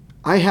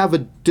I have a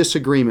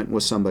disagreement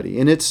with somebody,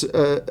 and it's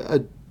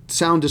a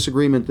sound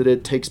disagreement that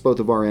it takes both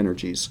of our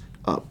energies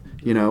up,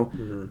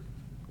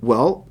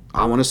 well,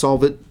 I want to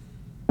solve it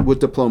with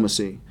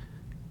diplomacy,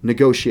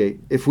 negotiate.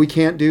 If we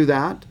can't do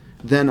that,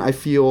 then I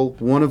feel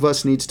one of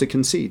us needs to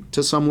concede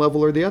to some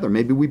level or the other.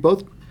 Maybe we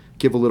both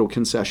give a little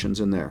concessions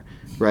in there,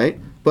 right?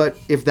 But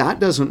if that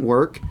doesn't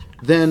work,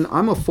 then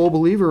I'm a full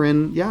believer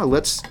in,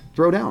 let's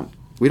throw down.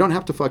 We don't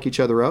have to fuck each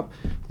other up.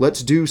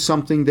 Let's do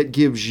something that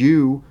gives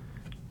you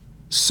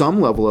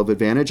some level of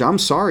advantage. I'm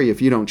sorry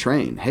if you don't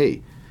train.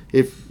 Hey,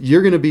 if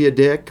you're going to be a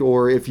dick,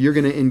 or if you're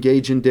going to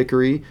engage in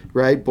dickery,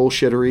 right,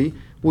 bullshittery,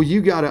 well,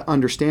 you got to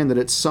understand that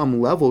at some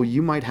level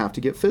you might have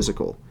to get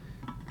physical.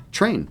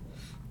 Train.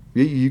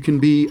 You can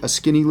be a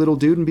skinny little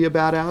dude and be a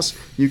badass.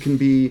 You can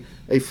be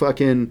a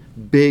fucking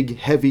big,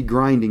 heavy,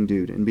 grinding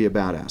dude and be a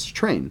badass.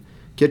 Train.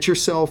 Get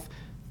yourself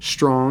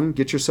strong.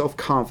 Get yourself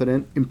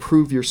confident.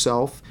 Improve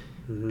yourself.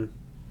 And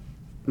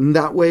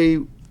that way,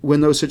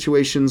 when those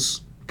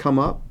situations come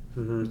up,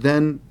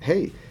 then,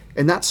 hey,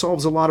 and that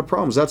solves a lot of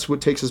problems. That's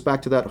what takes us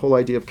back to that whole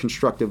idea of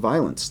constructive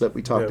violence that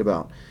we talked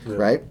about,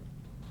 right?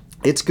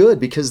 It's good,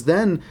 because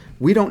then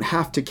we don't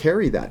have to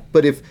carry that.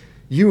 But if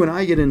you and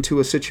I get into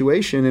a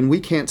situation and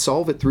we can't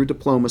solve it through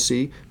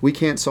diplomacy, we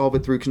can't solve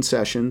it through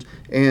concessions,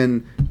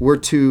 and we're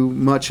too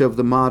much of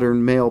the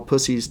modern male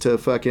pussies to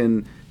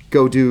fucking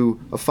go do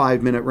a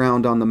 5-minute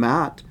round on the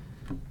mat,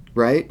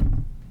 right?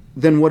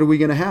 Then what are we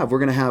going to have? We're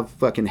going to have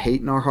fucking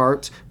hate in our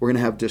hearts. We're going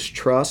to have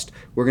distrust.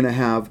 We're going to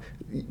have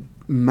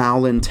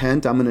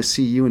malintent. I'm going to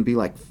see you and be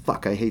like,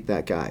 fuck, I hate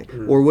that guy,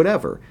 or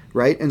whatever,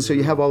 right? And so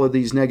you have all of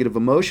these negative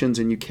emotions,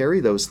 and you carry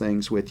those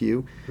things with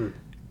you.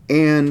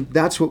 And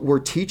that's what we're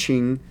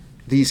teaching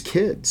these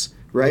kids,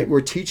 right?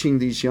 We're teaching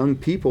these young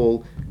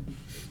people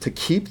to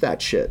keep that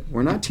shit.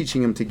 We're not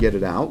teaching them to get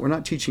it out. We're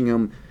not teaching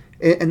them,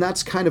 and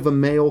that's kind of a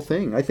male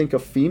thing. I think a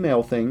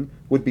female thing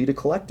would be to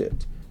collect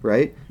it,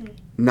 right?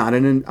 Not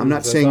in an, I'm not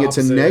That's saying it's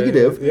a opposite.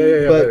 negative,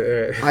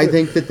 but I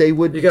think that they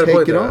would You got a take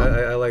point it there. on,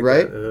 I like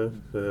right?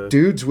 that.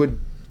 Dudes would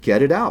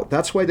get it out.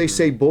 That's why they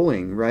say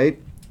bullying, right?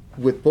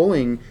 With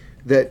bullying,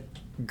 that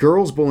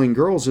girls bullying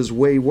girls is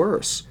way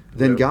worse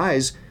than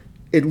guys,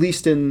 at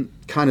least in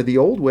kind of the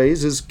old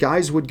ways, is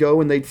guys would go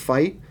and they'd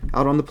fight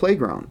out on the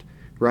playground,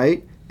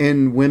 right?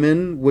 And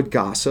women would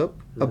gossip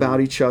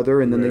about each other,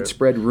 and then they'd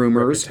spread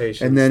rumors,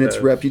 Reputation and then stuff,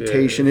 it's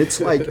reputation. yeah.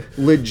 It's like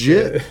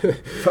legit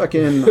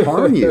fucking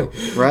harm you,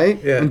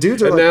 right? Yeah. And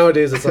dudes are like,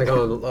 nowadays it's like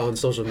on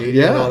social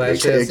media and all that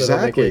shit, so that they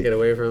exactly. can't get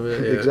away from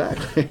it. Yeah.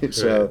 Exactly.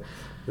 So,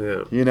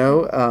 Yeah.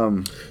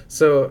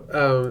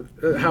 So,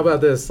 how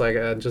about this? Like,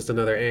 just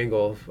another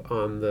angle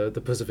on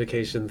the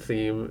pussification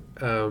theme.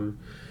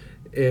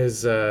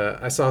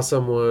 I saw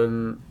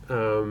someone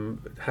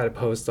had a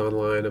post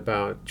online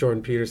about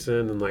Jordan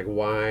Peterson and like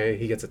why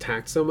he gets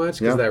attacked so much,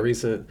 because that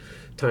recent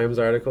Times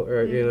article,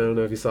 or I don't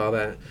know if you saw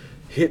that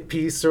hit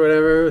piece or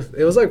whatever.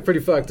 It was like pretty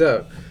fucked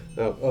up.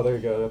 Oh, there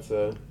you go. That's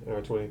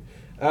hour 20.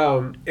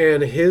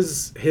 And he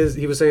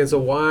was saying, so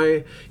why,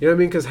 you know what I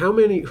mean? Because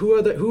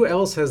who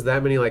else has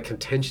that many like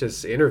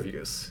contentious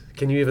interviews?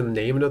 Can you even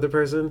name another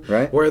person?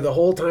 Right. Where the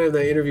whole time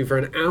they interview for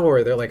an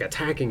hour, they're like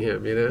attacking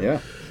him, you know? Yeah.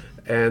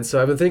 And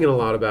so I've been thinking a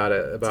lot about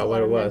it, about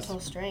what it was. Mental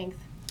strength.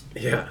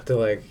 Yeah, they're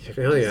like,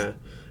 hell yeah.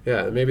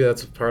 Yeah, maybe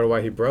that's part of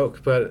why he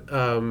broke. But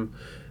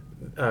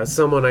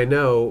someone I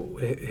know,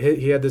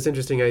 he had this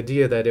interesting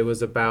idea that it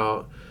was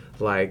about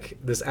like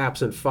this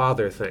absent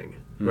father thing,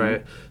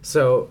 right?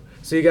 So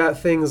you got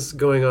things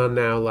going on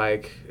now,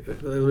 like,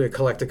 let me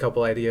collect a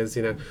couple ideas,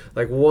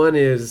 like one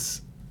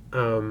is,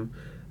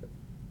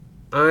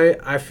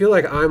 I feel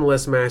like I'm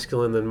less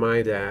masculine than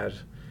my dad,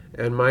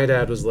 and my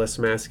dad was less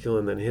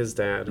masculine than his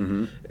dad.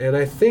 Mm-hmm. And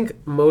I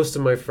think most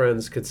of my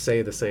friends could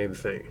say the same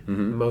thing,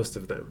 Mm-hmm. most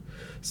of them.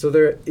 So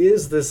there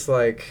is this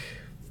like,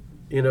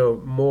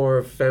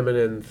 more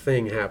feminine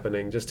thing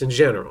happening just in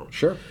general.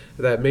 Sure.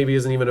 That maybe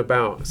isn't even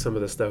about some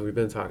of the stuff we've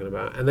been talking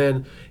about. And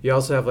then you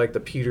also have like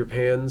the Peter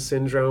Pan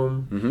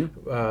syndrome.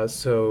 Mm-hmm.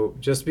 So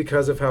just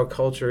because of how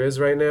culture is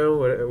right now,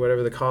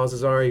 whatever the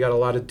causes are, you got a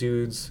lot of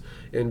dudes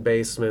in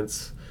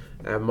basements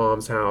at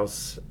mom's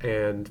house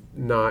and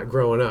not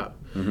growing up,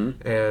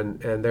 Mm-hmm.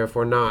 and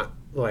therefore not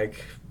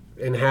like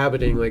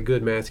inhabiting like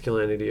good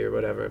masculinity or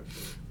whatever.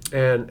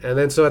 And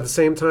then so at the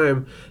same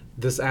time,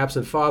 this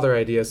absent father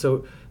idea.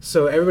 So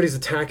everybody's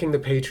attacking the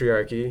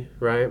patriarchy,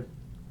 right?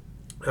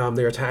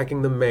 They're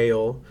attacking the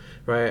male,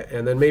 right?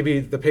 And then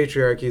maybe the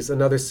patriarchy is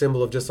another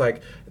symbol of just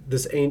like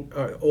this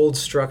old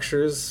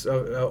structures,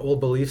 old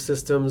belief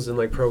systems and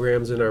like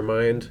programs in our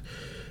mind,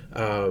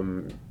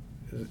 that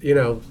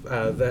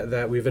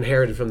we've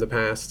inherited from the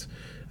past.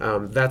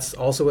 That's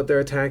also what they're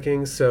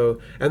attacking. So,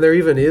 and there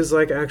even is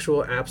like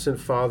actual absent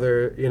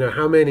father.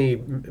 How many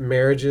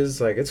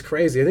marriages? Like it's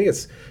crazy. I think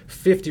it's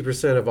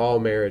 50% of all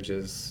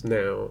marriages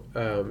now,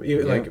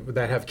 even like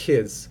that have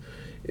kids.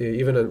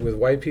 Even with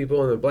white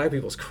people and the black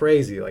people, it's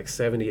crazy. Like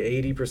 70,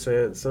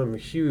 80%, some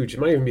huge. It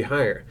might even be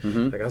higher.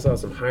 Mm-hmm. Like I saw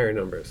some higher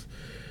numbers.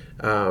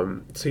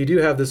 So you do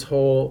have this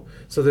whole.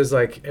 So there's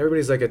like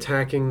everybody's like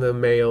attacking the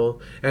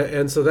male,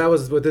 and so that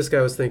was what this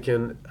guy was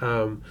thinking.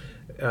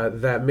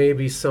 That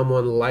maybe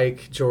someone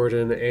like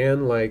Jordan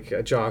and like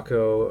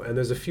Jocko, and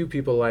there's a few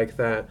people like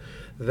that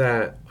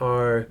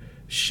are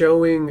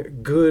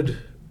showing good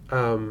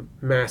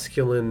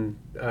masculine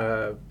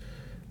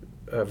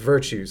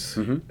virtues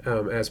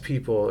as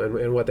people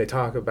and what they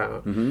talk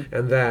about,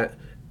 and that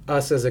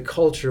us as a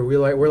culture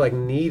we're like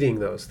needing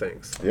those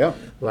things. Yeah.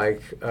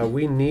 Like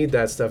we need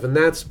that stuff, and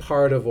that's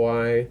part of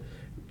why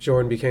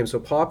Jordan became so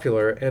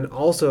popular, and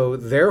also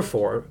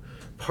therefore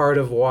part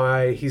of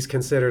why he's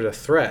considered a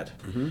threat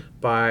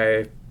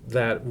by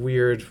that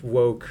weird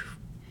woke,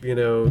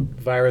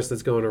 virus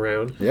that's going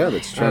around. Yeah,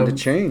 that's trying to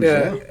change.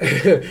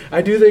 Yeah.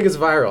 I do think it's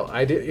viral.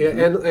 I do,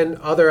 and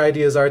other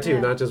ideas are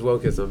too, not just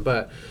wokeism.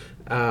 But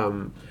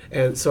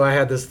and so I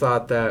had this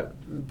thought that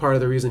part of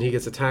the reason he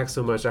gets attacked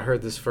so much. I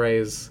heard this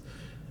phrase.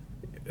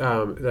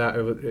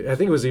 I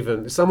think it was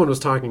even someone was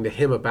talking to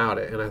him about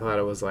it, and I thought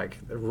it was like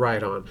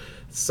right on.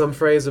 Some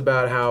phrase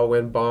about how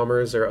when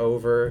bombers are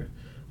over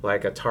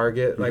like a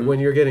target, like when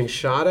you're getting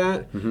shot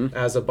at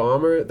as a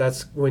bomber,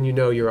 that's when you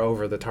know you're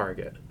over the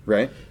target.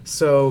 Right.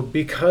 So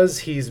because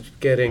he's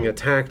getting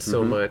attacked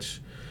so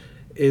much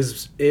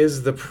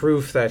is the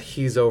proof that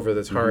he's over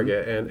the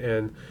target.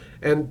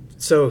 And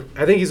so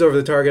I think he's over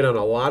the target on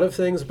a lot of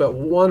things, but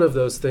one of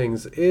those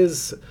things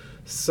is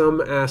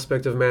some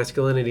aspect of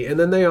masculinity. And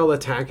then they all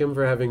attack him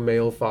for having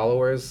male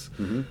followers.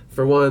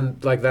 For one,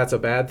 like that's a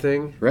bad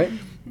thing. Right.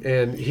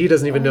 And he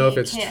doesn't even know if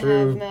it's can't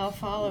true. Have male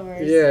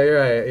followers. Yeah, you're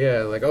right.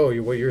 Yeah, like,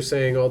 you're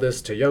saying all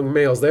this to young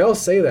males. They all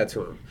say that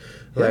to him.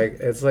 Yeah. Like,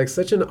 it's like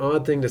such an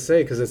odd thing to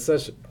say because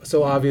it's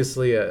so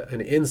obviously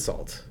an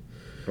insult.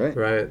 Right.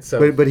 Right.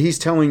 So, But he's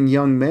telling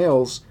young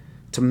males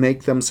to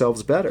make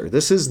themselves better.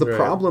 This is the Right.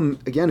 problem.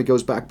 Again, it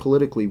goes back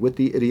politically with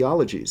the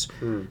ideologies.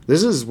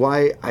 This is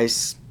why I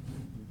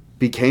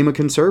became a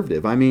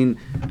conservative. I mean,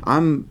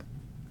 I'm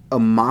a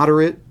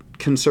moderate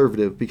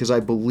conservative because I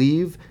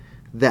believe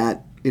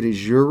that it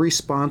is your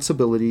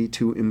responsibility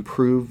to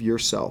improve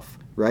yourself,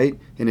 right?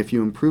 And if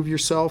you improve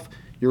yourself,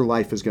 your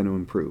life is going to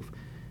improve.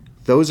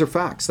 Those are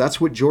facts.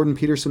 That's what Jordan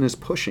Peterson is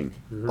pushing.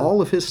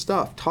 All of his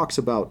stuff talks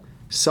about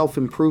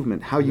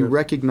self-improvement, how you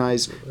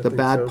recognize the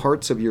bad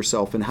parts of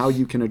yourself and how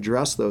you can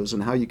address those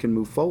and how you can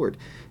move forward.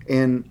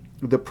 And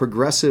the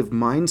progressive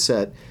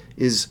mindset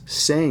is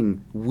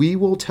saying, we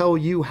will tell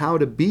you how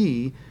to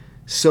be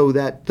so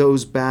that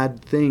those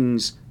bad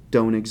things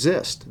don't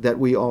exist that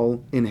we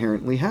all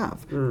inherently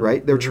have,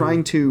 right? They're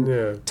trying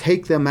to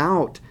take them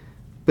out,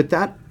 but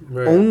that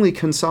only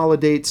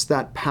consolidates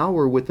that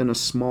power within a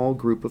small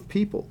group of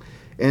people.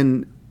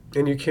 And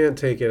you can't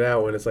take it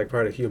out when it's like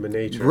part of human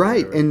nature.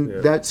 right,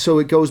 and so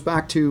it goes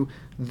back to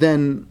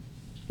then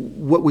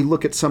what we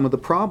look at some of the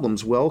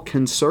problems. Well,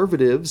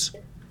 conservatives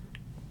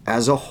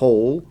as a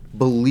whole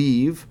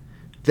believe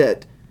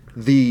that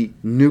the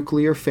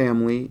nuclear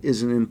family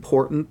is an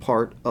important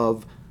part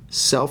of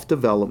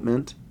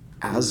self-development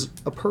as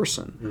a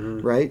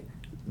person, right?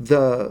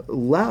 The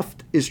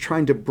left is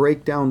trying to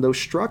break down those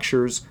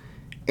structures,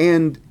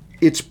 and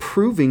it's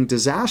proving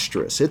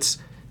disastrous.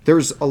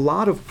 There's a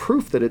lot of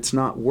proof that it's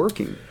not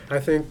working. I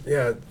think,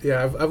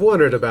 I've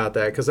wondered about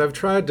that because I've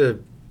tried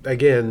to,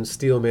 again,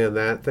 steelman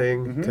that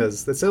thing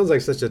because it sounds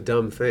like such a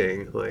dumb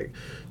thing, like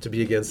to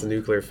be against the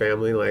nuclear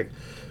family. Like,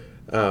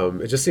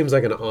 it just seems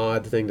like an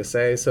odd thing to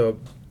say. So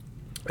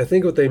I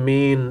think what they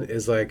mean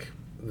is like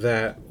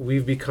that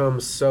we've become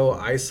so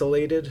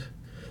isolated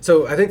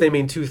So I think they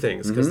mean two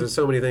things because there's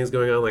so many things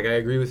going on. Like I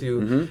agree with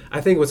you.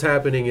 I think what's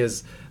happening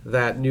is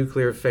that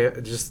nuclear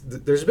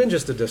there's been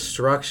just a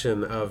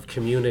destruction of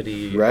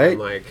community, Right. And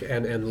like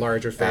and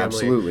larger family.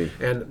 Absolutely.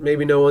 And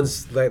maybe no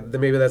one's like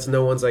maybe that's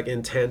no one's like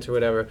intent or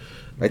whatever.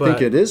 I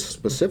think it is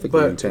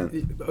specifically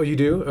intent. Oh, you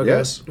do? Okay.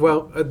 Yes.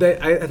 Well,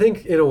 I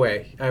think in a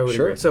way I would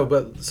Sure.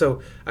 agree.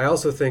 So I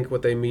also think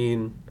what they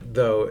mean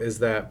though is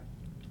that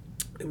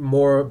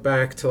more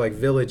back to like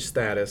village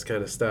status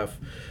kind of stuff,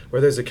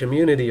 where there's a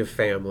community of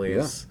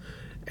families,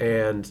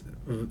 and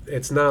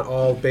it's not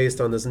all based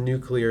on this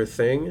nuclear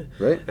thing.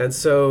 Right. And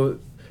so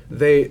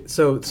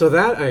so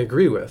that I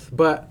agree with,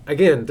 but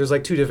again, there's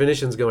like two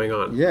definitions going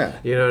on. Yeah.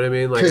 You know what I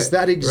mean? Like Because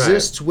that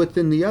exists right.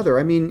 within the other.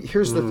 I mean,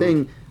 here's the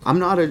thing. I'm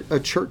not a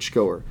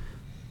churchgoer.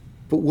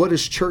 But what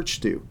does church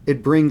do?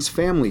 It brings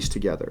families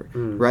together,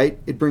 right?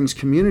 It brings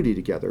community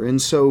together.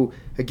 And so,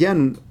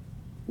 again,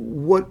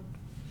 what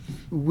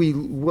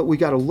we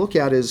got to look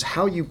at is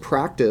how you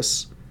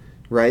practice,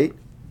 right,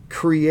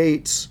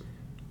 creates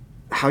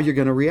how you're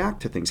going to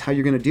react to things, how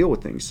you're going to deal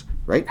with things,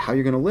 right, how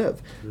you're going to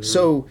live.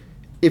 So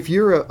if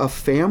you're a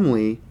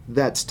family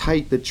that's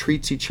tight, that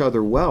treats each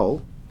other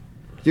well,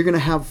 you're going to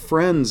have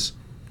friends.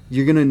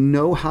 You're going to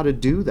know how to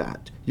do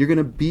that. You're going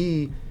to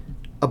be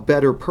a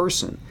better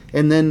person.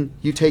 And then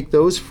you take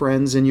those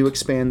friends and you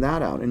expand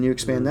that out and you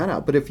expand that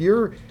out. But if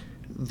you're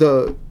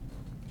the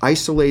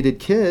isolated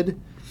kid,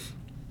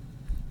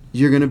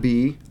 you're going to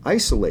be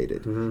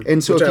isolated.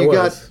 And so Which if I you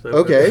was. got,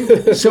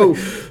 okay, so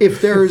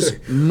if there's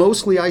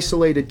mostly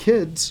isolated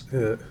kids,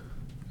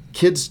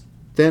 kids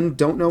then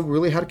don't know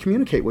really how to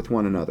communicate with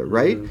one another,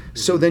 right?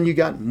 So then you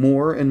got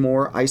more and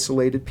more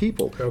isolated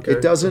people. Okay,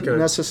 It doesn't okay,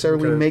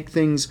 necessarily okay. make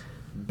things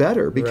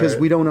better because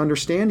Right. we don't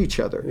understand each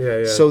other.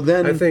 Yeah. So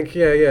then I think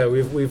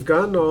we've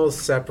gotten all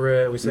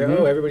separate. We say,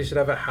 oh, everybody should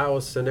have a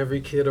house and every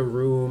kid a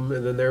room,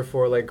 and then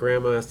therefore like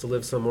grandma has to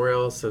live somewhere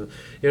else, and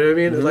you know what I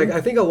mean. Like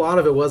I think a lot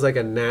of it was like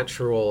a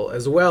natural,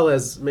 as well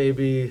as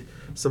maybe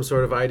some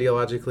sort of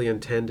ideologically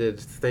intended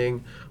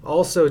thing.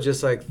 Also,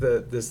 just like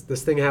this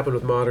thing happened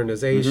with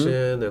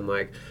modernization and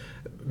like.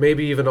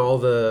 Maybe even all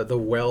the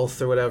wealth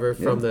or whatever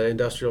from the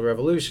Industrial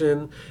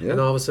Revolution, and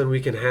all of a sudden we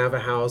can have a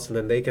house, and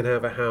then they can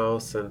have a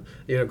house, and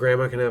you know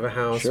grandma can have a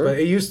house. Sure. But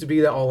it used to be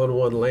that all on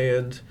one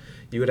land,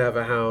 you would have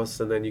a house,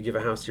 and then you give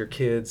a house to your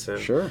kids, and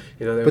Sure.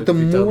 you know. They But the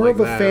would be done more like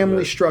of a that, family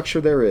but-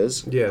 structure there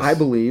is, Yes. I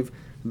believe,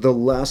 the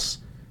less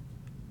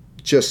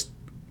just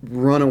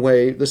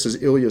runaway, this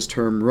is Ilya's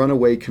term,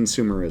 runaway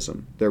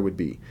consumerism there would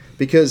be.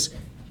 Because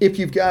if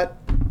you've got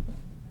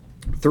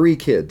 3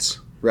 kids,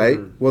 right?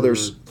 Well,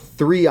 there's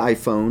 3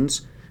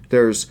 iPhones,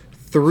 there's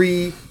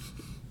 3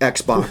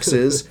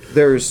 Xboxes,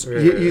 there's,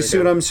 you see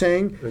what I'm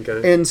saying?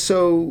 Okay. And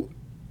so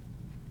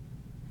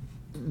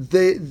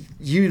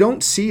you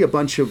don't see a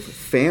bunch of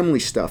family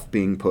stuff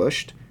being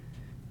pushed.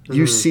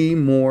 You see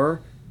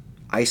more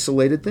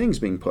isolated things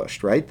being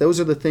pushed, right? Those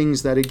are the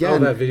things that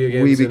again that video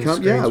games we and become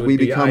screens would be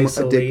addicted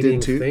isolating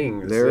to.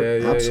 things. They're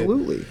Yeah.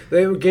 absolutely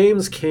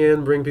Games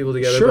can bring people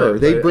together. Sure,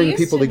 but, they but- bring They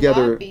used people to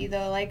together. not be,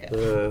 though. Like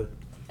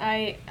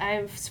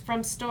I've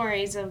from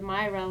stories of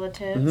my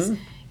relatives.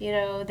 You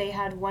know, they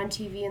had one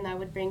TV and that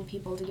would bring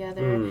people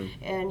together,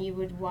 and you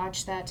would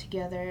watch that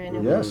together, and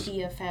it Yes. would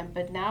be a fam.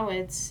 But now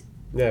it's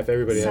Yeah, if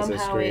everybody has a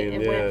somehow screen,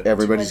 it yeah. went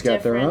Everybody's to a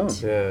got their own.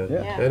 different- Yeah.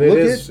 Yeah. And it Look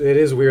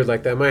is weird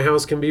like that. My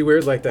house can be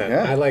weird like that.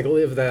 Yeah. I like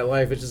live that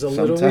life. It's just a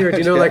little Sometimes, weird.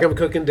 You know, yeah. like I'm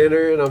cooking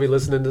dinner and I'll be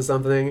listening to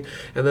something,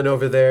 and then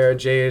over there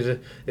Jade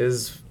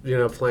is, you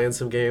know, playing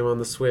some game on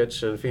the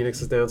Switch, and Phoenix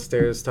is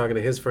downstairs talking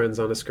to his friends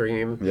on a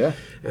screen. Yeah.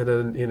 And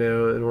then, you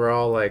know, and we're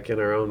all like in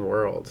our own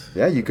world.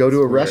 Yeah, you go to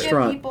a You get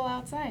restaurant people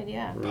outside,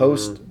 yeah.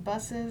 post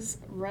Buses,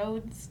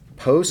 roads.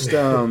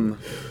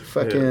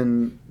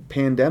 fucking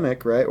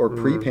pandemic, right? Or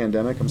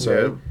pre-pandemic, I'm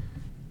sorry. Yeah.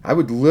 I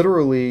would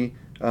literally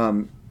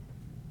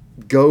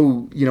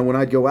go, you know, when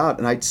I'd go out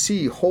and I'd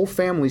see whole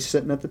families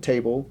sitting at the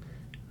table,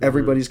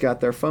 everybody's got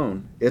their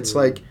phone. It's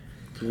like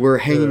we're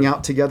hanging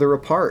out together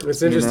apart.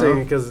 It's you know?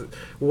 interesting because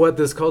what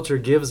this culture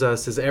gives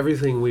us is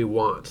everything we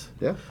want.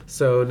 Yeah.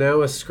 So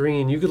now a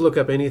screen, you could look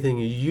up anything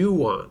you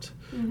want,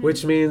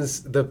 which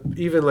means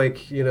even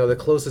like, you know, the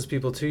closest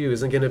people to you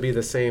isn't going to be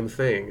the same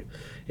thing.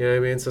 You know what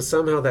I mean? So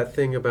somehow that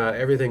thing about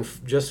everything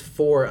just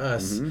for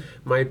us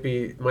might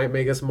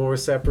make us more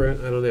separate.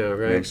 I don't know,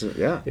 right? Makes it-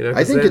 yeah. You know, I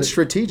 'cause think then- it's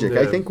strategic.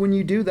 I yeah. think when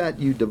you do that,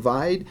 you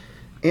divide.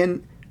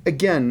 And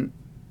again,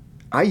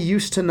 I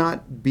used to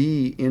not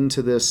be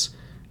into this,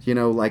 you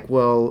know, like,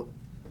 well,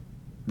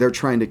 they're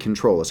trying to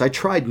control us. I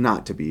tried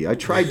not to be. I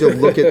tried to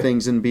look at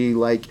things and be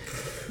like,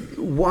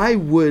 why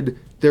would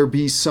there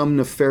be some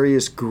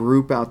nefarious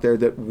group out there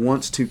that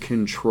wants to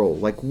control?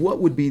 Like, what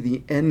would be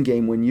the end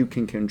game when you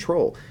can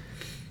control?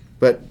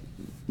 But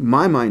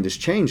my mind has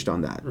changed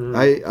on that.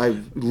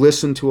 I've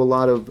listened to a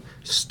lot of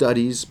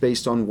studies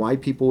based on why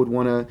people would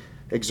want to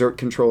exert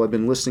control. I've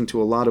been listening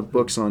to a lot of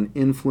books on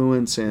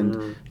influence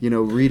and,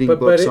 reading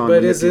books on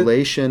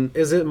manipulation.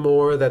 Is it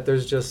more that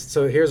there's just,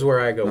 so here's where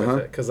I go with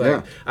it. Because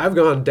I've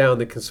gone down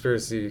the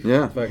conspiracy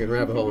fucking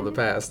rabbit hole in the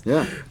past.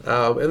 Yeah.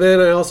 And then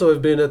I also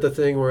have been at the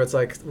thing where it's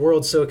like,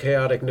 world's so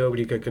chaotic,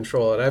 nobody could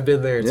control it. I've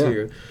been there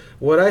too.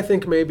 What I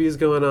think maybe is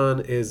going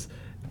on is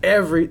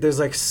there's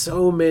like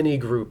so many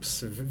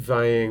groups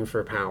vying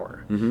for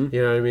power. You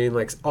know what I mean?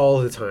 Like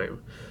all the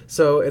time.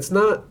 So it's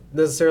not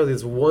necessarily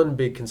this one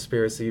big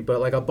conspiracy,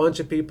 but like a bunch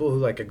of people who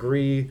like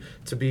agree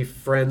to be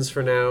friends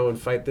for now and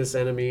fight this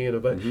enemy and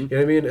you know what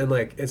I mean? And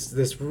like it's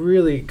this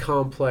really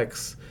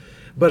complex,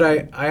 but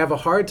I have a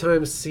hard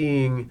time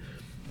seeing,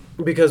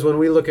 because when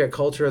we look at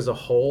culture as a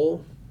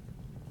whole,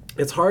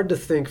 it's hard to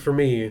think for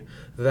me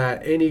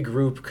that any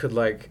group could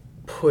like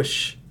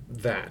push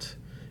that.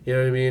 You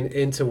know what I mean?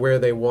 Into where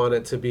they want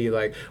it to be,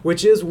 like,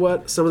 which is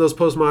what some of those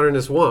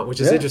postmodernists want,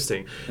 which is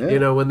interesting. You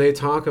know, when they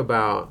talk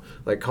about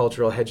like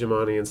cultural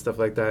hegemony and stuff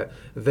like that,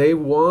 they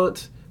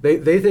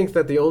think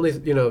that the only,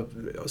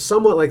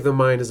 somewhat like the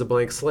mind is a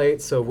blank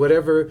slate. So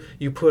whatever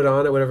you put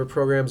on it, whatever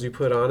programs you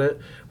put on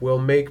it, will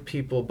make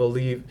people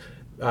believe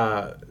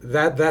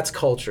that's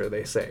culture.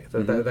 They say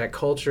that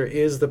culture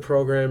is the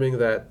programming,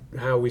 that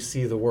how we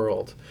see the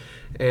world,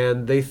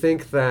 and they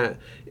think that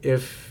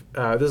if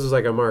this is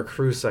like a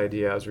Marcuse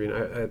idea I was reading,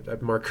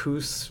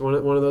 Marcuse, one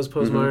of those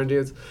postmodern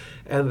dudes,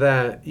 and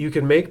that you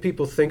can make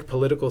people think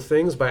political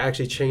things by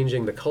actually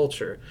changing the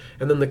culture,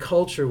 and then the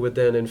culture would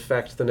then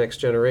infect the next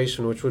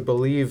generation, which would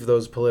believe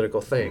those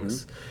political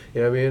things.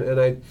 You know what I mean?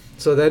 And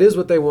so that is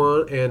what they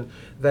want, and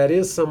that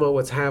is somewhat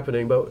what's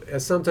happening.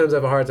 But sometimes I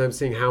have a hard time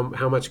seeing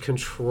how much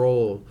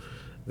control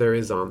there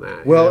is on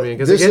that. Well, you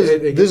know what I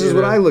mean? This is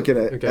what I look at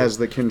it as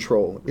the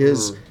control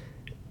is.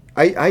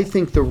 I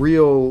think the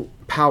real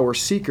power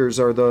seekers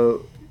are the,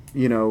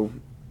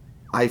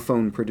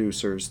 iPhone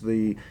producers,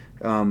 the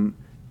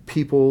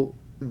people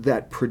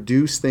that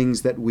produce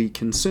things that we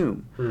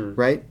consume,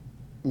 right?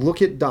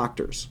 Look at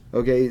doctors,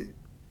 okay?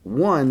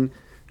 One,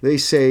 they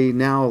say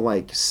now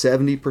like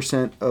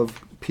 70%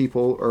 of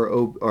people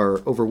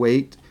are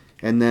overweight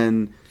and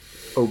then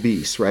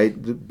obese, right?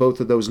 Both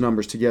of those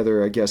numbers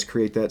together, I guess,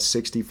 create that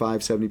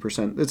 65,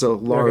 70%. It's a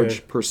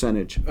large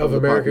percentage of the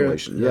America,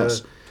 population.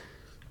 Yes.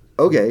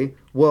 Okay,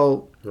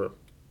 well,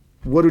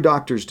 what do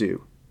doctors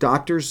do?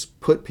 Doctors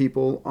put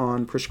people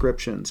on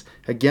prescriptions.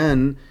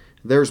 Again,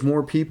 there's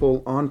more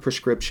people on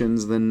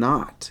prescriptions than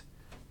not.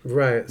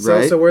 Right.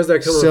 So where's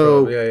that coming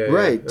from?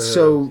 Right.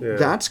 So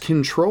that's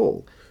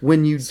control.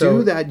 When you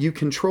do that, you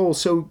control.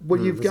 So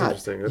what you've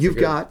got, that's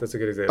a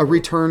good example. A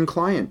return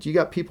client. You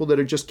got people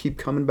that just keep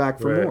coming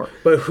back for more.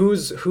 But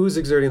who's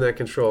exerting that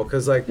control?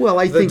 Because I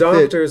think the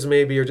doctors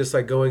maybe are just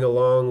like going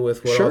along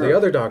with what all the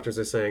other doctors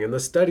are saying, and the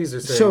studies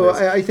are saying. So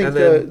this. I think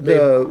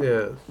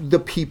the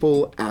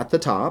people at the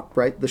top,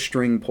 right, the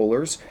string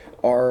pullers,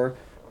 are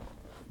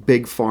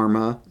big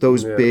pharma,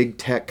 those big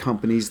tech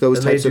companies,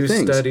 those types of things.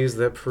 And they do studies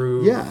that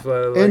prove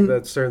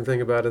that certain thing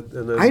about it,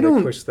 and then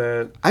they push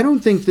that. I don't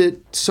think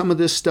that some of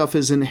this stuff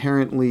is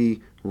inherently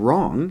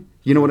wrong.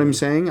 You know what I'm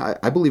saying?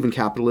 I believe in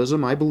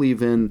capitalism. I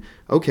believe in,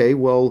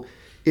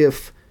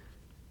 if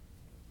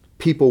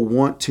people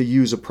want to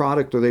use a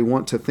product or they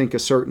want to think a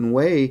certain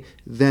way,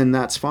 then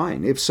that's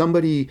fine. If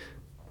somebody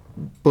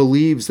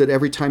believes that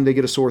every time they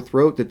get a sore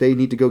throat that they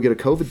need to go get a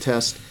COVID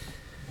test,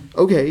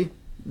 okay,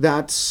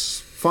 that's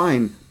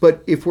fine.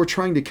 But if we're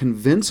trying to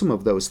convince them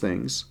of those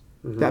things,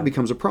 that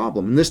becomes a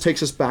problem. And this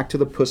takes us back to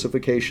the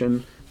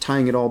pussification,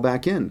 tying it all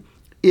back in.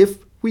 If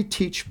we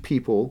teach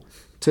people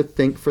to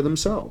think for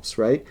themselves,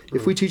 right?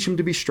 If we teach them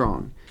to be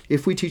strong,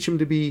 if we teach them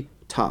to be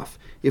tough,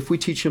 if we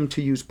teach them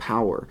to use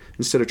power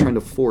instead of trying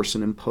to force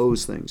and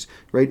impose things,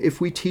 right? If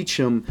we teach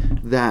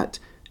them that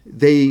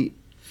they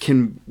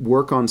can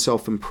work on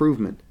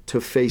self-improvement,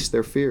 to face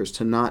their fears,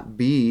 to not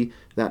be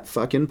that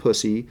fucking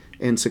pussy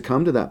and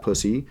succumb to that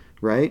pussy,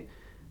 right?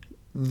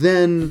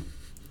 Then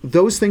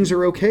those things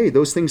are okay.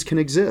 Those things can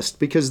exist,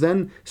 because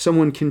then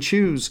someone can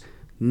choose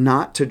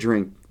not to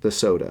drink the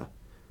soda.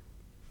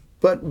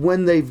 But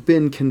when they've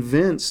been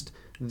convinced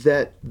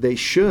that they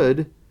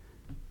should,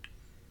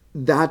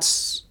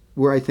 that's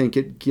where I think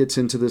it gets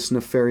into this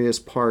nefarious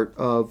part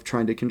of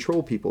trying to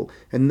control people.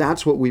 And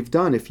that's what we've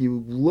done. If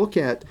you look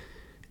at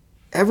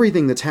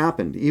everything that's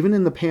happened, even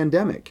in the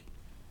pandemic,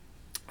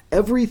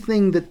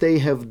 everything that they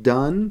have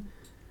done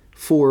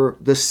for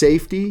the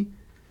safety,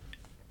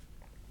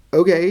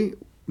 okay,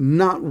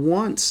 not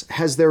once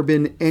has there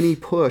been any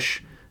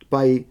push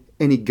by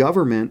any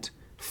government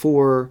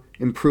for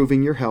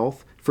improving your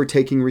health, for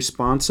taking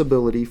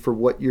responsibility for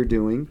what you're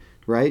doing,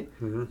 right?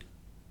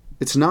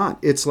 It's not.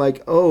 It's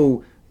like,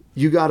 oh,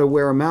 you got to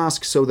wear a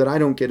mask so that I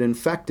don't get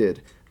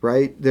infected,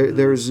 right?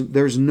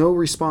 There's no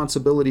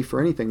responsibility for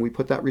anything. We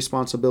put that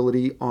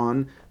responsibility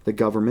on the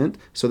government,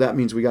 so that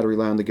means we got to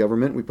rely on the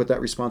government. We put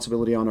that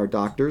responsibility on our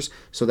doctors,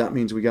 so that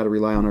means we got to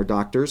rely on our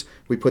doctors.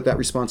 We put that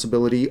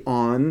responsibility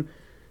on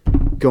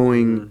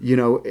going,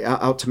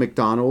 out to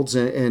McDonald's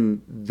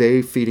and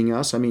they feeding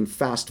us. I mean,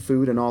 fast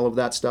food and all of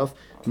that stuff.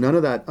 None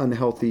of that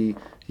unhealthy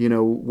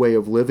way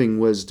of living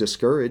was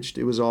discouraged.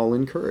 It was all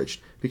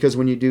encouraged. Because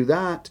when you do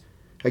that,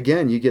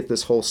 again, you get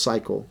this whole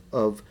cycle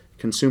of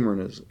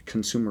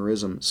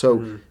consumerism.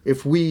 So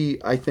if we,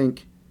 I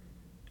think,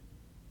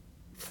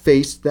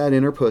 faced that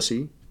inner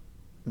pussy,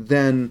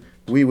 then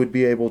we would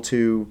be able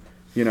to,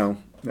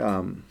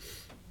 I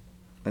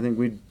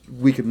think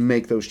we could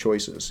make those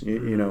choices,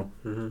 you know.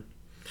 Mm-hmm.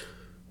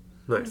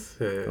 Nice.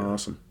 Yeah.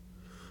 Awesome.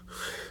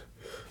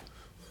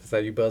 Is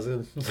that you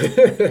buzzing?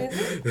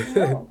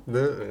 No.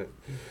 No.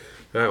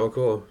 All right, well,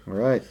 cool. All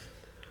right.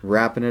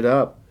 Wrapping it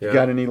up. Yeah. You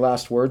got any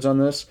last words on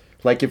this?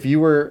 Like if you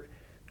were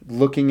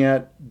looking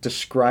at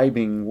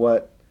describing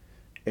what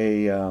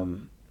a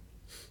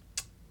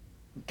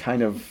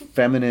kind of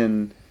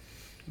feminine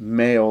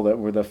male, that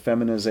were the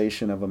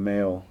feminization of a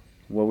male,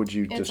 what would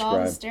you It's describe?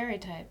 all the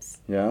stereotypes.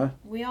 Yeah?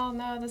 We all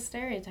know the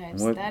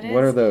stereotypes. What That is.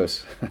 are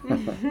those?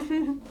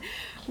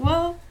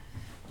 Well,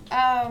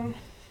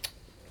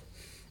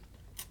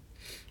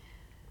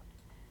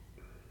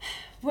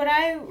 what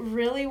I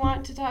really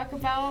want to talk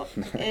about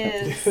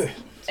is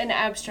an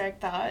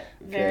abstract thought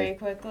very Okay.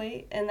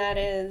 quickly, and that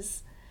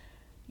is,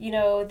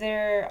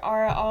 there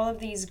are all of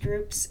these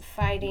groups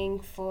fighting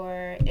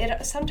for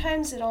it.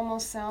 Sometimes it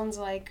almost sounds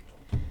like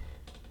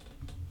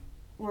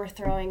we're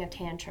throwing a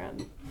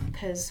tantrum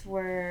because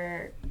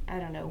when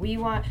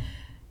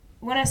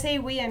I say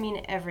we, I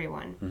mean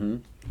everyone. Mm-hmm.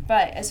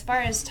 But as far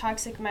as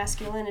toxic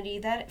masculinity,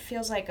 that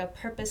feels like a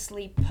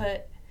purposely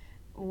put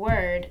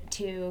word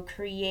to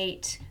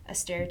create a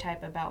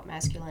stereotype about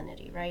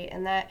masculinity, right?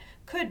 And that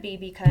could be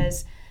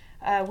because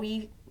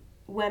we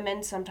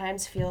women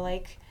sometimes feel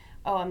like,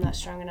 oh, I'm not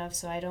strong enough,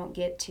 so I don't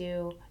get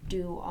to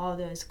do all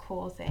those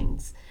cool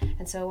things.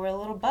 And so we're a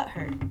little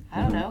butthurt.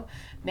 I don't know.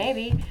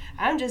 Maybe.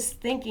 I'm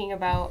just thinking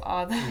about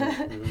all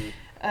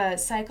the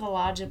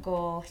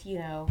psychological,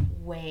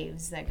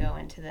 waves that go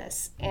into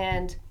this.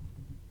 And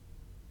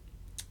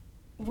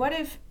what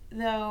if,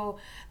 though,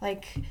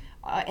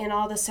 in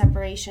all the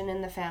separation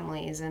in the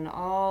families and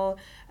all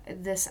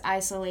this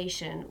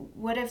isolation,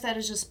 what if that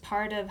is just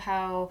part of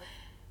how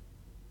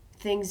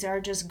things are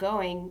just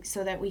going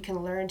so that we can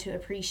learn to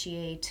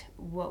appreciate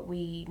what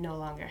we no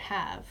longer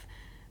have?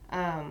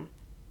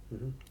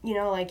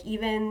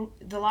 Even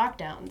the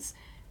lockdowns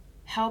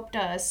helped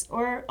us,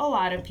 or a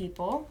lot of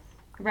people,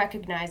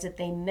 recognize that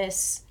they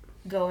miss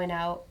going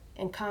out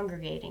and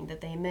congregating, that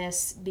they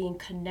miss being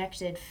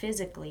connected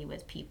physically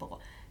with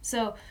people.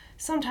 So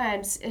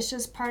sometimes it's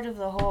just part of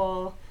the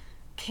whole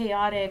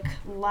chaotic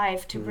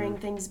life to bring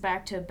things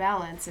back to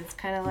balance. It's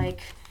kind of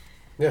like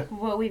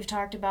what we've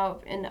talked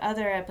about in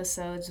other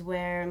episodes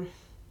where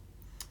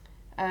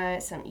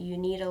you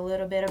need a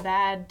little bit of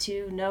bad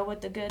to know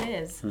what the good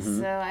is.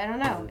 So I don't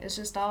know. It's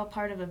just all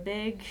part of a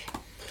big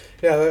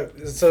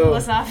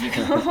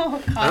philosophical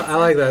concept. I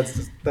like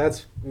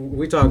that.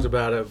 We talked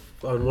about it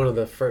on one of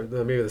the first,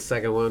 maybe the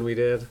second one we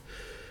did.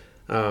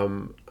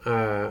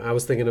 I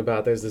was thinking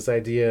about, there's this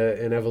idea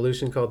in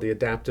evolution called the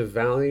adaptive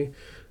valley,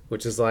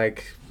 which is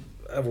like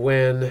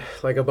when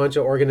like a bunch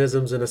of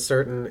organisms in a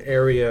certain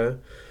area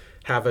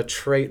have a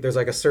trait, there's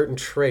like a certain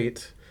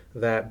trait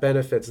that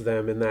benefits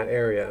them in that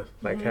area,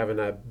 like having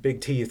a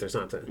big teeth or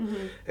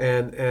something.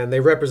 And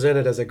they represent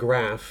it as a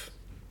graph,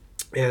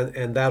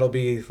 and that'll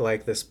be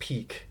like this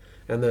peak.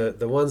 And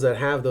the ones that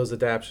have those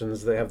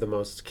adaptions, they have the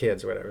most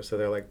kids or whatever, so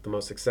they're like the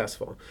most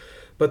successful.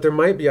 But there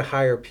might be a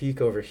higher peak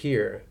over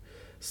here,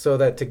 so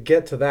that to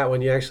get to that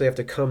one, you actually have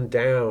to come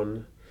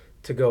down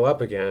to go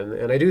up again.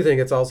 And I do think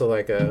it's also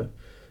like a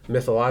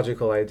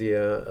mythological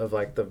idea of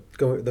like the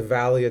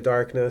valley of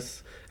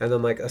darkness and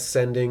then like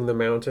ascending the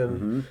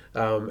mountain.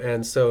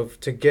 And so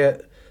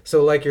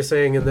like you're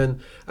saying, and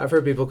then I've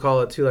heard people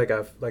call it too like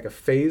a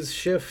phase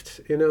shift.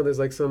 There's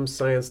like some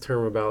science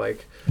term about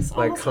it's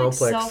like almost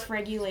complex like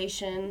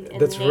self-regulation in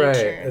That's nature.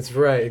 right. That's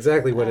right.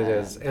 Exactly what it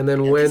is. And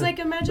then Because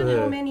imagine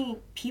how many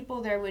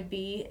people there would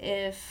be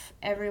if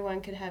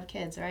everyone could have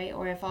kids, right?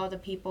 Or if all the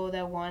people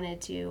that wanted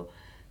to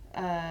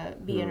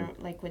be in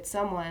with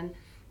someone.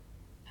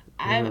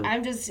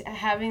 I'm just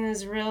having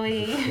this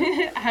really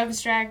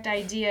abstract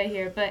idea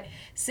here, but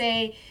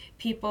say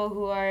people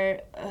who are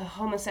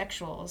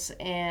homosexuals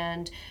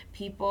and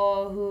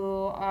people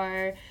who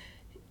are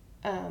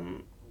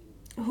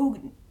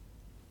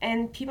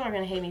and people are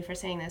going to hate me for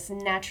saying this,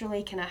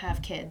 naturally cannot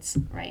have kids,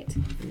 right?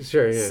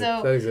 Sure, yeah,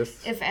 so that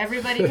exists. If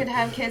everybody could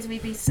have kids,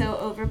 we'd be so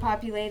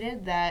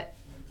overpopulated that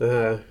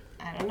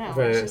I don't know.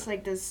 Right. It's just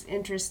like this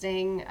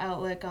interesting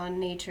outlook on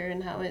nature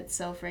and how it's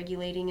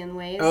self-regulating in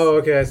ways. Oh,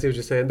 okay, I see what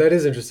you're saying. That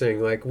is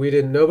interesting. Like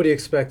nobody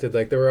expected,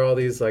 like there were all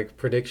these like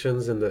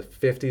predictions in the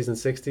 50s and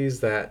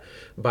 60s that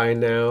by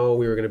now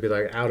we were going to be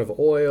like out of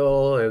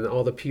oil, and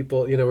all the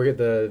people, we get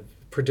the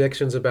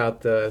predictions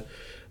about the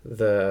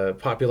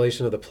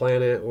population of the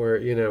planet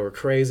were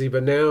crazy.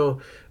 But now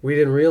we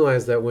didn't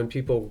realize that when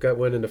people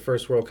went into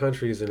first world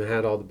countries and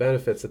had all the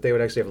benefits, that they would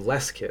actually have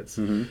less kids.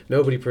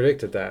 Nobody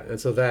predicted that,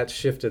 and so that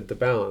shifted the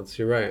balance.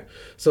 You're right.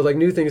 So like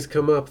new things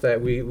come up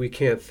that we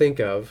can't think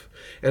of.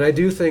 And I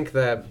do think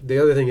that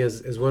the other thing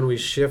is when we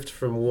shift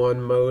from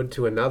one mode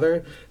to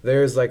another,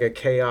 there's like a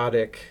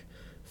chaotic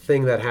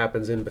thing that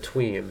happens in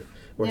between,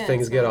 where Yeah,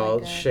 things it's get not all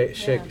like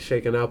a-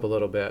 shaken up a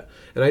little bit.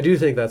 And I do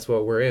think that's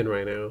what we're in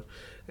right now.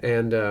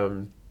 And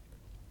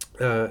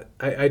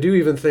I do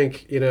even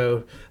think,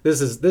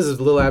 this is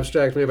a little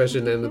abstract. Maybe I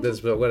shouldn't end with this,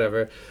 but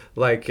whatever.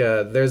 Like,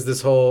 there's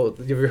this whole.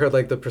 Have you ever heard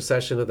like the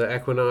precession of the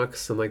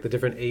equinox and like the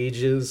different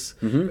ages,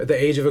 the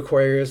age of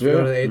Aquarius,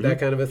 that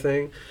kind of a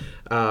thing.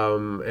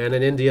 And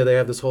in India, they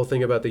have this whole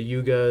thing about the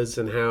yugas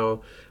and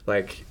how,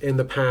 like, in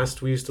the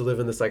past we used to live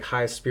in this like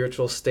high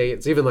spiritual state.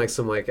 It's even like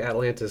some like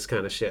Atlantis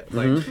kind of shit.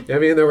 Like, I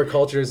mean, there were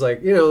cultures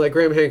like like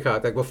Graham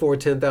Hancock, like before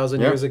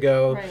 10,000 years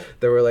ago, Right.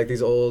 there were like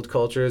these old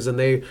cultures, and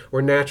they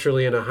were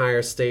naturally in a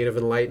higher state of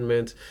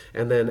enlightenment.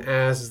 And then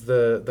as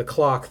the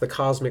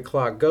cosmic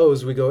clock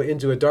goes, we go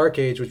into a dark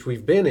age, which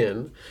we've been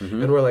in,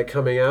 and we're like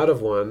coming out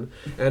of one.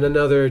 And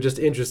another just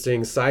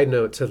interesting side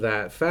note to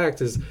that fact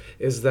is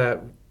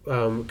that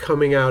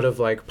coming out of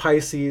like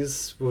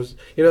Pisces was,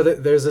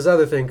 there's this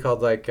other thing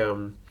called like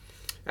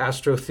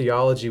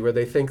astrotheology, where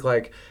they think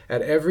like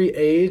at every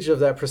age of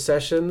that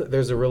precession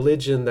there's a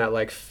religion that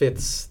like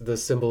fits the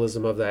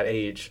symbolism of that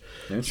age.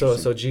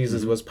 So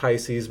Jesus was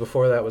Pisces,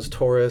 before that was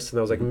Taurus, and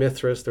that was like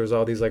Mithras. There's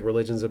all these like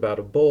religions about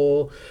a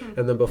bull,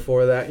 and then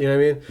before that, you know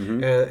what I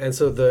mean? And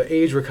so the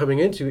age we're coming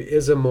into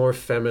is a more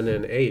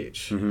feminine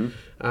age.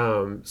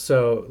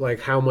 So like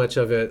how much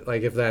of it,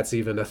 like if that's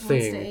even a What's the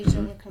thing. age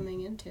that we're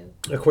coming into?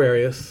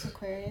 Aquarius.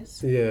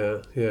 Aquarius. Yeah.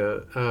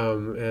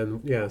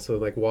 So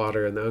like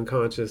water and the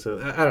unconscious,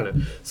 and I don't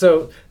know.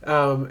 So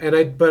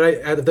but I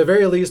at the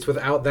very least,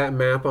 without that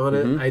map on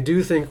it, I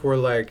do think we're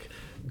like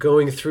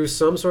going through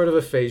some sort of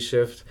a phase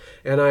shift,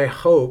 and I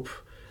hope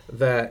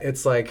that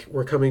it's like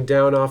we're coming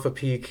down off a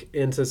peak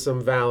into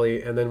some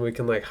valley, and then we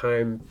can like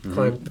climb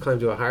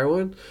to a higher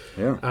one.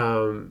 Yeah.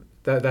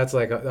 That's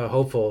like a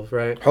hopeful,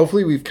 right?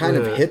 Hopefully we've kind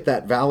of hit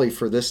that valley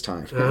for this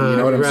time. You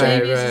know what I'm right,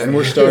 saying? right. And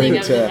we're starting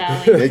Beginning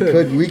of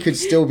the to we could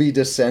still be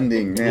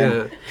descending, man.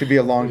 Yeah. Could be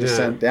a long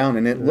descent down,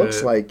 and it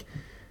looks like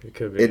It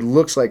could be. it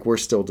looks like we're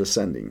still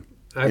descending.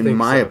 I in think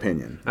my so.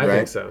 opinion, I right?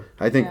 think so.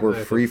 I think Yeah. we're I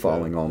think free so.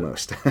 falling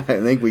almost. I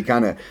think we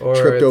kind of Or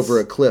tripped it's- over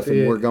a cliff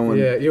and we're going.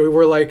 Yeah,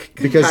 we're like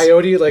Because-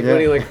 Coyote, like when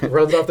he yeah. like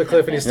runs off the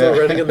cliff and he's still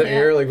running in the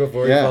air, like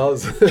before he Yeah,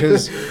 falls.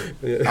 because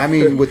Yeah. I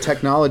mean, with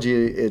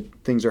technology,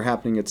 things are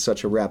happening at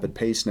such a rapid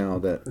pace now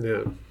that,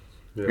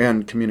 Yeah.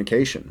 and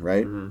communication,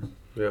 right?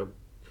 Yeah.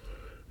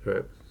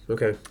 Right.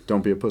 Okay.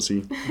 Don't be a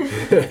pussy.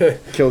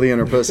 Kill the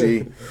inner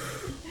pussy.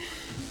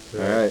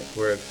 All right.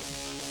 Word.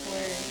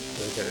 Word.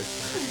 Okay.